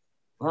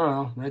don't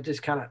know, that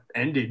just kind of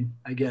ended,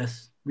 I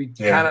guess. We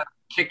kind of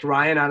kicked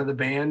Ryan out of the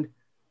band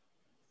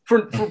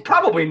for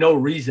probably no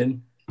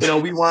reason. You know,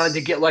 we wanted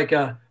to get like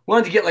a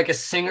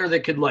singer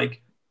that could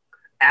like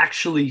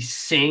actually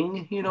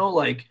sing, you know,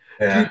 like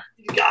guy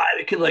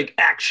that could like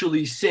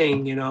actually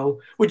sing, you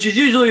know, which is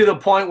usually the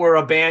point where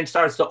a band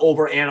starts to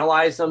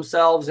overanalyze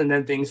themselves and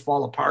then things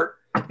fall apart,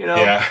 you know.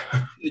 Yeah.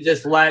 You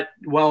just let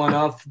well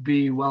enough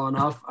be well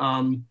enough.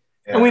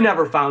 And we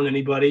never found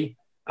anybody.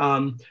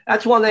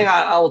 That's one thing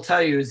I will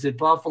tell you is that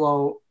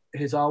Buffalo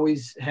has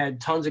always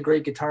had tons of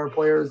great guitar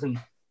players and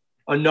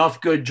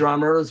enough good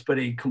drummers, but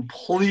a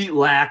complete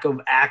lack of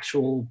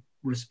actual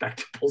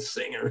respectable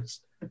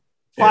singers.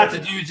 Lots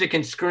of dudes that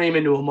can scream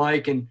into a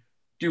mic and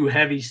do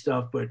heavy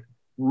stuff, but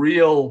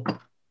real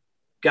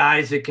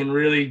guys that can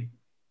really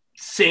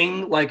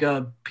sing like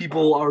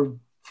people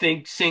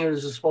think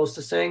singers are supposed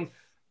to sing.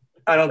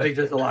 I don't think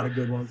there's a lot of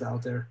good ones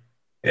out there.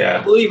 Yeah.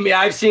 And believe me,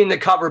 I've seen the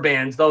cover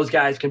bands. Those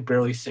guys can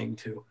barely sing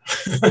too.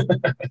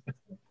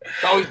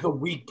 It's always the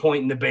weak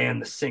point in the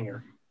band, the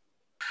singer.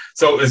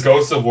 So is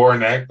Ghost of War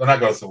next? Well, not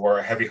Ghost of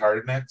War, Heavy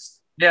Hearted next?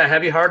 Yeah,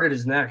 Heavy Hearted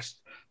is next.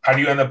 How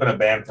do you end up in a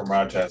band from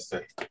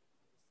Rochester?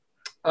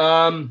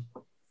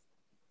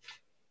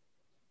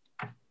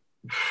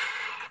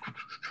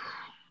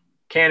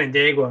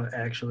 Canandaigua,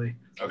 actually.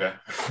 Okay.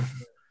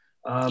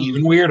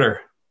 Even weirder.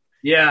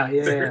 Yeah.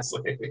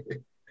 Seriously.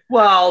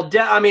 Well,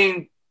 I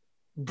mean,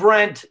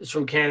 Brent is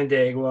from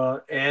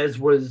Canandaigua, as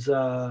was,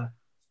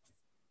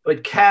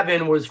 but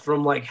Kevin was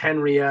from like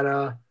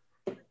Henrietta.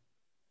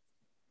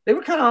 They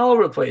were kind of all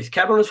over the place.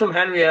 Kevin was from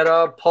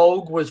Henrietta.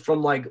 Pogue was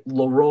from like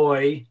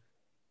Leroy.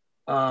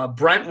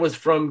 Brent was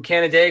from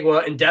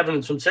Canandaigua, and Devin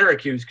was from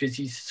Syracuse because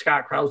he's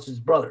Scott Krause's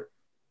brother,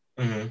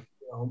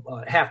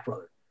 half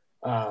brother.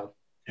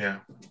 Yeah.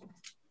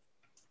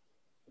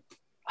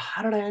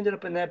 How did I end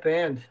up in that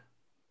band?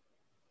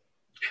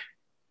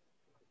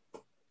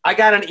 I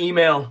got an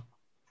email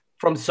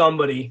from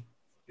somebody.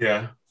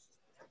 Yeah.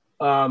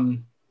 I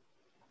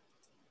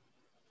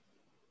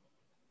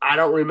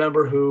don't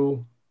remember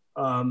who.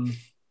 I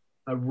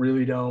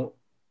really don't.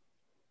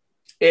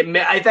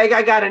 I think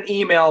I got an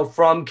email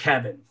from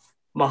Kevin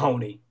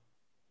Mahoney,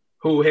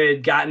 who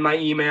had gotten my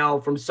email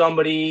from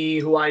somebody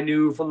who I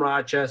knew from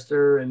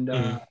Rochester,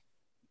 and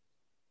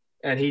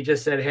he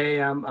just said,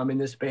 "Hey, I'm in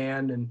this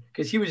band," and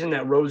because he was in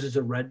that Roses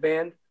Are Red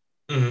band,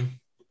 and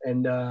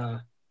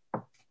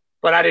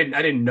but I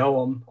didn't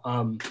know him.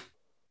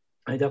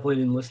 I definitely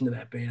didn't listen to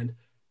that band,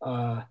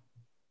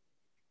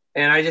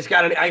 and I just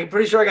I'm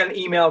pretty sure I got an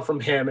email from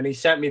him, and he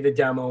sent me the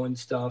demo and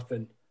stuff,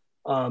 and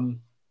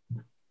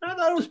I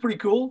thought it was pretty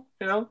cool,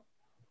 you know.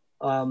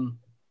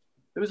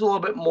 It was a little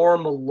bit more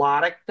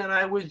melodic than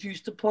I was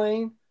used to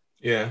playing.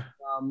 Yeah.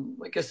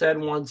 Like I said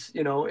once,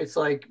 you know, it's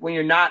like when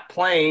you're not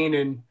playing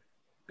and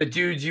the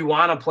dudes you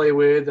want to play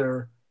with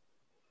are,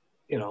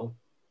 you know,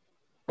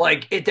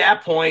 like at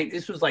that point,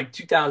 this was like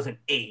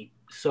 2008.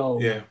 So,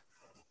 yeah,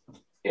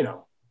 you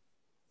know,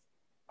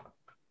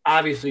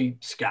 obviously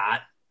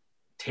Scott,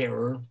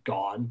 Terror,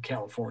 gone,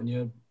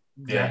 California.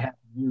 Yeah. I have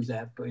to use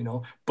that, but, you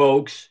know,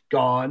 Boakes,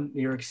 gone,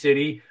 New York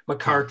City.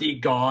 McCarthy,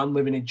 gone,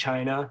 living in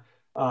China.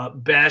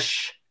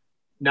 Besh,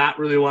 not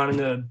really wanting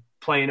to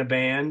play in a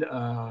band.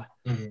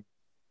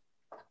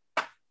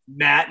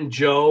 Matt and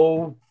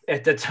Joe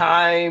at the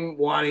time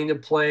wanting to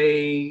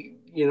play,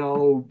 you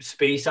know,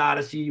 Space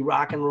Odyssey,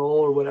 rock and roll,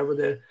 or whatever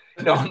they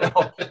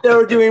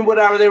were doing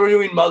whatever they were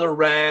doing, Mother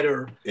Red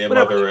or whatever,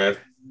 Mother Red.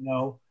 You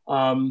know,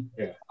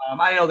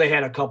 I know they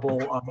had a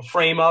couple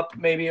Frame Up,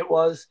 maybe it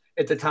was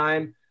at the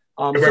time.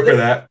 I remember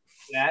that.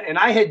 And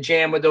I had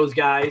jammed with those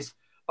guys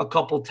a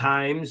couple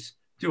times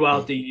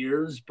throughout the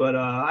years, but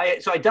I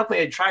definitely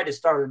had tried to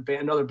start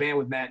another band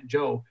with Matt and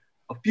Joe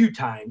a few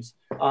times.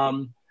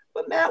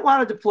 But Matt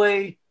wanted to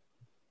play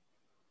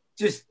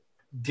just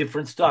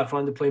different stuff.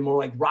 Wanted to play more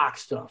like rock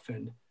stuff,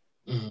 and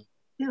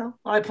you know,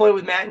 I play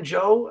with Matt and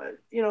Joe.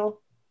 You know,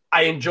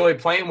 I enjoy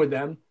playing with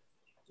them.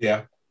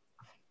 Yeah,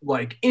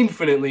 like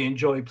infinitely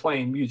enjoy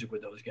playing music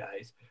with those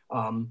guys.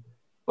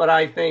 But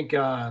I think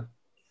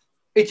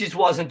it just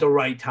wasn't the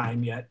right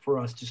time yet for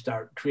us to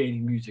start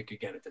creating music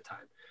again at the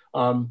time.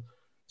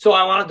 So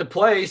I wanted to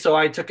play, so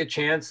I took a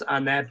chance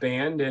on that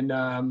band, and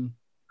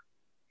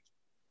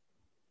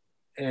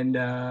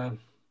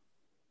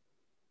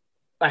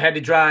I had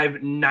to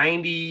drive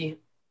 90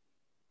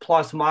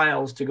 plus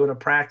miles to go to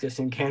practice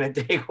in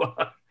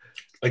Canandaigua.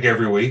 Like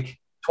every week?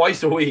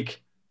 Twice a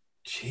week.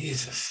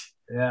 Jesus.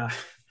 Yeah.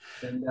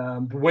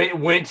 And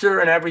winter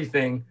and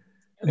everything.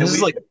 And this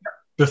is like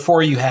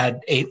before you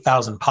had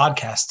 8,000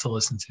 podcasts to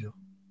listen to.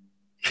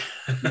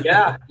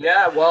 Yeah.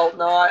 Well,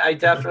 no, I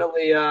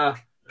definitely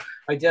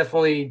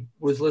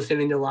was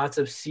listening to lots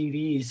of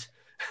CDs.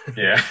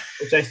 Yeah.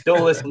 Which I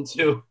still listen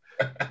to.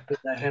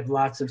 I have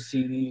lots of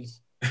CDs.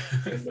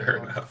 Fair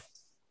enough.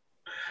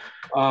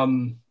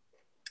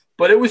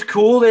 But it was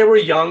cool. They were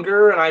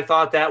younger, and I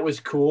thought that was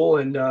cool.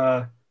 And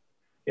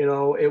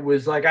it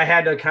was like I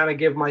had to kind of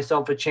give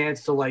myself a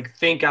chance to like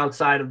think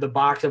outside of the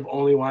box of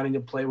only wanting to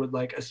play with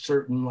like a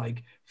certain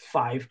like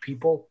 5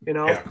 people.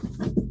 Yeah.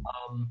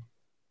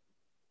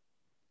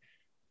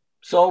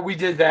 So we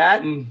did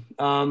that, and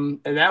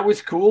that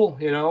was cool.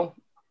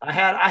 I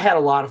had a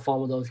lot of fun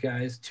with those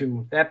guys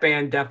too. That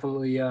band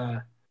definitely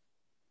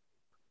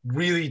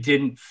really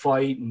didn't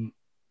fight, and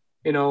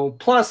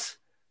plus,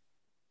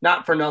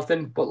 not for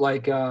nothing, but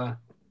like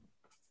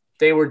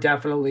they were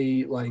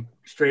definitely like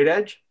straight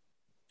edge.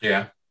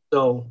 Yeah.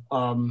 So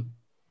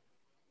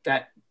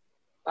that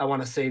I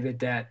want to say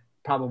that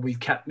probably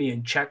kept me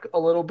in check a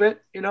little bit,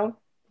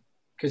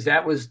 because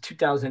that was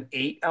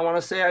 2008. I want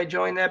to say I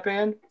joined that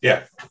band.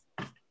 Yeah.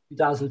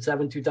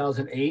 2007,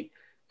 2008,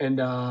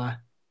 and I,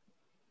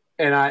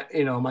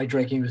 my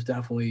drinking was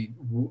definitely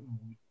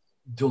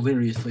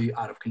deliriously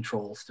out of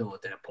control still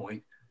at that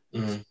point.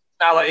 Mm-hmm.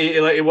 Not like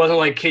it wasn't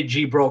like Kid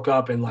G broke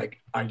up and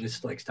like I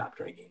just like stopped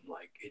drinking.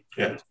 Like it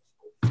was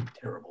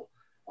terrible.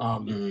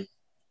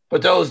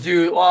 But those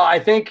dudes, well, I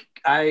think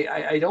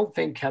I don't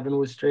think Kevin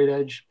was straight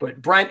edge,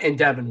 but Brent and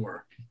Devin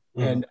were,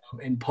 and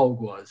Pogue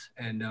was,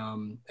 and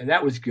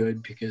that was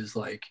good because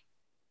like,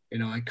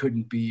 I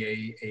couldn't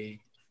be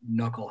a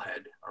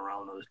knucklehead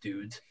around those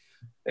dudes,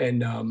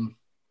 and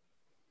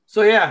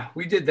so yeah,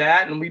 we did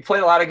that, and we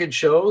played a lot of good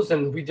shows,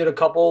 and we did a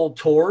couple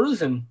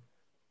tours and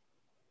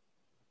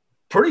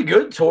pretty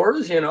good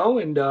tours,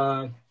 and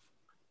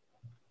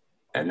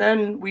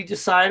then we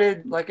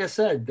decided, like I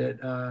said,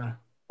 that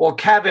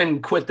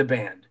Kevin quit the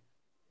band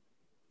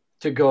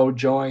to go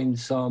join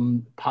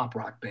some pop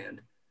rock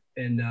band,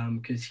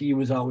 and because he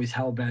was always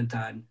hell bent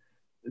on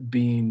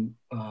being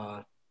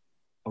a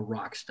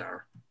rock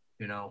star,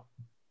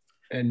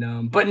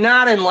 and but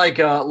not in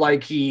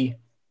like he.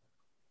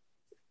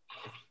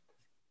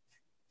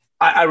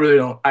 I really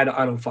don't. I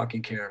don't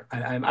fucking care.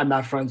 I'm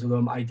not friends with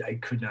him. I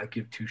could not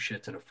give 2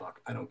 shits and a fuck.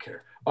 I don't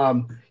care.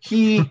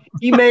 He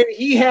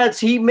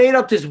made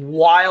up this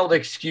wild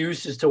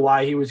excuse as to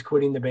why he was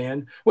quitting the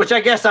band, which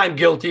I guess I'm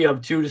guilty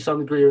of too to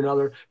some degree or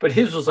another. But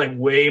his was like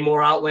way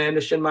more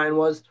outlandish than mine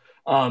was.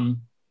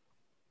 And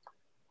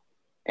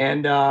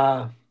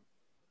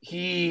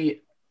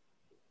he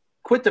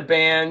quit the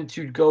band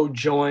to go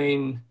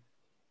join.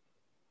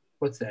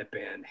 What's that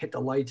band? Hit the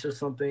Lights or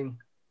something.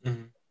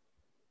 Mm-hmm.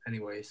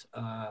 Anyways,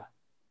 or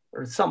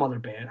some other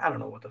band. I don't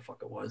know what the fuck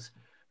it was,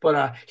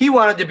 but he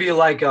wanted to be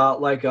like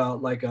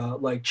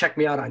check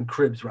me out on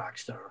Cribs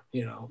Rockstar,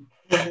 Did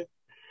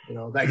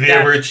he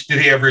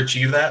ever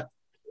achieve that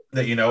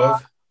you know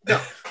of? No.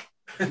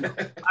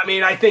 I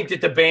mean, I think that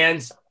the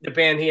band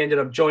he ended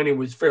up joining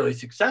was fairly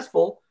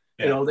successful.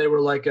 Yeah. They were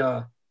like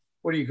they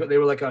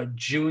were like a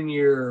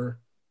junior,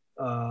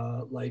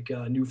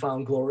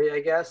 Newfound Glory, I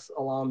guess,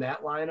 along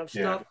that line of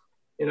stuff.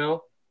 Yeah.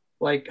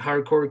 Like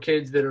hardcore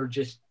kids that are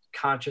just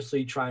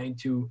consciously trying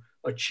to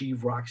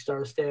achieve rock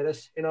star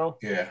status,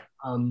 Yeah.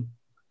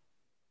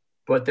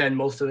 But then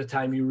most of the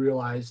time you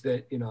realize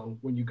that,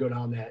 when you go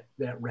down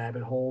that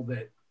rabbit hole,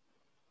 that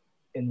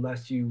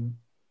unless you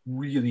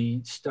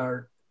really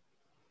start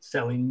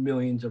selling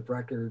millions of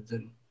records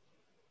and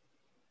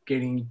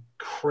getting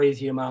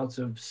crazy amounts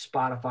of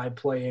Spotify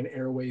play and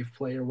Airwave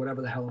play or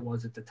whatever the hell it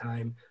was at the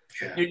time,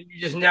 you're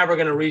just never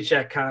going to reach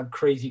that kind of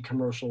crazy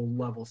commercial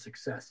level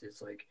success.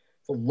 It's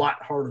a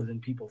lot harder than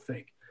people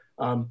think.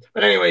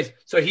 But anyways,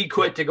 so he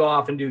quit to go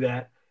off and do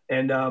that.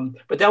 And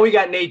but then we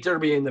got Nate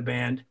Derby in the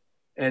band,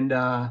 and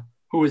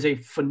who is a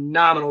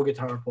phenomenal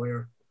guitar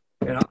player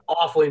and an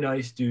awfully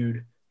nice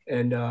dude.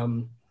 And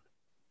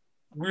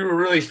we were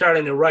really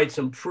starting to write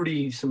some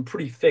pretty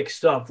thick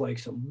stuff, like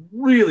some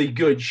really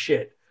good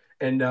shit.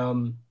 And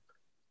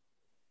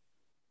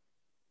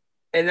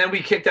then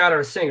we kicked out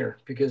our singer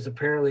because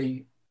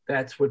apparently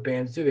that's what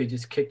bands do. They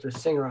just kick their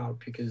singer out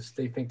because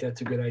they think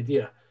that's a good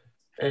idea.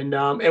 And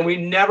we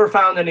never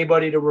found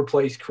anybody to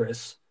replace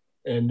Chris.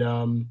 And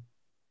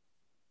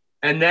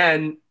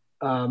then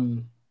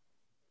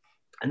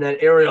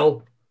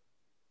Ariel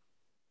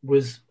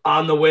was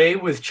on the way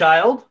with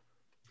child,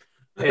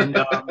 and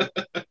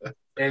the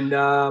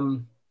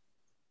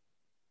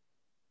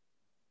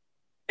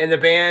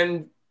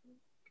band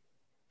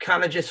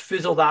kind of just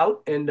fizzled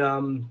out. And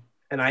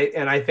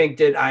I think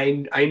that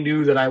I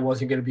knew that I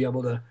wasn't going to be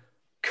able to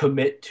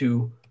commit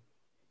to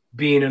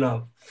being in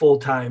a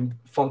full-time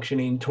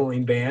functioning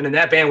touring band, and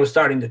that band was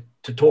starting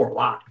to tour a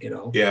lot,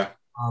 Yeah.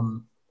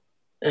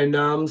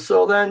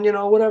 So then,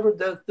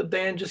 whatever, the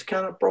band just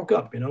kind of broke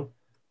up, and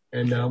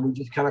we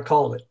just kind of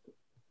called it.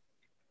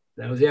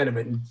 That was the end of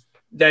it. And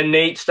then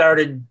Nate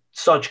started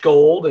Such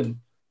Gold, and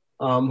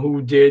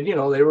who did,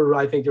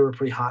 I think they were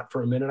pretty hot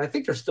for a minute. I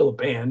think they're still a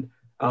band.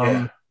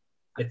 I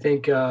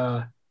think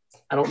I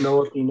don't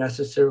know if he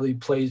necessarily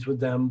plays with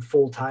them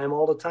full-time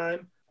all the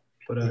time,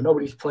 but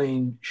nobody's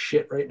playing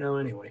shit right now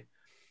anyway.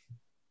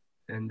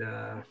 And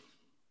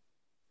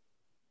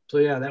so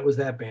yeah, that was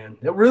that band.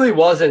 It really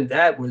wasn't.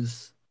 That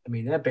was, I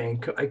mean, that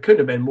band, I couldn't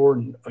have been more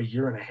than a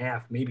year and a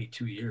half, maybe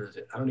 2 years.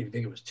 I don't even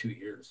think it was 2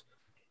 years.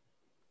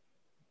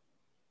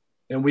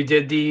 And we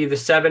did the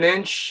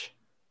 7-inch,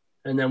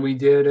 and then we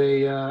did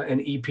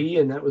an EP,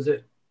 and that was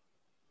it.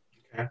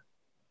 Okay.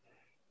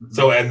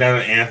 So, and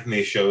then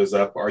Anthony shows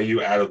up. Are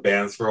you out of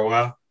bands for a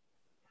while?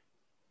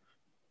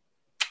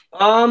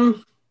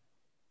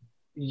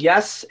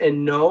 Yes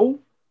and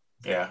no.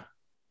 Yeah.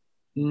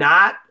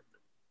 Not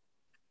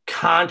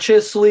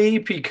consciously,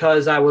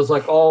 because I was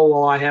like, oh,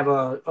 well, I have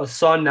a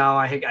son now.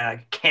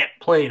 I can't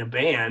play in a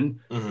band.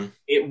 Mm-hmm.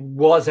 It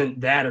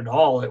wasn't that at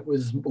all. It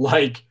was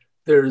like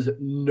there's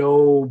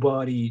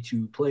nobody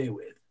to play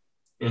with.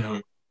 You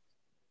know,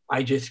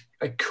 I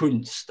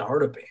couldn't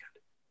start a band.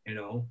 You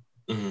know,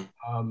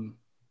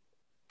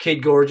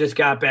 Kid Gorgeous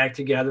got back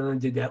together and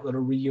did that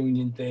little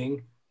reunion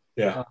thing.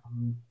 Yeah.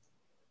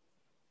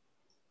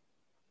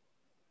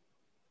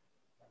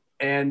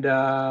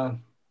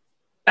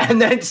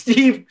 And then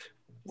Steve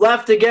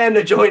left again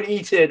to join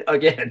Eaton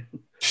again.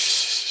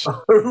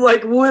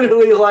 Like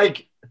literally,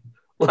 like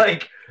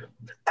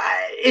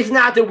it's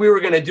not that we were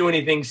going to do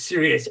anything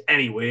serious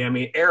anyway. I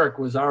mean, Eric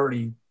was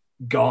already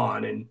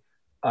gone, and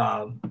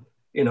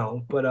you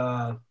know, but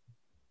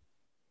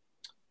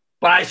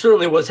I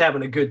certainly was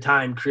having a good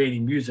time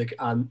creating music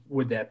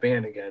with that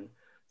band again.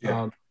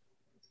 Yeah.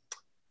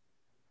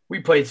 We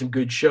played some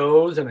good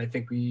shows, and I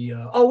think we.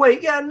 And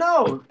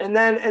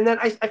then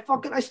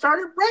I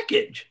started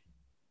Wreckage.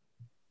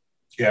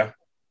 Yeah.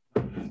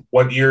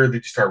 What year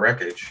did you start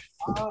Wreckage?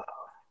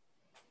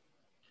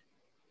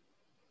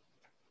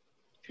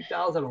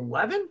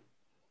 2011.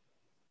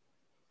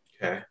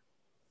 Okay.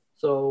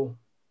 So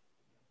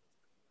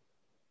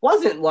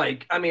wasn't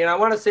like, I mean, I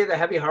want to say the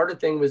Heavy Hearted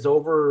thing was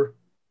over.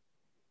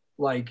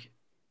 Like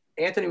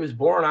Anthony was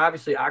born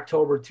obviously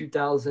October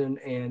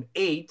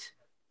 2008.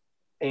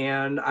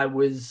 And I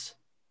was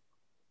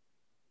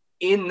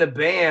in the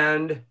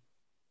band.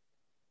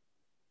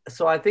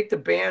 So I think the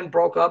band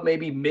broke up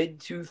maybe mid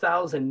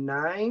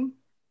 2009.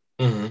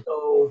 Mm-hmm.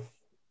 So,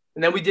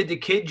 and then we did the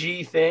Kid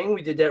G thing.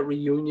 We did that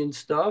reunion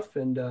stuff,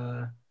 and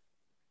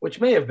which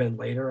may have been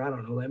later. I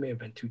don't know. That may have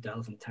been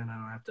 2010. I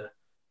don't have to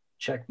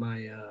check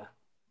my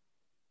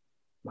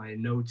my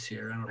notes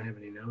here. I don't have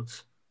any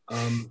notes.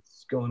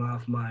 It's going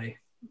off my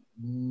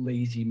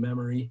lazy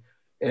memory.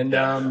 And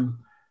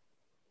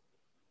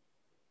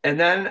and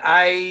then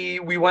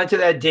we went to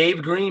that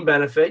Dave Green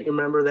benefit. You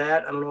remember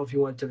that? I don't know if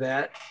you went to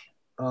that.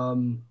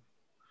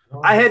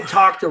 I had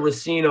talked to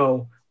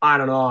Racino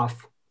on and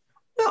off.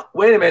 No,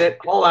 wait a minute.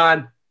 Hold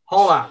on.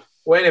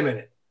 Wait a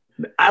minute.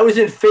 I was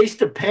in Face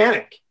to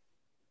Panic.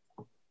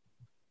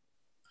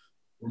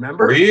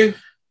 Remember? Were you?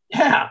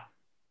 Yeah.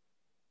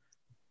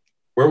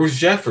 Where was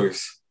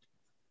Jeffers?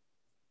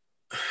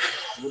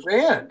 The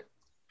band.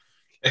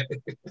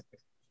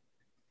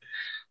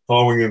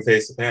 Following in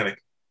Face to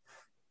Panic.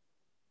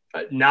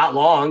 Not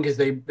long, because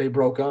they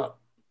broke up.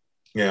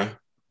 Yeah.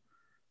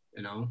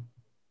 You know?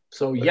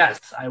 So, yes,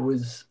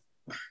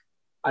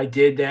 I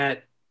did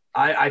that.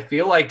 I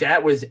feel like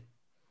that was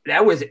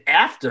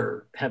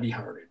after Heavy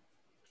Hearted.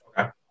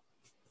 Okay.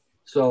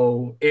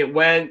 So it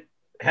went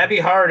Heavy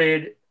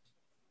Hearted,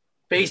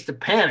 Face to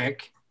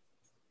Panic,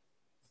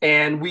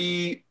 and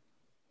we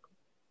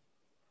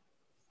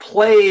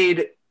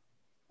played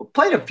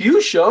a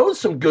few shows,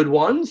 some good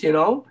ones, you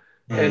know,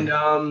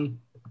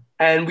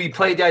 and we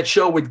played that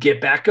show with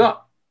Get Back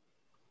Up.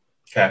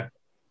 Okay.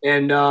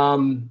 And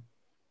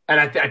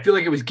I feel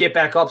like it was Get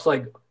Back Up's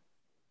like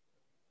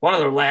one of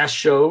their last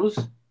shows,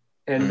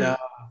 and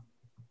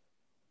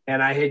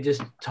I had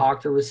just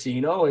talked to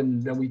Racino,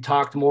 and then we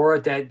talked more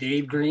at that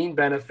Dave Green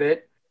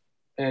benefit,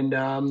 and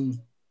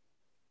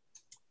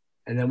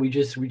then we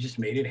just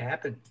made it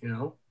happen, you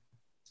know.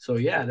 So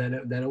yeah, then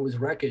it was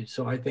Wreckage.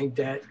 So I think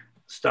that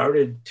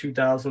started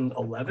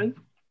 2011.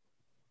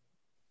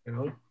 You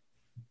know,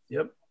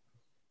 yep.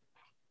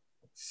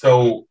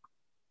 So,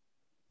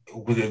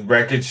 with the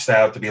Wreckage set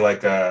out to be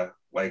like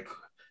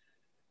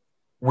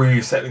were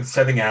you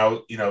setting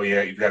out? You know,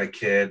 yeah, you've got a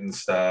kid and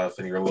stuff,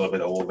 and you're a little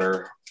bit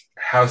older.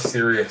 How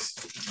serious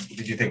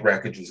did you think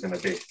Wreckage was going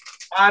to be?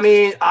 I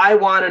mean, I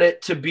wanted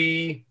it to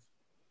be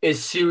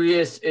as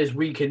serious as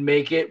we could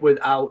make it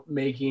without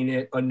making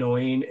it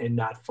annoying and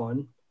not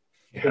fun,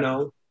 you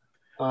know?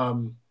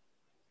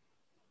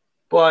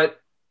 But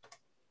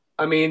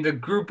I mean, the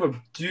group of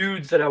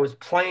dudes that I was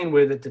playing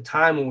with at the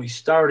time when we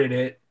started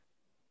it,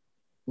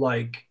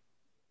 like,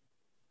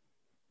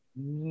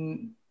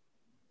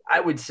 I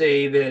would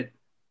say that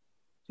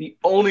the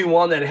only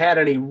one that had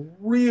any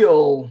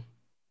real,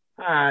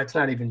 it's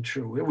not even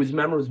true. It was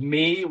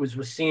me, it was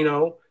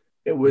Racino,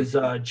 it was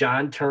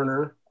John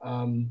Turner,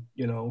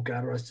 you know,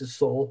 God rest his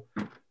soul,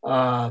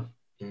 and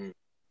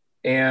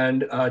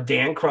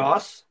Dan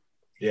Cross,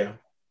 yeah,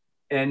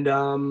 and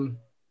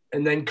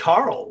then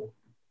Carl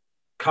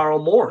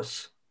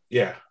Morse,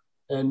 yeah,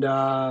 and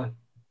I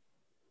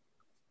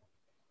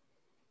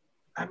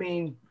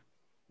mean,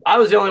 I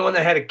was the only one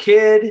that had a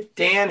kid.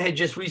 Dan had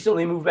just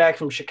recently moved back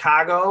from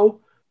Chicago.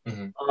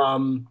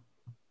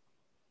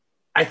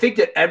 I think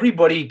that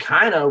everybody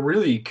kind of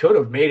really could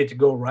have made it to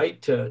go right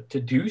to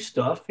do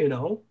stuff, you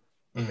know.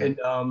 Mm-hmm. And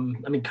I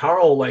mean,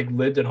 Carl like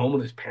lived at home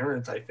with his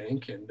parents, I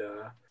think, and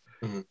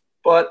Mm-hmm.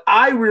 but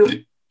I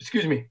really,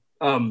 excuse me,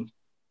 I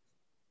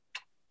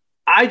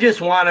just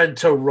wanted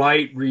to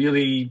write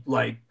really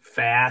like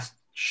fast,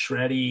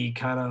 shreddy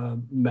kind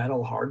of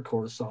metal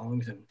hardcore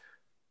songs, and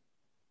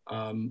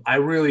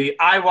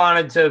I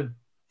wanted to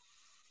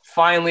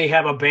finally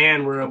have a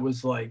band where it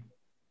was like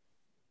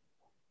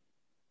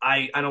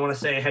I don't want to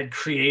say I had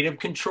creative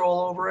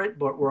control over it,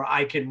 but where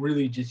I could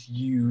really just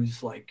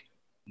use like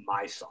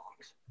my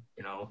songs,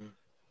 you know.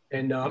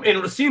 And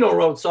Racino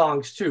wrote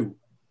songs too,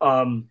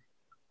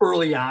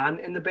 early on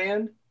in the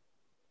band.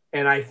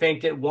 And I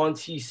think that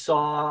once he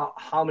saw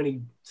how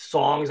many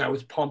songs I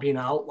was pumping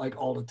out like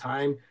all the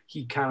time,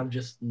 he kind of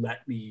just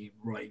let me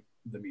write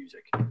the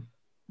music.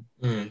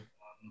 Mm-hmm.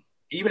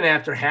 Even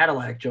after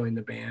Hadalac joined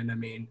the band, I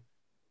mean,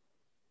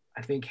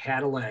 I think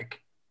Hadalac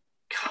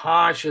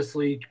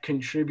consciously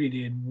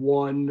contributed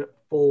one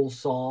full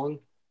song,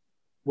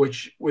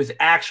 which was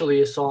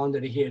actually a song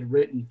that he had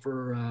written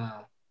for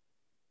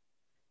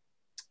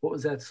what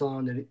was that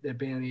song that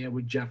band he had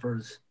with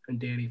Jeffers and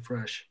Danny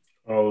Fresh?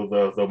 Oh,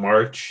 the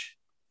March.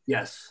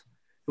 Yes,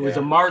 it was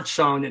a March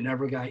song that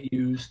never got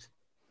used,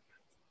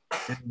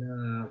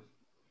 and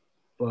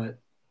but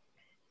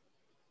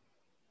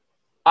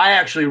I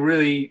actually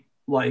really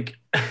like.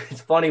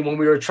 It's funny when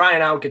we were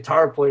trying out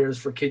guitar players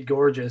for Kid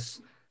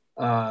Gorgeous.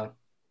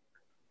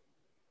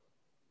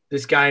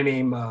 This guy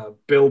named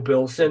Bill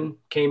Bilson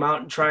came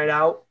out and tried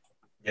out.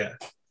 Yeah.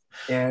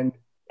 And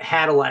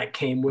Hadalac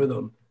came with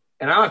him.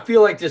 And I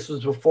feel like this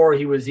was before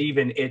he was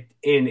even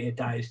in It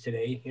Dies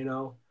Today, you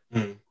know?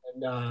 Mm.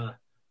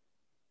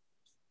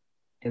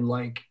 And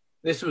like,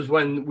 this was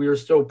when we were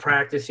still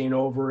practicing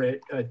over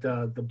at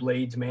the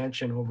Blades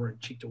Mansion over in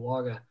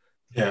Cheektowaga.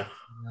 Yeah.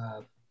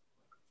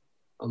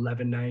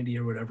 1190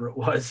 or whatever it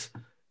was.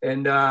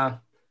 And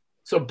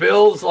so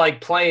Bill's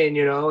like playing,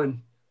 you know,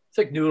 and it's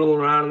like noodling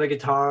around on the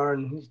guitar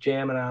and he's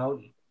jamming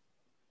out.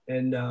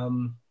 And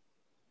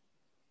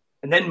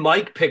then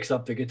Mike picks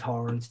up the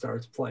guitar and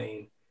starts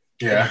playing.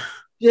 Yeah.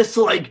 Just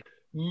like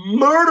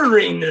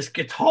murdering this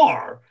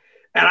guitar.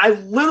 And I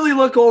literally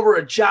look over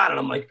at John and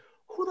I'm like,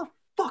 who the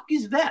fuck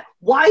is that?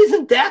 Why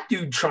isn't that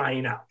dude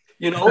trying out?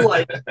 You know,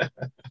 like,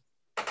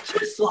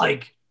 just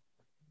like,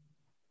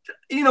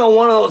 you know,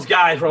 one of those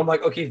guys where I'm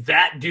like, okay,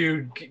 that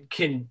dude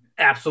can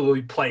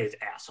absolutely play his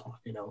ass off,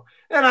 you know.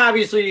 And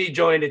obviously he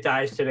joined It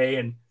Dies Today,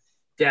 and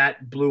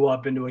that blew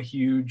up into a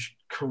huge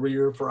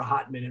career for a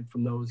hot minute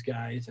from those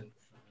guys.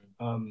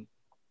 And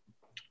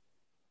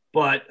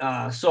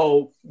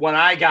so when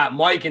I got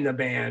Mike in the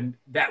band,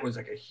 that was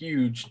like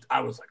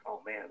I was like,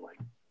 oh man, like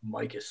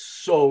Mike is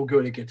so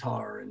good at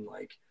guitar and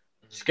like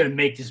he's gonna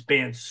make this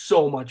band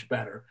so much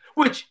better,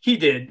 which he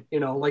did, you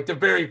know. Like the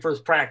very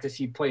first practice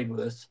he played with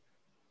us,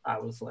 I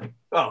was like,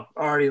 oh,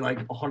 already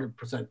like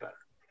 100% better,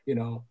 you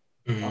know.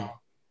 Mm-hmm.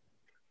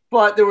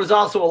 But there was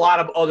also a lot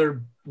of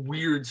other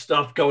weird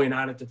stuff going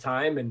on at the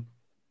time. And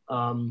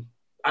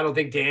I don't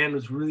think Dan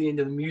was really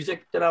into the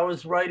music that I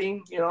was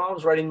writing. You know, I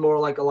was writing more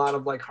like a lot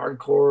of like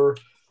hardcore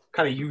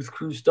kind of youth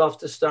crew stuff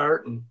to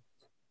start and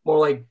more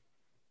like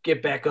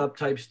get back up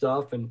type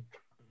stuff.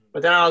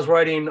 But then I was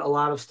writing a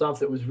lot of stuff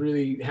that was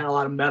really had a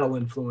lot of metal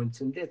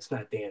influence, and it's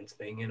not Dan's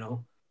thing, you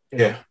know.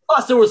 Yeah.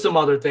 Plus there were some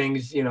other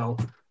things, you know,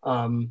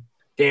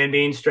 Dan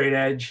being straight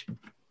edge,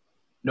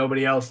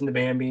 nobody else in the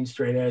band being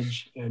straight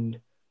edge. And,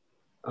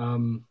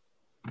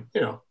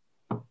 you know,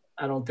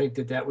 I don't think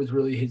that was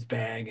really his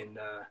bag. And,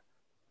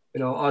 you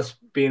know, us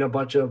being a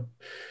bunch of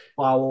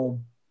foul,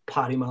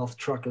 potty mouth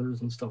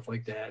truckers and stuff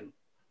like that.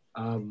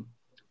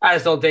 I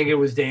just don't think it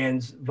was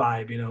Dan's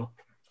vibe, you know.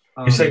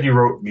 You said you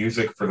wrote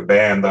music for the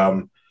band.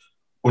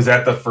 Was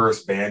that the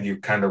first band you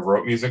kind of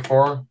wrote music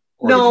for?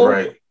 Or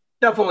no,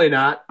 definitely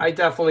not. I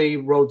definitely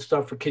wrote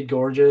stuff for Kid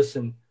Gorgeous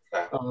and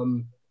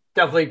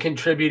definitely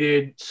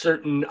contributed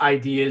certain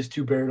ideas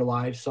to Buried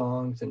Alive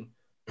songs. And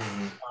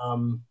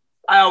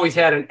I always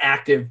had an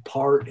active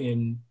part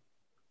in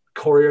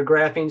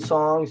choreographing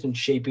songs and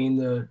shaping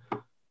the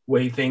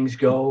way things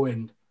go.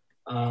 And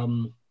a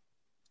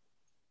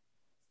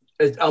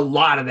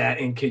lot of that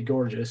in Kid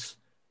Gorgeous.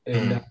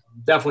 And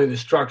definitely the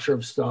structure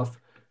of stuff.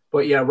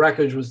 But yeah,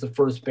 Wreckage was the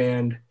first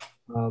band.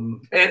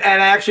 And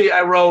actually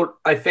I wrote,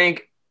 I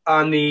think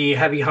on the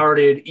Heavy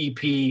Hearted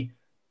EP,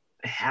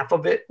 half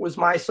of it was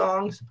my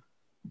songs.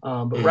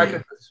 But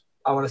Wreckage was,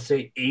 I want to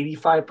say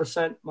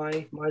 85%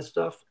 my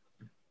stuff,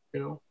 you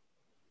know.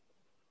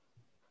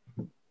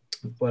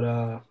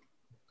 But,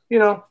 you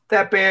know,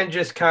 that band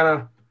just kind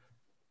of,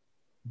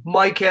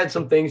 Mike had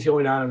some things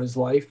going on in his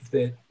life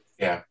that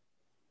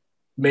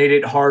made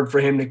it hard for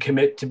him to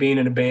commit to being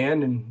in a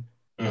band. And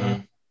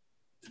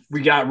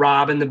we got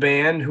Rob in the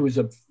band, who's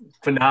a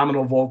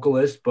phenomenal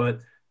vocalist,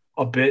 but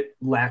a bit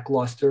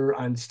lackluster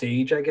on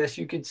stage, I guess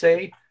you could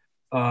say.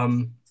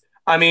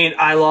 I mean,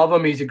 I love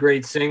him. He's a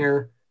great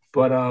singer,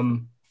 but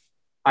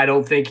I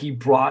don't think he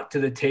brought to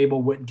the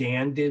table what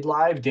Dan did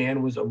live.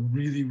 Dan was a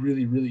really,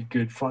 really, really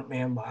good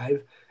frontman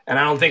live. And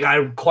I don't think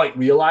I quite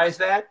realized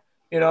that,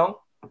 Yeah.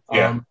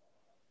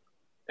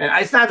 And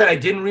it's not that I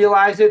didn't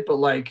realize it, but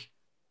like,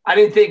 I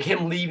didn't think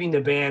him leaving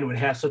the band would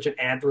have such an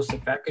adverse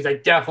effect, because I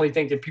definitely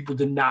think that people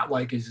did not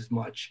like us as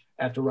much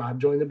after Rob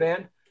joined the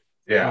band.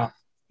 Yeah.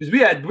 Because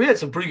we had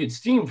some pretty good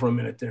steam for a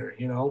minute there,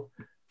 Mhm.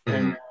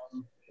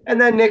 and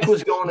then Nick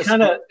was going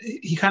to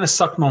He kind of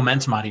sucked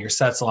momentum out of your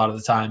sets a lot of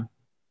the time.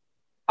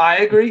 I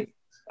agree.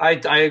 I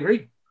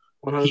agree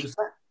 100%.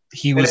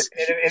 He was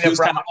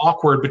kind of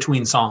awkward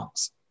between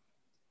songs.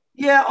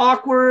 Yeah,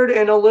 awkward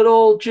and a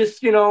little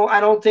just, I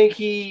don't think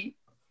he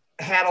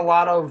had a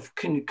lot of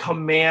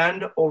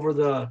command over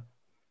the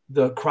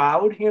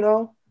crowd,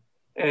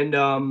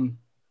 And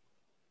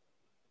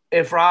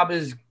if Rob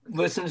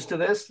listens to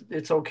this,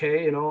 it's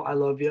okay, I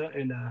love you,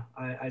 and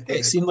I think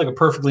he seemed like a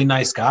perfectly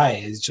nice guy.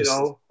 He's just,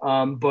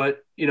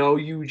 but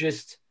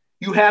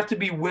you have to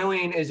be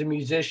willing as a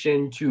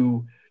musician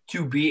to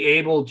be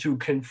able to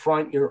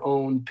confront your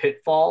own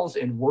pitfalls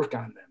and work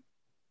on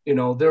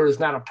them. There is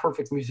not a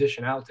perfect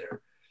musician out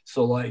there,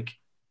 so like,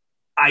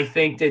 I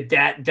think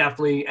that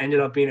definitely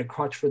ended up being a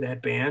crutch for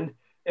that band.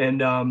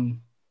 And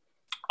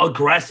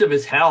aggressive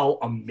as hell,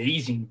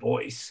 amazing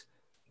voice,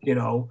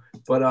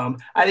 But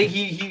I think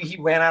he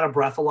ran out of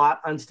breath a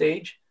lot on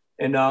stage,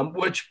 and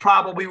which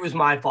probably was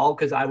my fault,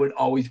 because I would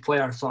always play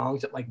our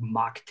songs at like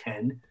Mach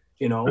 10,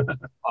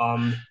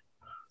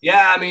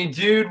 Yeah, I mean,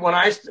 dude,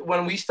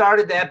 when we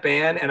started that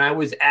band and I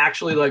was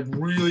actually like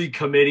really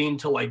committing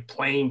to like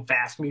playing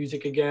fast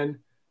music again,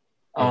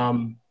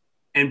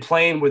 and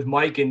playing with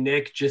Mike and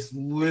Nick just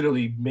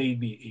literally made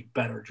me a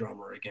better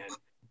drummer again.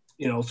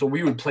 So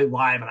we would play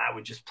live and I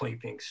would just play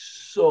things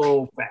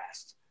so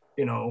fast,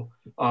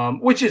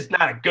 which is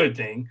not a good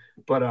thing,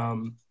 but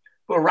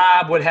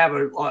Rob would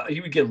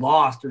he would get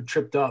lost or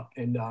tripped up,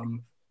 and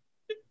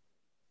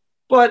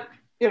but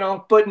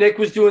Nick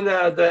was doing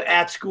the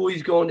at school.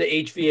 He's going to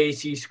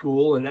HVAC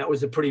school, and that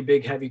was a pretty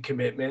big, heavy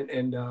commitment.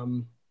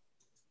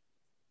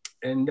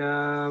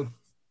 And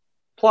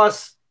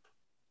plus,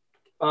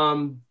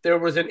 there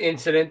was an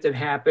incident that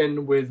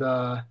happened with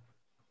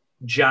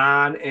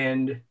John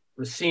and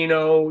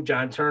Racino,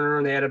 John Turner,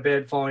 and they had a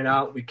bad falling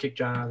out. We kicked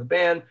John out of the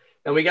band,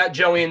 and we got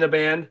Joey in the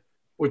band,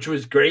 which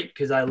was great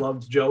because I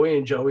loved Joey,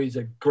 and Joey's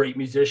a great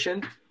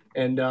musician.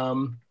 And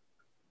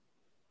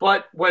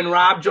but when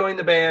Rob joined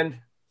the band,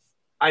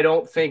 I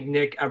don't think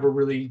Nick ever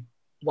really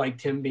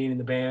liked him being in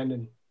the band,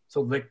 and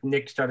so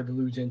Nick started to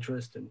lose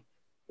interest, and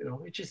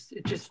it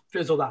just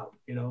fizzled out,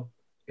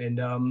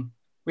 And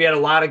we had a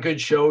lot of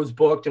good shows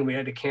booked, and we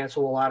had to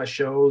cancel a lot of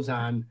shows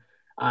on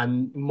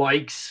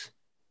Mike's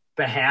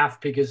behalf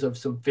because of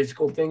some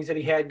physical things that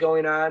he had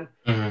going on.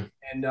 Mm-hmm.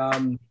 And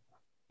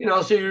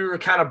so you were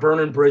kind of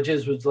burning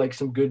bridges with like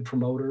some good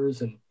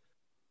promoters, and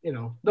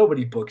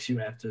nobody books you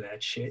after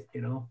that shit,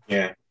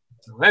 Yeah.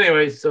 So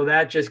anyways, so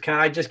that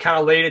I just kind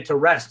of laid it to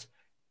rest.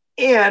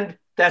 And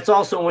that's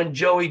also when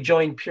Joey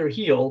joined Pure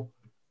Heel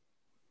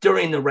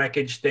during the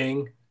Wreckage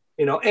thing,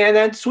 and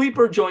then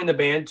Sweeper joined the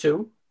band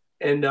too.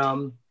 And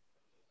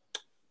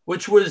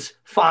which was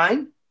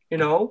fine,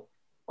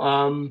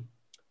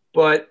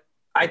 but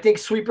I think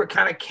Sweeper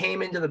kind of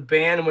came into the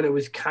band when it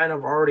was kind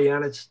of already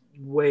on its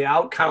way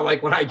out, kind of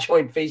like when I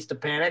joined Face to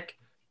Panic,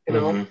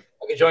 Mm-hmm.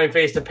 Like I joined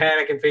Face to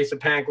Panic, and Face to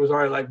Panic was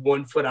already like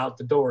 1 foot out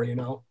the door,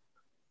 So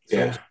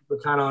Yeah.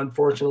 Sweeper kind of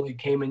unfortunately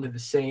came into the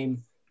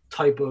same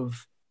type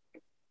of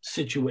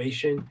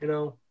situation,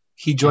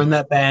 He joined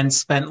that band,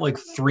 spent like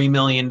 $3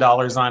 million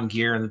on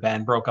gear, and the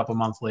band broke up a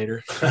month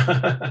later.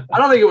 I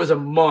don't think it was a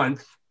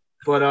month,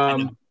 but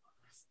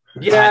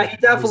yeah, he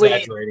definitely.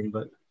 Exaggerating,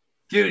 but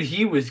dude,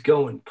 he was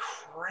going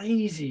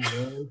crazy,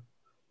 man.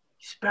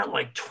 He spent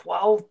like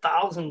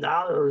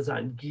 $12,000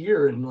 on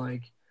gear, and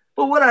like,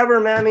 but whatever,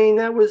 man. I mean,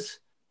 that was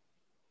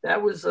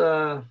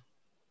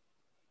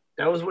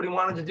what he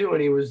wanted to do,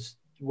 and he was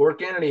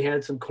working, and he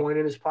had some coin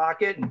in his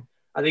pocket, and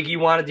I think he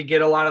wanted to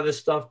get a lot of the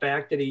stuff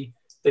back that he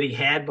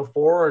had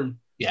before, and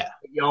yeah,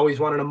 he always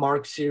wanted a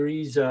Mark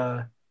Series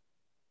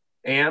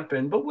amp,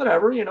 but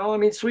whatever, I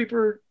mean,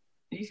 Sweeper,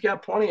 he's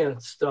got plenty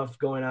of stuff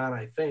going on,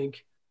 I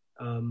think.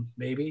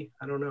 Maybe,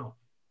 I don't know.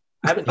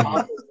 I haven't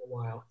talked to him in a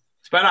while.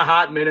 It's been a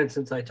hot minute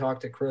since I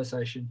talked to Chris.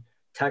 I should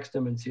text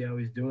him and see how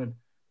he's doing.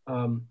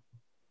 All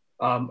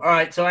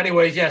right. So,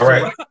 anyways, yeah. So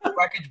right.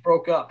 Wreckage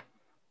broke up.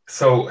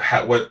 So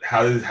how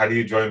do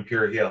you join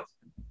Pure Heel?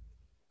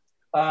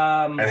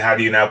 And how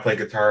do you now play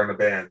guitar in a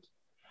band?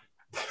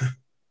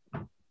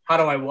 How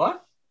do I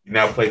what? You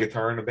now play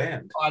guitar in a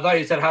band. Oh, I thought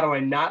you said, how do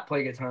I not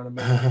play guitar in a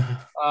band?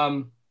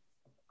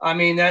 I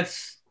mean,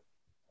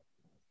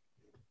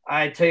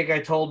 I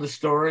told the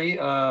story.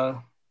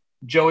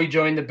 Joey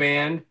joined the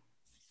band.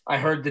 I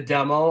heard the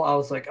demo. I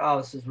was like, oh,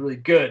 this is really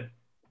good.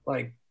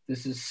 Like,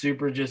 this is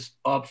super just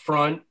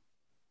upfront,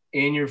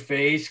 in your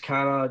face,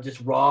 kind of just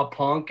raw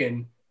punk.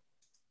 And,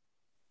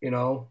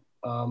 I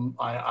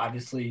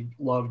obviously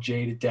love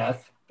Jay to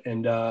death,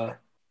 and thought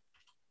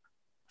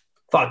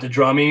the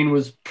drumming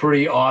was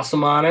pretty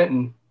awesome on it.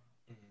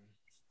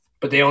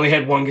 But they only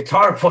had one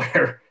guitar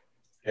player.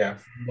 Yeah.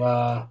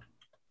 And,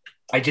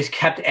 I just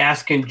kept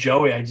asking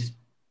Joey.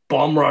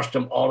 bum rushed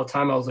him all the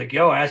time. I was like,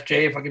 yo, ask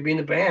Jay if I can be in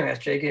the band.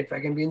 Ask Jay if I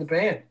can be in the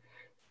band.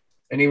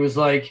 And he was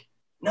like,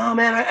 no,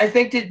 man, I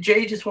think that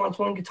Jay just wants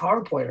one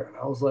guitar player. And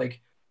I was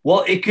like,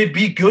 well, it could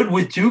be good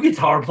with two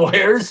guitar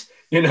players,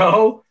 you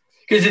know?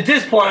 Because at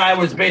this point, I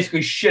was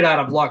basically shit out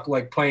of luck,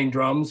 like playing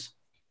drums.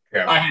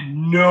 Yeah. I had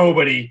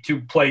nobody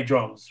to play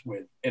drums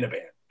with in a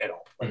band at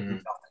all. Like,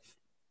 nothing.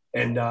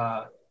 And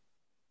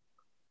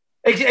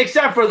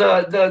except for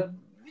the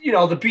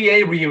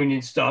BA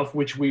reunion stuff,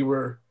 which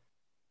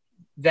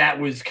that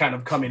was kind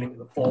of coming into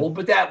the fold,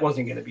 but that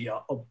wasn't going to be a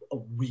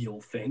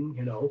real thing,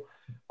 you know?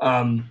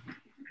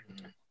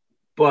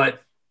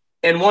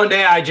 And one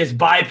day I just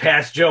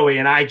bypassed Joey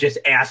and I just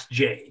asked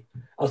Jay.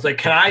 I was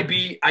like,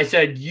 I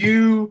said,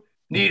 you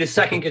need a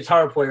second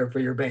guitar player for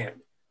your band.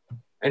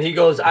 And he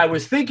goes, I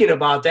was thinking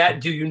about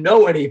that. Do you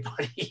know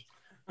anybody?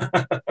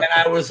 And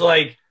I was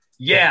like,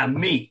 yeah,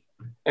 me.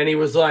 And he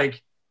was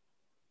like,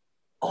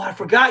 oh, I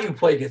forgot you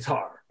play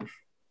guitar.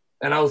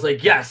 And I was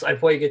like, yes, I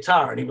play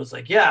guitar. And he was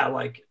like, yeah,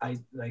 like I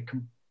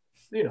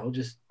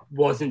just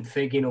wasn't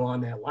thinking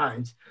along that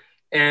lines.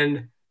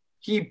 And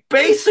he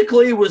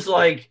basically was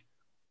like,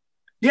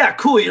 yeah,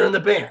 cool, you're in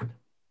the band.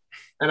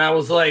 And I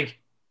was like,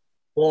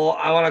 well,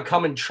 I want to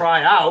come and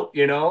try out,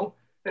 you know?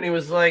 And he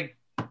was like,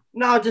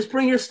 no, just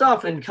bring your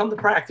stuff and come to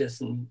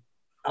practice. And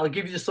I'll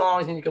give you the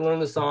songs and you can learn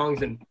the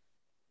songs and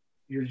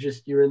you're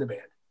in the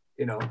band,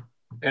 you know?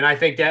 And I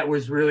think that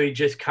was really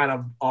just kind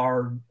of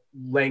our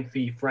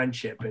lengthy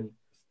friendship and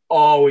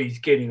always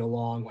getting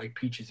along like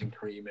peaches and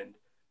cream and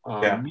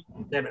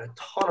having a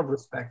ton of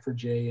respect for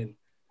Jay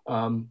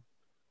and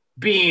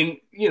being,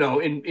 you know,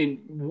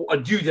 in a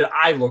dude that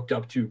I looked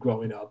up to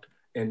growing up.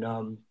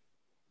 And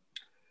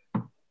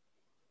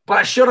but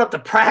I showed up to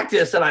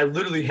practice and I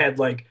literally had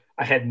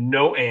I had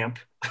no amp.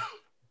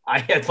 I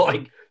had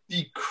like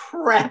the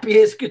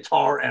crappiest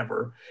guitar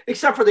ever,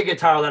 except for the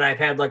guitar that I've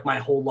had like my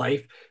whole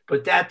life.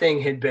 But that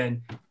thing had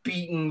been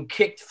beaten,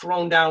 kicked,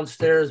 thrown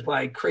downstairs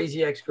by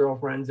crazy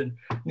ex-girlfriends and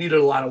needed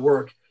a lot of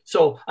work.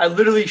 So I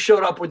literally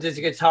showed up with this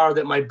guitar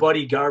that my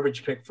buddy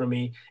Garbage picked for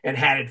me and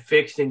had it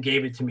fixed and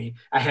gave it to me.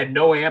 I had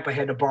no amp. I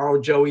had to borrow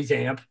Joey's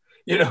amp,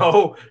 you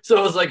know? So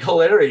it was like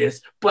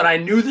hilarious, but I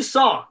knew the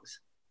songs.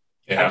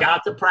 Yeah. I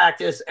got to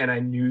practice and I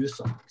knew the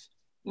songs.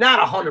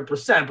 Not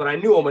 100%, but I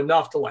knew them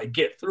enough to like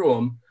get through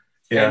them.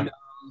 Yeah.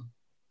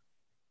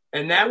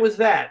 And that was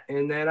that.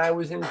 And then I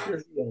was in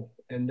Pure Heel.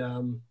 And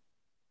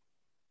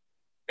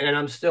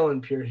I'm still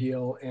in Pure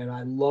Heel. And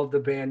I love the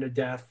band to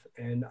death.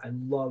 And I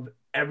love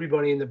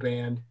everybody in the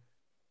band.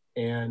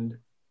 And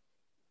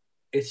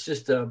it's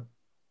just a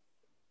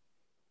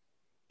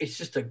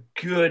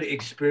good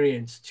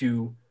experience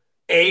to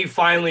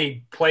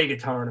finally play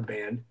guitar in a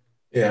band.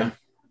 Yeah.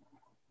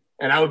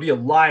 And I would be a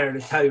liar to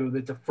tell you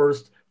that the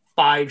first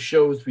 5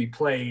 shows we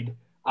played,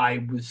 I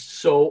was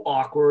so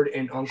awkward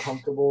and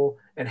uncomfortable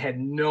and had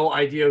no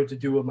idea what to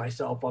do with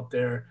myself up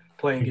there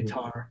playing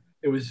guitar.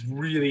 It was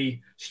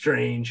really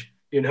strange,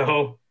 you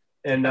know?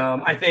 And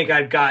I think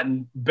I've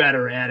gotten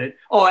better at it.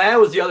 Oh, that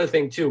was the other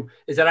thing too,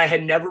 is that I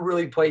had never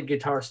really played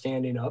guitar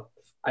standing up.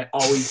 And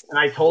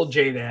I told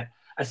Jay that.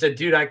 I said,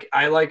 dude, I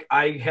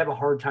have a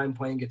hard time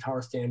playing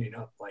guitar standing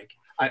up. Like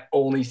I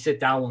only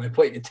sit down when I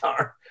play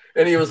guitar.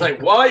 And he was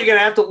like, well, you're going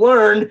to have to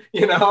learn,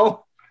 you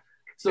know?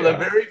 So the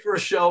very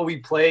first show we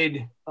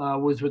played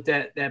was with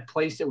that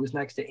place that was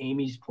next to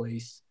Amy's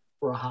place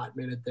for a hot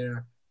minute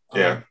there.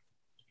 Yeah.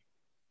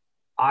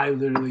 I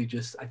literally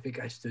I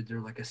think I stood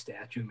there like a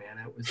statue, man.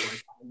 It was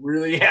like, I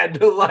really had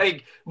to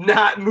like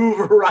not move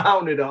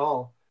around at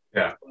all.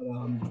 Yeah.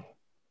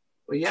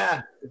 But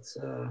yeah, it's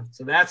so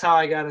that's how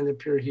I got into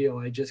Pure Heel.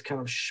 I just kind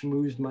of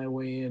schmoozed my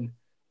way in.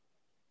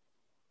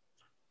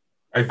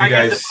 I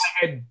guess if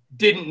I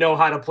didn't know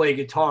how to play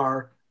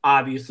guitar,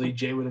 obviously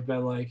Jay would have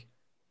been like,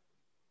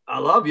 I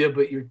love you,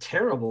 but you're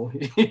terrible.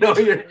 You know,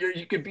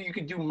 you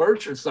could do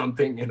merch or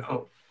something, you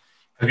know.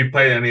 Have you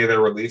played any of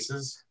their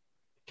releases?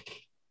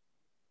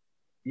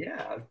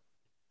 Yeah.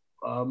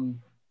 The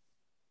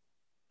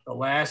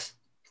last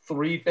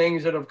 3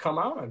 things that have come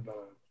out, I've done.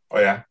 Oh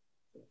yeah.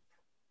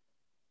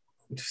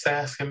 Just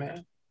asking,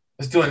 man.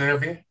 Let's do an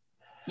interview.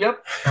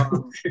 Yep.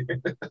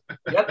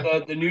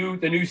 Yep.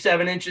 The new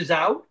 7 inches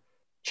out.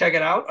 Check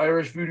it out,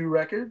 Irish Voodoo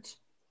Records,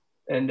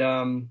 and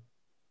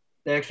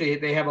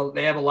they have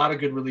a lot of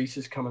good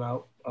releases coming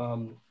out.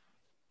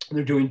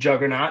 They're doing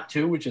Juggernaut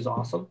too, which is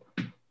awesome.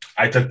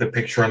 I took the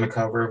picture on the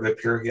cover of the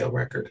Pure Heel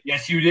record.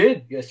 Yes, you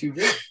did.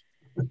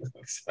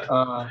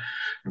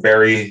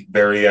 Very,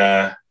 very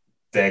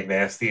dag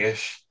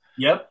nasty-ish.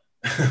 Yep.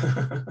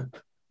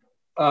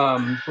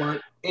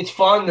 But it's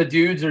fun. The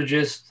dudes are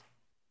just.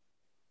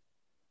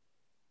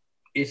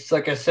 It's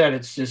like I said,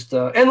 it's just,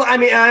 and I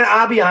mean,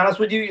 I'll be honest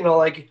with you, you know,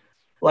 like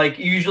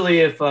usually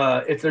if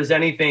there's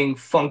anything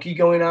funky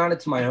going on,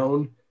 it's my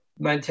own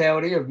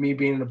mentality of me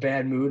being in a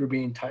bad mood or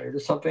being tired or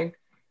something.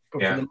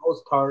 But for the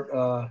most part,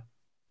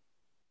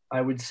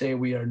 I would say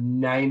we are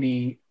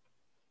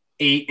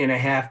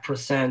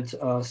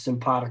 98.5%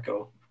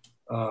 simpatico.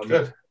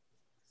 Good.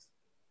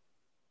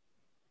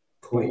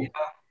 Cool.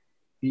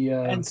 Yeah,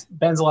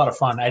 Ben's a lot of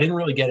fun. I didn't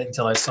really get it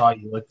until I saw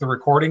you. Like the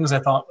recordings, I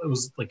thought it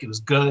was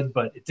good,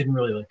 but it didn't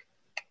really like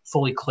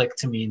fully click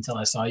to me until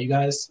I saw you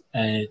guys,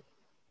 and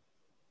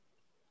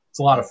it's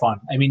a lot of fun.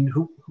 I mean,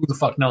 who the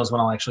fuck knows when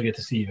I'll actually get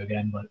to see you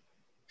again? But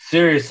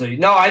seriously,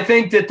 no, I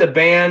think that the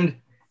band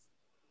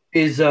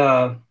is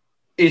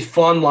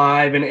fun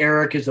live, and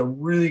Eric is a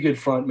really good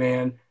front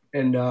man,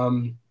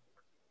 and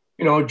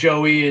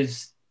Joey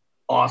is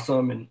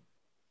awesome, and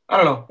I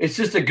don't know, it's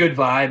just a good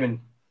vibe, and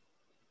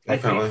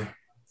Definitely.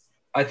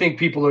 I think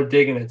people are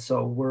digging it.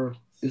 So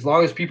as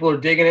long as people are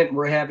digging it and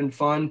we're having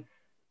fun,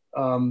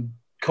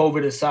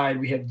 COVID aside,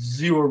 we have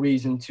zero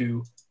reason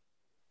to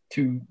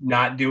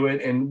not do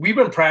it. And we've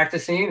been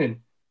practicing, and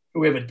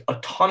we have a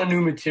ton of new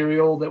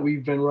material that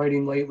we've been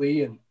writing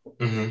lately. And,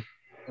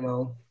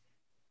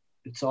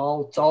 it's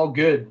all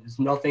good. There's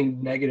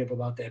nothing negative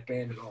about that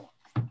band at all.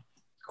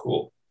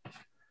 Cool.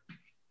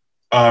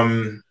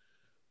 Do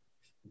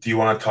you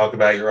want to talk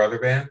about your other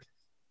band,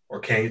 or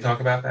can you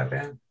talk about that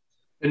band?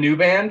 The new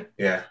band?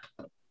 Yeah.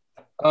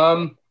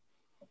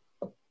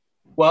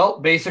 Well,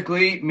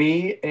 basically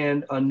me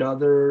and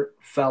another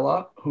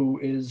fella who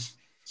is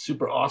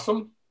super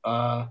awesome.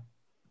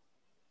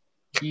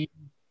 He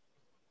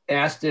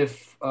asked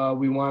if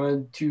we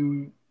wanted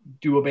to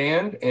do a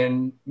band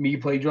and me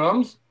play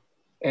drums,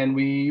 and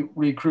we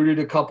recruited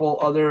a couple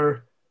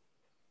other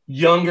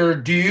younger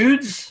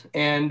dudes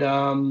and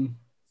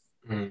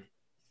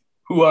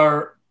who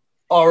are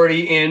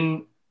already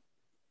in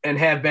and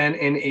have been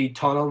in a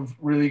ton of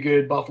really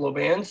good Buffalo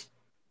bands.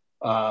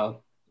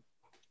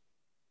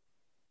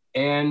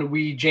 And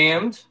we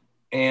jammed,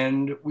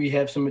 and we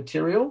have some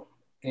material,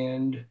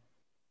 and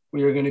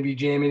we are going to be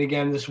jamming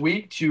again this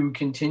week to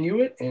continue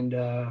it. And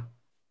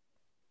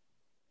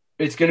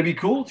it's going to be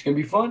cool. It's going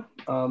to be fun.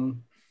 I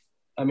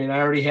mean,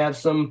 I already have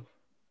some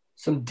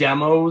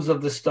demos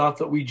of the stuff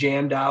that we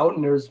jammed out,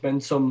 and there's been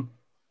some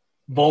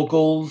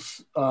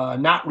vocals,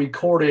 not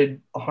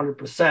recorded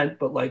 100%,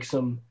 but like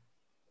some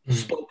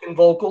spoken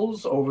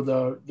vocals over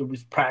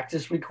the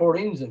practice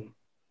recordings, and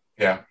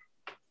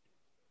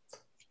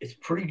it's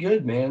pretty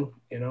good, man.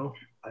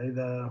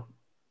 I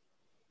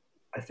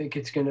think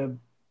it's gonna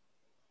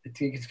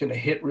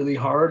hit really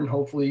hard, and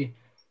hopefully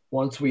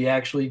once we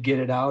actually get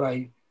it out,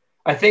 I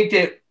think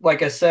that,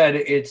 like I said,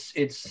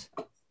 it's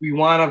we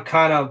want to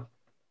kind of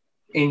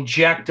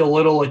inject a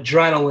little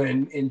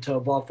adrenaline into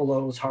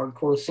Buffalo's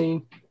hardcore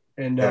scene,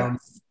 and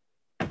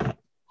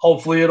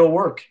hopefully it'll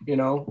work.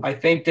 I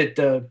think that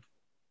the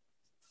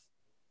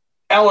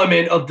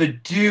element of the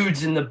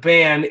dudes in the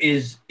band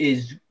is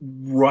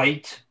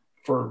right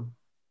for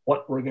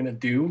what we're gonna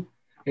do.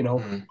 But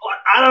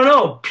I don't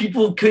know.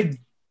 People could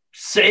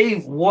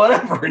say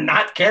whatever and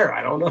not care.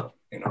 I don't know.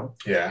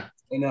 Yeah.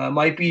 And it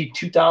might be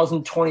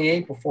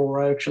 2028 before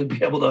we'll actually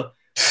be able to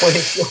play a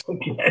show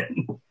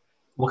again.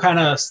 What kind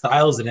of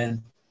style is it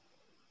in?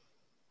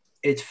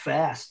 It's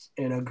fast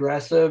and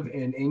aggressive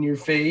and in your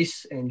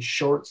face and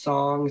short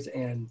songs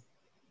and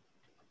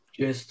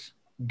just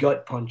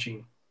gut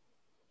punching.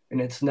 And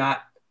it's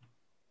not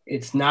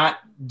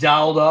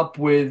dialed up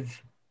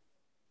with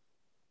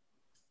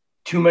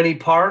too many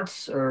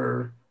parts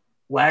or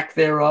lack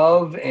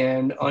thereof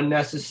and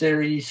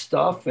unnecessary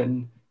stuff.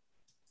 And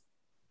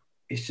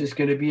it's just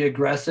going to be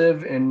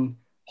aggressive and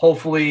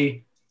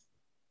hopefully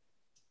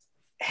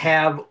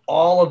have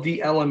all of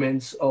the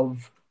elements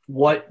of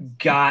what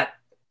got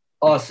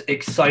us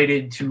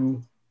excited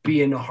to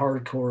be into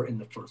hardcore in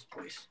the first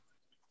place.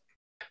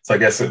 So I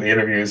guess the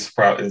interview is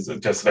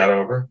just about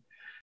over. I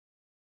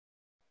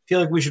feel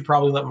like we should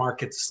probably let Mark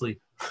get to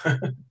sleep.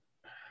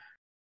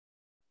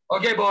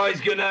 Okay, boys.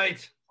 Good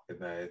night. Good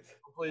night.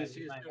 Hopefully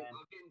see you soon. I'll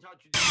get in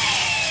touch with you.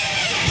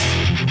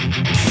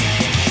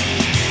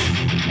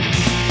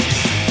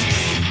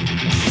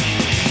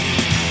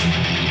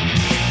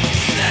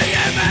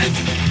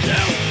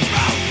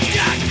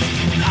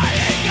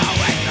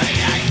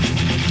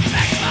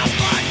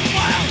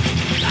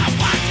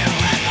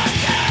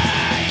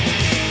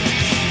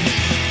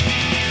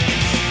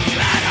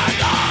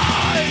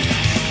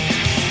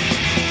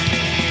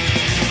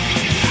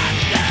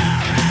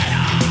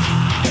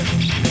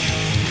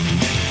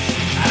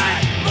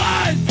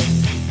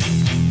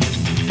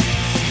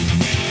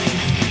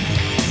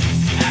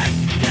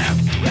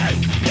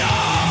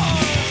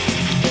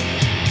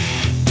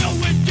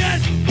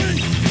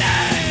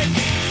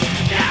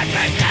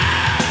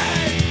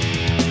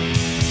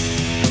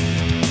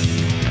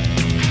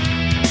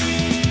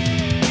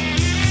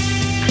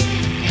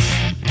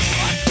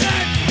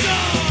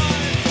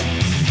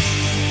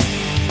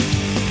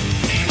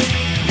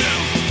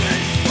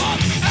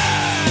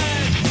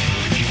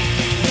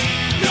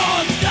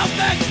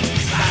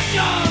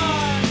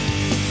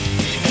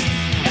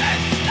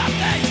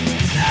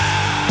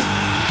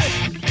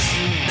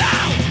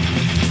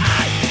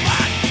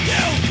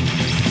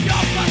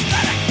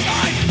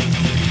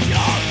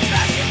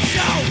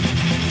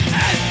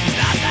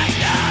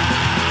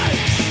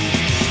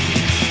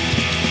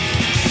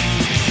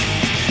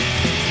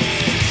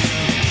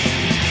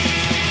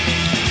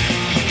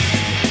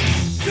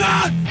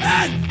 God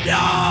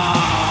and